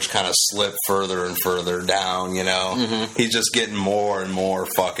George kind of slip further and further down, Mm-hmm. He's just getting more and more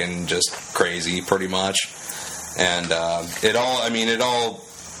fucking just crazy, pretty much. And it all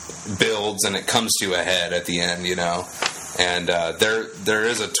builds and it comes to a head at the end, And there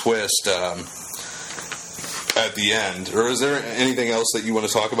is a twist at the end. Or is there anything else that you want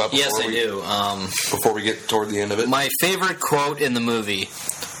to talk about? Yes, I do. Before we get toward the end of it? My favorite quote in the movie,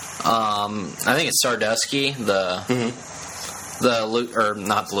 I think it's Sardusky, not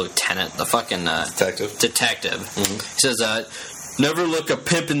the lieutenant, the fucking detective. Mm-hmm. He says, "Never look a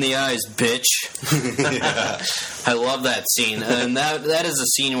pimp in the eyes, bitch." Yeah. I love that scene, and that is a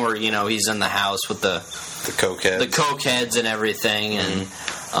scene where he's in the house with the cokeheads and everything, and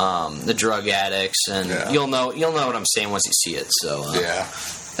the drug addicts, and you'll know what I'm saying once you see it. So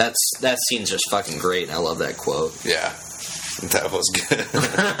that scene's just fucking great, and I love that quote. Yeah, that was good.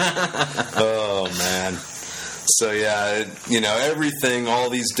 Oh man. So everything, all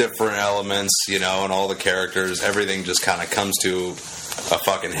these different elements, and all the characters, everything just kind of comes to a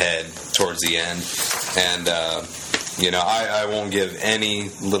fucking head towards the end. And I won't give any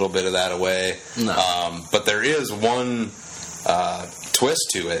little bit of that away. No. But there is one twist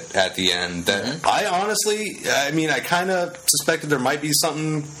to it at the end that I honestly, I kind of suspected there might be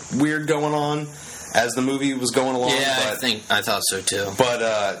something weird going on as the movie was going along. Yeah, I thought so too. But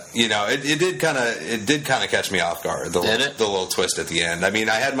it did kind of catch me off guard. The little twist at the end.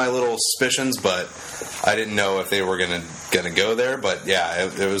 I had my little suspicions, but I didn't know if they were gonna go there. But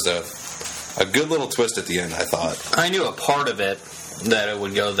it was a good little twist at the end, I thought. I knew a part of it that it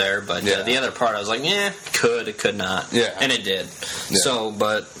would go there, but the other part I was like, it could not. Yeah, and it did. Yeah. So,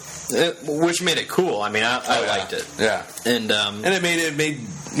 but which made it cool. I liked it. Yeah, and it made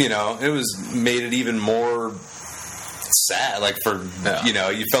it even more sad. Like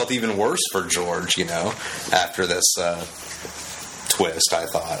you felt even worse for George. After this twist, I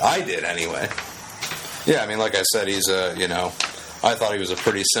thought I did anyway. Yeah, like I said, he's I thought he was a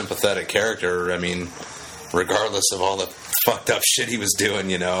pretty sympathetic character. Regardless of all the fucked up shit he was doing, and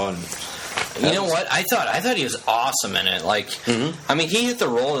you know what? I thought he was awesome in it. Like, he hit the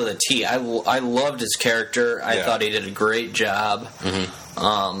role of the T. I loved his character. I thought he did a great job.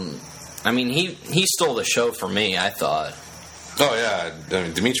 Mm-hmm. I mean, he stole the show for me, I thought. Oh, yeah. I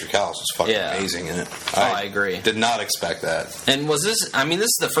mean, Dimitri Kalis was fucking amazing in it. I agree. Did not expect that. And was this... I mean, this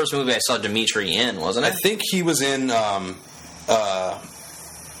is the first movie I saw Dimitri in, wasn't it? I think he was in Evan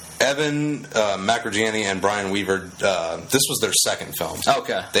Macrigiani and Brian Weaver. This was their second film.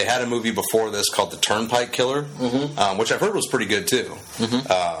 Okay. They had a movie before this called The Turnpike Killer, which I've heard was pretty good, too.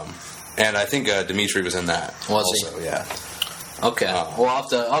 And I think Dimitri was in that. Was also, he? Yeah. Okay. Well, I'll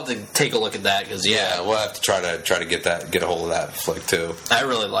have to take a look at that because we'll have to try to get a hold of that flick too. I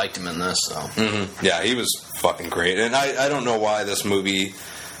really liked him in this, so. Yeah, he was fucking great, and I don't know why this movie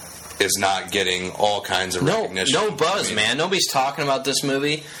is not getting all kinds of recognition. No buzz, man. Nobody's talking about this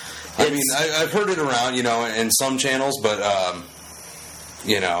movie. I've heard it around, in some channels, but I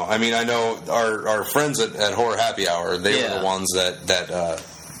mean, I know our friends at Horror Happy Hour. They were the ones that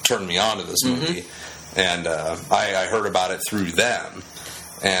turned me on to this movie. And I heard about it through them,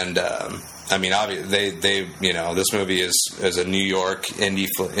 and I mean, obviously, they this movie is a New York indie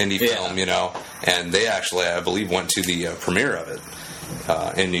film, and they actually, I believe, went to the premiere of it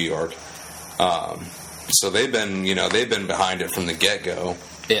in New York. So they've been behind it from the get go.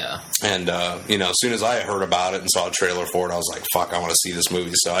 Yeah. And as soon as I heard about it and saw a trailer for it, I was like, "Fuck, I want to see this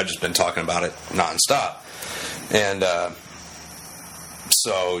movie." So I just been talking about it nonstop, and.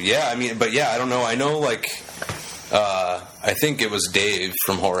 So I mean, but I don't know. I know, I think it was Dave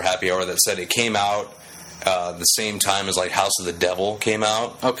from Horror Happy Hour that said it came out the same time as House of the Devil came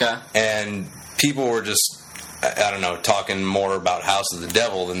out. Okay. And people were just, I don't know, talking more about House of the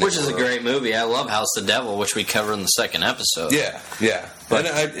Devil than which is a great movie. I love House of the Devil, which we covered in the second episode. Yeah. But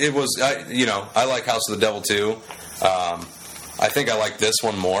I like House of the Devil too. I think I like this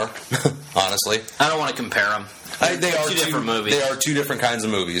one more, honestly. I don't want to compare them. They are two different movies. They are two different kinds of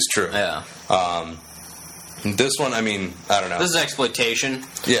movies, true. Yeah. This one, I mean, I don't know. This is exploitation.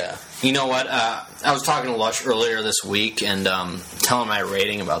 Yeah. You know what? I was talking to Lush earlier this week and telling my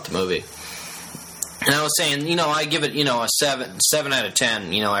rating about the movie. And I was saying, I give it, a 7 out of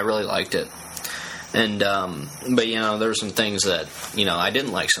 10. I really liked it. And, but, there were some things that, I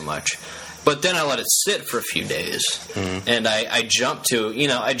didn't like so much. But then I let it sit for a few days, and I jumped to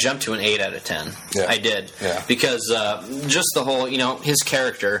an 8 out of 10. Yeah. I did, because just the whole, his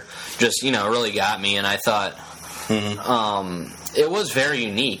character just, really got me, and I thought it was very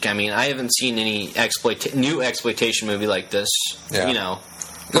unique. I mean, I haven't seen any new exploitation movie like this, for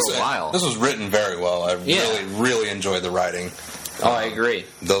a while. This was written very well. I really enjoyed the writing. Oh, I agree.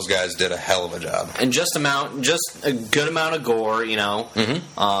 Those guys did a hell of a job. And just a good amount of gore, good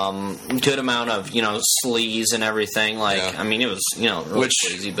amount of, sleaze and everything. I mean, it was, really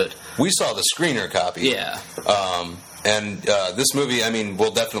crazy, but... We saw the screener copy. Yeah. And this movie, I mean, we'll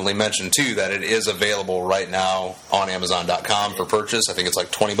definitely mention, too, that it is available right now on Amazon.com for purchase. I think it's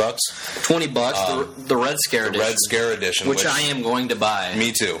like $20. $20, the Red Scare edition. The Red Scare edition. Which I am going to buy.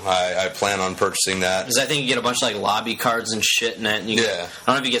 Me, too. I plan on purchasing that. Because I think you get a bunch of, lobby cards and shit in it. And I don't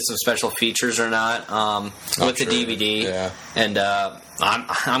know if you get some special features or not with the DVD. Yeah. And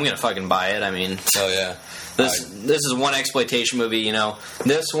I'm going to fucking buy it. I mean... Oh, yeah. This is one exploitation movie,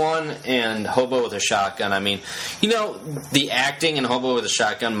 this one and Hobo with a Shotgun. I mean, the acting in Hobo with a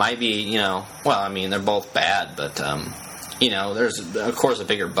Shotgun might be, they're both bad, but, there's, of course, a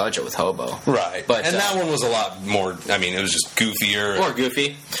bigger budget with Hobo. Right. But, and that one was a lot more, it was just goofier. More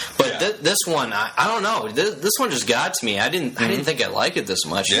goofy. But this one, I don't know. This one just got to me. I didn't think I liked it this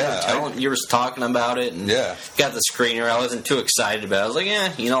much. Yeah. You were talking about it and got the screener. I wasn't too excited about it. I was like,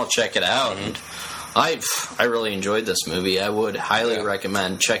 I'll check it out. And I really enjoyed this movie. I would highly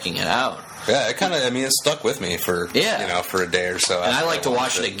recommend checking it out. Yeah, it kind of, it stuck with me for, for a day or so. And I like to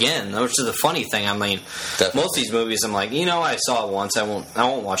watch it again, which is the funny thing. I mean, most of these movies, I'm like, I saw it once. I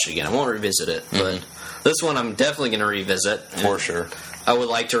won't watch it again. I won't revisit it. But this one, I'm definitely going to revisit. For sure. I would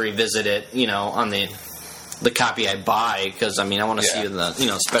like to revisit it, on the copy I buy, because, I want to see the,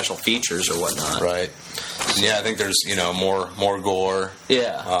 special features or whatnot. Right. Yeah, I think there's, more gore.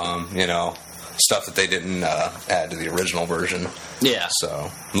 Yeah. Stuff that they didn't add to the original version. Yeah.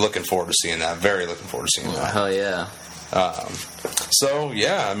 So, I'm looking forward to seeing that. Very looking forward to seeing that. Hell yeah.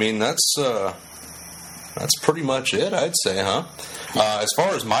 That's pretty much it, I'd say, huh? As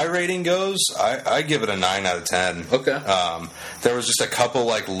far as my rating goes, I give it a 9 out of 10. Okay. There was just a couple,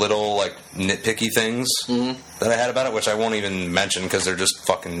 little, nitpicky things that I had about it, which I won't even mention because they're just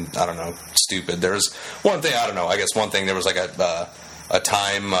fucking, I don't know, stupid. There was one thing, I don't know, I guess one thing, there was, a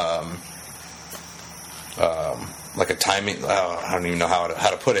time... a timing. I don't even know how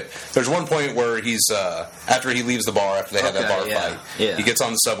to put it. There's one point where he's after he leaves the bar, after they have that bar fight, he gets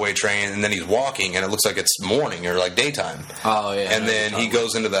on the subway train and then he's walking and it looks like it's morning or like daytime. Oh yeah. And then he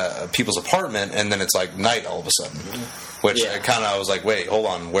goes into the people's apartment and then it's like night all of a sudden. Which I was like, wait, hold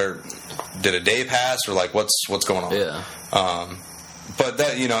on, where did a day pass or like what's going on? Yeah. But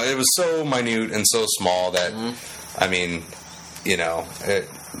that it was so minute and so small that I mean,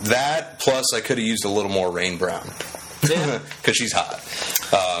 that plus I could have used a little more Rain Brown. Yeah. Because she's hot.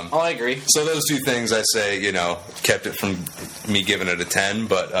 I agree. So those two things I say, kept it from me giving it a 10,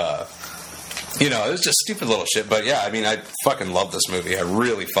 but it was just stupid little shit. But yeah, I mean, I fucking love this movie. I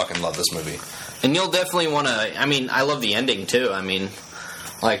really fucking love this movie. And you'll definitely want to. I mean, I love the ending too. I mean,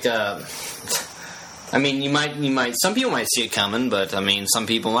 like, you might. Some people might see it coming, but I mean, some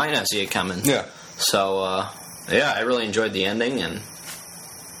people might not see it coming. Yeah. So, I really enjoyed the ending, and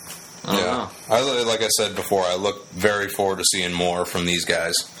I don't know. Like I said before, I look very forward to seeing more from these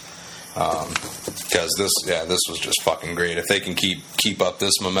guys. Because this was just fucking great. If they can keep up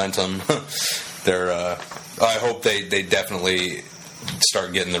this momentum, I hope they definitely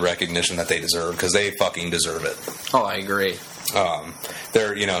start getting the recognition that they deserve, because they fucking deserve it. Oh, I agree.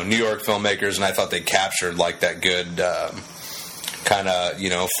 They're New York filmmakers, and I thought they captured like that good kind of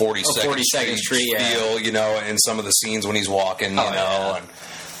 42nd Street feel, in some of the scenes when he's walking, and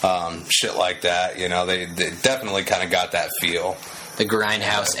shit like that. They definitely kind of got that feel. The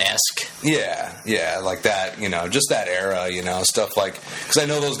Grindhouse-esque. Yeah, like that, just that era, stuff like, because I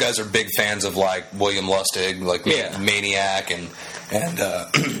know those guys are big fans of like William Lustig, like Maniac and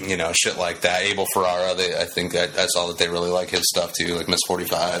shit like that. Abel Ferrara, I think I saw that they really like his stuff too, like Miss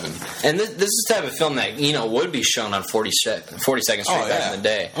 45. And this is the type of film that, would be shown on 42nd Street back in the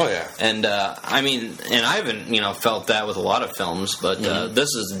day. Oh, yeah. And, I haven't, felt that with a lot of films, but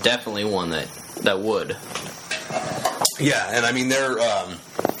this is definitely one that would. Yeah, and I mean, they're,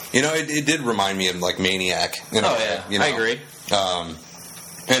 it did remind me of, like, Maniac. I agree.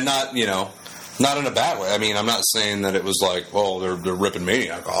 And not, not in a bad way. I mean, I'm not saying that it was like, oh, they're ripping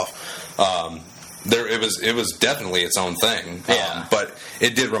Maniac off. It was definitely its own thing. But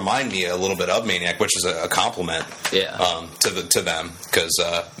it did remind me a little bit of Maniac, which is a compliment. To them, because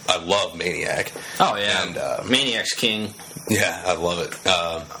I love Maniac. Oh yeah, and Maniac's king. Yeah, I love it.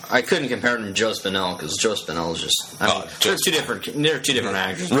 I couldn't compare him to Joe Spinell, because Joe Spinell is just. They're two different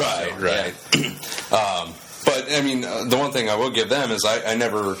actors. Right. Yeah. But I mean, the one thing I will give them is I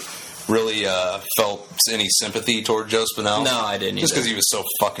never really felt any sympathy toward Joe Spinell. No, I didn't. Just because he was so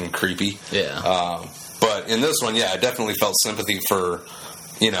fucking creepy. Yeah. But in this one, I definitely felt sympathy for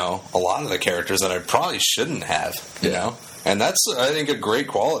a lot of the characters that I probably shouldn't have. You know, and that's I think a great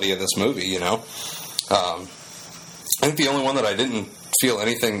quality of this movie. I think the only one that I didn't feel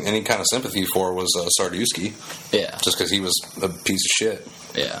any kind of sympathy for was Sardusky. Yeah. Just because he was a piece of shit.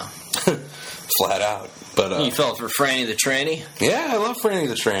 Yeah. Flat out. But you felt for Franny the Tranny? Yeah, I love Franny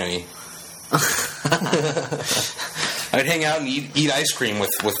the Tranny. I'd hang out and eat ice cream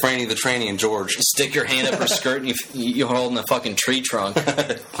with Franny the Tranny and George. You stick your hand up her skirt and you're holding a fucking tree trunk.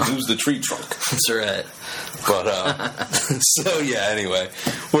 Who's the tree trunk? That's right. But, so yeah, anyway.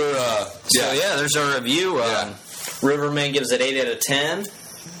 We're, there's our review. Riverman gives it 8 out of 10.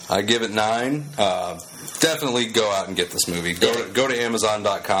 I give it 9. Definitely go out and get this movie. Go to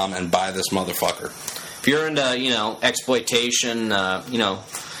Amazon.com and buy this motherfucker. If you're into, exploitation,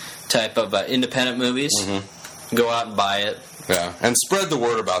 type of independent movies, go out and buy it. Yeah, and spread the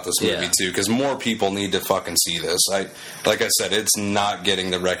word about this movie, too, because more people need to fucking see this. Like I said, it's not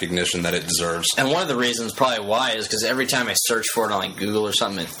getting the recognition that it deserves. And one of the reasons probably why is because every time I search for it on like Google or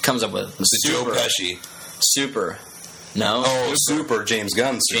something, it comes up with Joe Pesci. Super. No. Oh, Super. James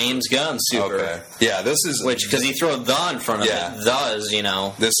Gunn. Super. James Gunn. Super. Okay. Yeah, this is... Because he threw the in front of it. The is,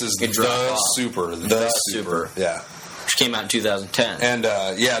 This is the Super. The Super. Yeah. Which came out in 2010. And,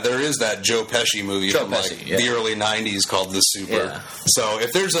 there is that Joe Pesci movie from the early 90s called The Super. Yeah. So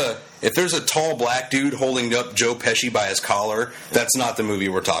if there's a tall black dude holding up Joe Pesci by his collar, that's not the movie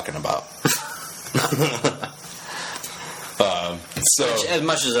we're talking about. Which, as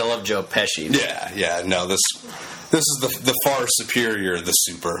much as I love Joe Pesci. No, this is the far superior The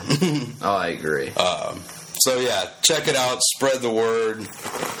Super. Oh, I agree. Check it out, spread the word,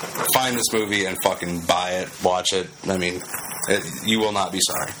 find this movie and fucking buy it, watch it. I mean, you will not be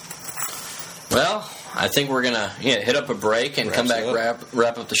sorry. Well, I think we're gonna hit up a break and come back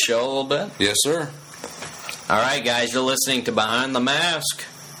wrap up the show a little bit. Yes, sir. All right, guys, you're listening to Behind the Mask.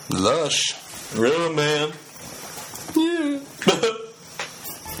 Lush. RiverMan. Yeah.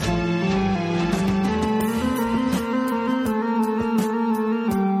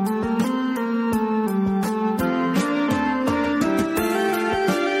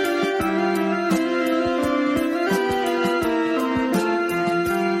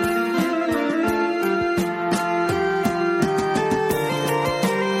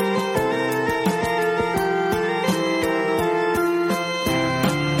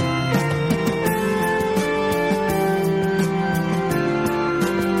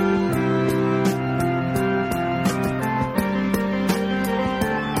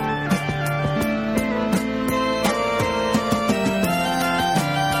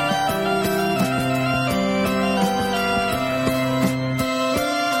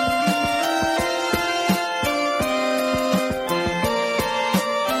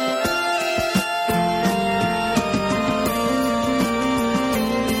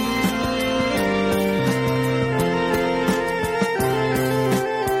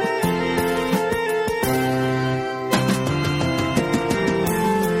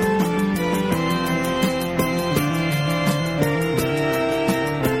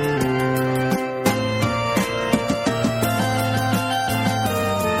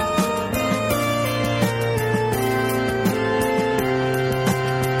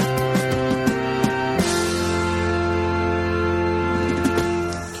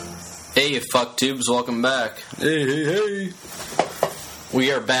 Fuck Tubes, welcome back. Hey.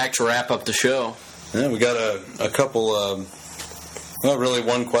 We are back to wrap up the show. Yeah, we got a couple, not really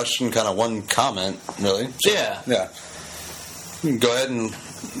one question, kind of one comment, really. So, yeah. You can go ahead and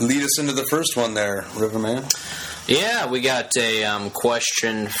lead us into the first one there, Riverman. Yeah, we got a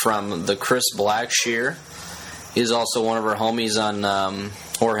question from the Chris Blackshear. He's also one of our homies on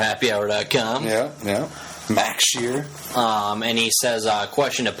HorrorHappyHour.com. Yeah. Max Shear. And he says,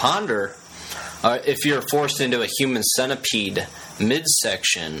 question to ponder. If you're forced into a human centipede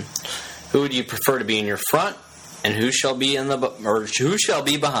midsection, who would you prefer to be in your front, and who shall be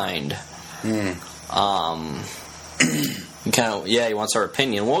behind? He wants our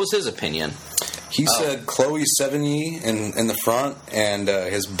opinion. What was his opinion? He said Chloe Sevigny in the front and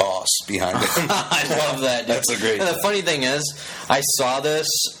his boss behind him. I love that, dude. That's a great. And the funny thing is, I saw this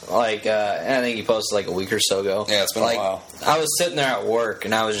I think he posted a week or so ago. Yeah, it's been a while. I was sitting there at work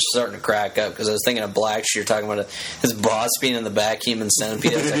and I was just starting to crack up because I was thinking of Blackshear talking about his boss being in the back human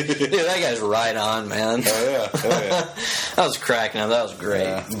centipede. I was like, dude, that guy's right on, man. Oh yeah. I was cracking up. That was great.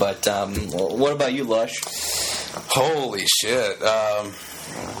 Yeah. But what about you, Lush? Holy shit.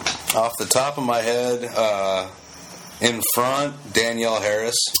 Off the top of my head, in front, Danielle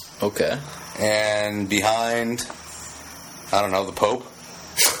Harris. Okay. And behind, I don't know, the Pope.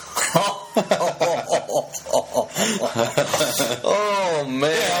 Oh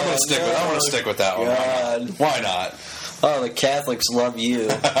man! Yeah, I'm gonna stick with that God. one. Why not? Oh, the Catholics love you,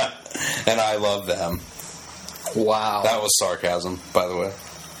 and I love them. Wow, that was sarcasm, by the way.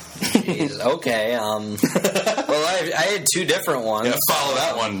 Jeez. Okay. Well, I had two different ones. Yeah, follow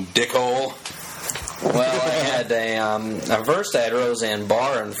that one, dickhole. Well, I had at first I had Roseanne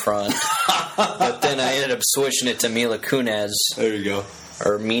Barr in front, but then I ended up switching it to Mila Kunis. There you go.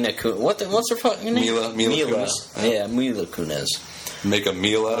 Or Mina Kunis. What's her fucking name? Mila Kunis. Yeah, Mila Kunis. Make a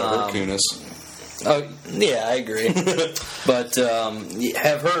meal out of her Kunis. Oh, yeah, I agree. But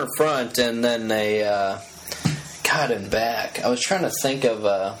have her in front, and then they got him back. I was trying to think of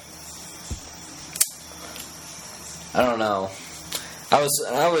I don't know. I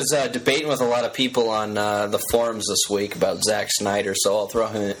was debating with a lot of people on the forums this week about Zack Snyder, so I'll throw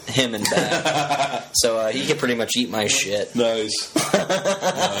him in back. So he can pretty much eat my shit. Nice.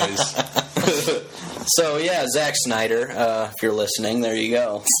 Nice. So yeah, Zack Snyder, if you're listening, there you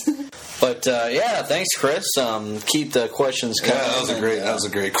go. But yeah, thanks, Chris. Keep the questions coming. Yeah, that was a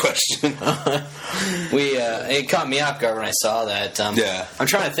great question. It caught me off guard when I saw that. Yeah, I'm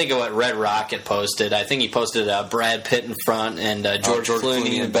trying to think of what Red Rocket posted. I think he posted Brad Pitt in front and George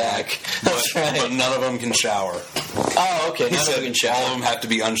Clooney in the back. That's right. But none of them can shower. Oh, okay. None of them can shower. All of them have to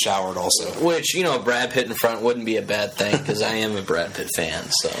be unshowered, also. Which, Brad Pitt in front wouldn't be a bad thing because I am a Brad Pitt fan.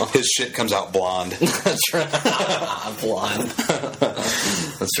 So his shit comes out blonde. That's right. Blonde.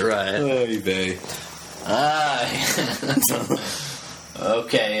 That's right. Oh, you bay.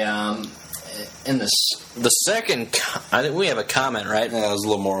 Okay. In the second, I think we have a comment, right? Yeah, it was a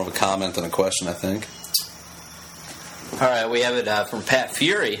little more of a comment than a question, I think. All right, we have it from Pat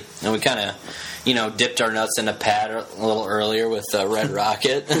Fury, and we kind of, dipped our nuts into Pat a little earlier with Red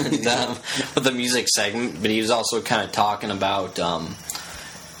Rocket and with the music segment, but he was also kind of talking about,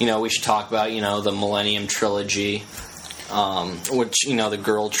 we should talk about, the Millennium Trilogy. Which, the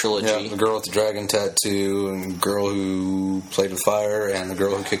girl trilogy. Yeah, the girl with the dragon tattoo, and the girl who played with fire, and the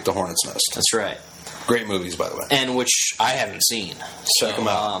girl who kicked the hornet's nest. That's right. Great movies, by the way. And which I haven't seen. So, check them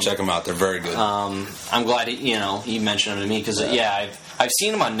out. Check them out. They're very good. I'm glad he mentioned them to me because I've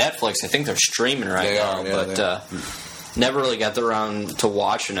seen them on Netflix. I think they're streaming right now, but never really got around to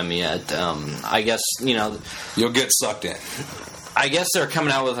watching them yet. I guess you'll get sucked in. I guess they're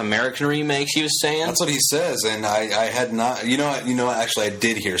coming out with American remakes, he was saying. That's what he says, and I had not... actually, I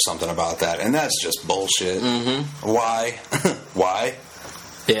did hear something about that, and that's just bullshit. Mm-hmm. Why? Why?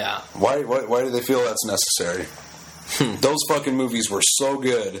 Yeah. Why do they feel that's necessary? Those fucking movies were so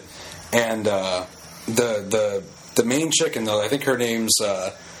good, and the main chicken, though, I think her name's...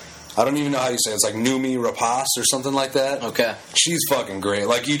 I don't even know how you say it. It's like Noomi Rapace or something like that. Okay. She's fucking great.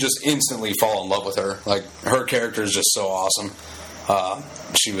 Like, you just instantly fall in love with her. Like, her character is just so awesome.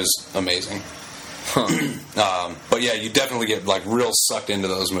 She was amazing. But yeah, you definitely get like real sucked into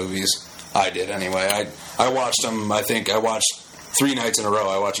those movies. I did anyway. I watched them. I think I watched 3 nights in a row.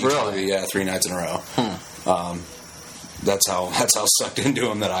 I watched each movie. Yeah, 3 nights in a row. That's how sucked into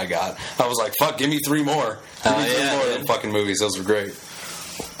them that I got. I was like, fuck, give me 3 more. Give me 3 more of them fucking movies. Those were great.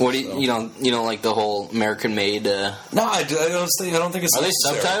 What do you don't like the whole American made? No, I don't think it's. Are necessary. they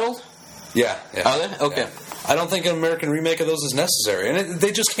subtitled? Yeah. Are they? Okay. Yeah. I don't think an American remake of those is necessary, and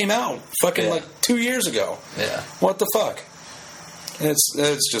they just came out fucking like 2 years ago. Yeah. What the fuck?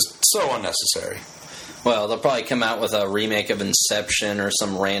 It's just so unnecessary. Well, they'll probably come out with a remake of Inception or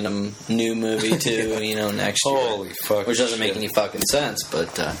some random new movie too, next year. Holy fuck! Which doesn't make any fucking sense,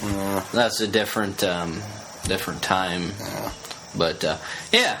 but that's a different time. Yeah. But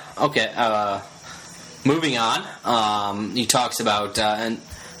yeah, okay. Moving on, he talks about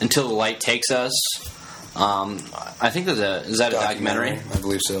Until the Light Takes Us. I think is that a documentary? I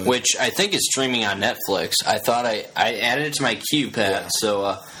believe so. Which I think is streaming on Netflix. I thought I added it to my queue, Pat.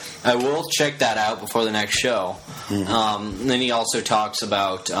 So I will check that out before the next show. Mm-hmm. Then he also talks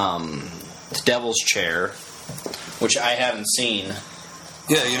about The Devil's Chair, which I haven't seen.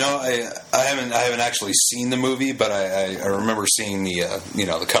 Yeah, I haven't actually seen the movie, but I remember seeing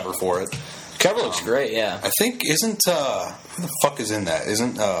the cover for it. Cover looks great. Yeah, I think who the fuck is in that?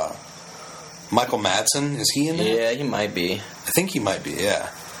 Isn't Michael Madsen? Is he in there? Yeah, he might be. I think he might be. Yeah,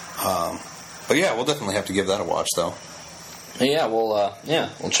 but yeah, we'll definitely have to give that a watch though. Yeah, we'll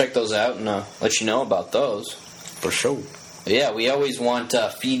check those out and let you know about those for sure. Yeah, we always want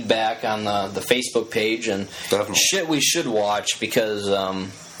feedback on the Facebook page and definitely shit we should watch because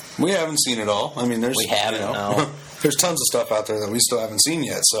we haven't seen it all. I mean, we haven't. No. There's tons of stuff out there that we still haven't seen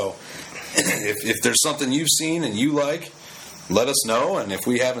yet. So if there's something you've seen and you like, let us know. And if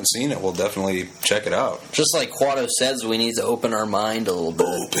we haven't seen it, we'll definitely check it out. Just like Quado says, we need to open our mind a little bit.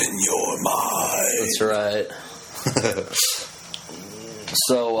 Open your mind. That's right.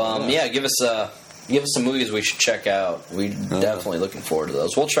 So yeah, give us some movies we should check out. We're definitely looking forward to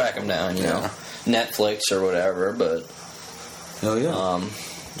those. We'll track them down, Netflix or whatever. But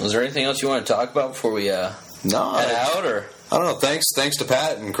was there anything else you want to talk about before we head out? Or I don't know. Thanks to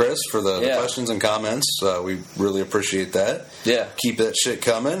Pat and Chris for the questions and comments. We really appreciate that. Yeah, keep that shit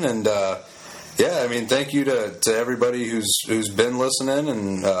coming. And I mean, thank you to everybody who's been listening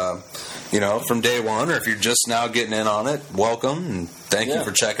and from day one, or if you're just now getting in on it, welcome and thank you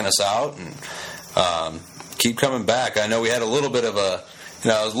for checking us out and keep coming back. I know we had a little bit of a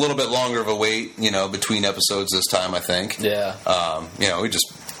little bit longer of a wait, between episodes this time. I think. Yeah.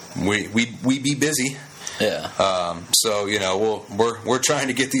 We be busy. Yeah. So we're trying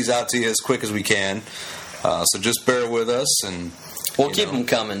to get these out to you as quick as we can. So just bear with us and we'll keep them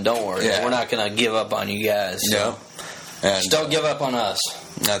coming. Don't worry. Yeah. We're not going to give up on you guys. So. Yeah. And just don't give up on us.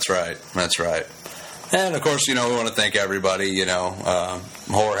 That's right. And of course, we want to thank everybody,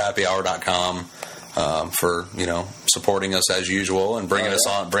 horrorhappyhour.com for supporting us as usual and bringing us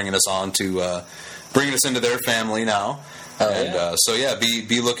into their family now. So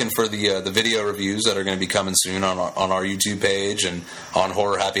be looking for the video reviews that are going to be coming soon on our YouTube page and on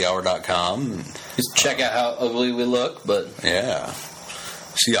horrorhappyhour.com. Just check out how ugly we look, but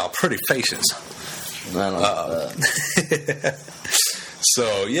see our pretty faces. I don't know that.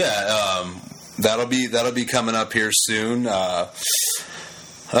 So that'll be coming up here soon.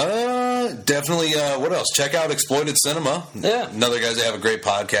 Definitely. What else? Check out Exploited Cinema. Yeah, another guys that have a great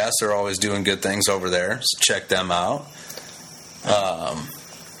podcast. They're always doing good things over there. So check them out.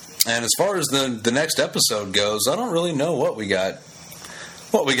 And as far as the next episode goes, I don't really know what we got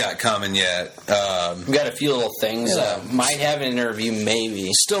coming yet. We got a few little things. Might have an interview, maybe.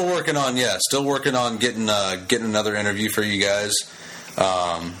 Still working on getting another interview for you guys.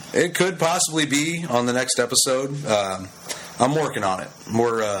 It could possibly be on the next episode. I'm working on it.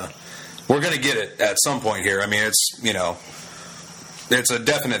 We're going to get it at some point here. I mean, it's a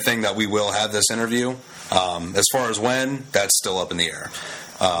definite thing that we will have this interview. As far as when, that's still up in the air.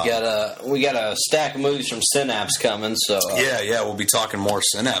 We got a stack of movies from Synapse coming, so we'll be talking more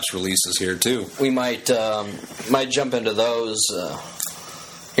Synapse releases here too. We might jump into those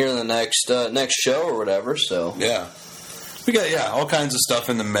here in the next show or whatever. So we got all kinds of stuff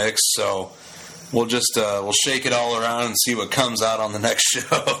in the mix. So we'll just we'll shake it all around and see what comes out on the next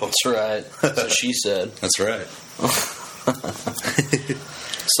show. That's right. That's what she said. That's right.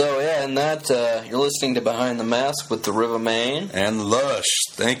 So, and that, you're listening to Behind the Mask with the RiverMan's. And Lush.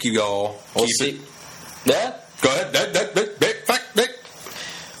 Thank you, all. We'll see. Yeah? Go ahead.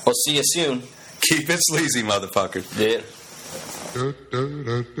 We'll see you soon. Keep it sleazy, motherfucker. Yeah.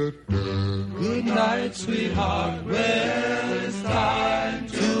 Good night, sweetheart. Well, it's time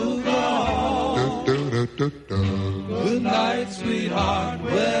to go home. Good night, sweetheart.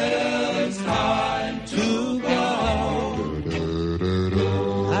 Well, it's time to go home.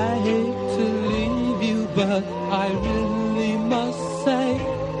 I hate to leave you, but I really must say,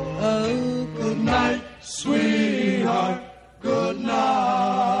 oh, good night, sweetheart. Good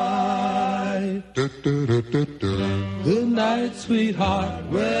night. Good night, sweetheart.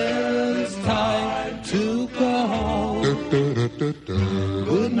 Well, it's time to go home.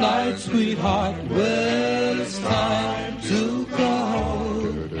 Good Good night, sweetheart. Well, it's time to go.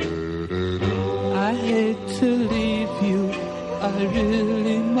 I hate to leave you. I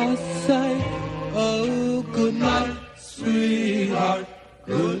really must say, oh, good night, sweetheart.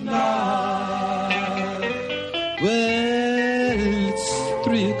 Good night. Well, it's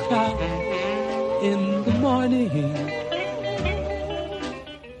 3 o'clock in the morning.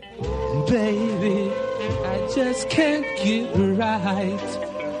 Baby, I just can't get right.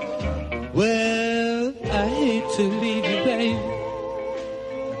 Well, I hate to leave you, baby.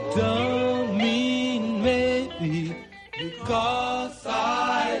 Don't mean maybe, because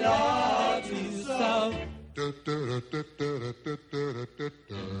I love you so.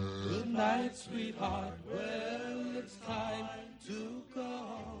 Good night, sweetheart. Well.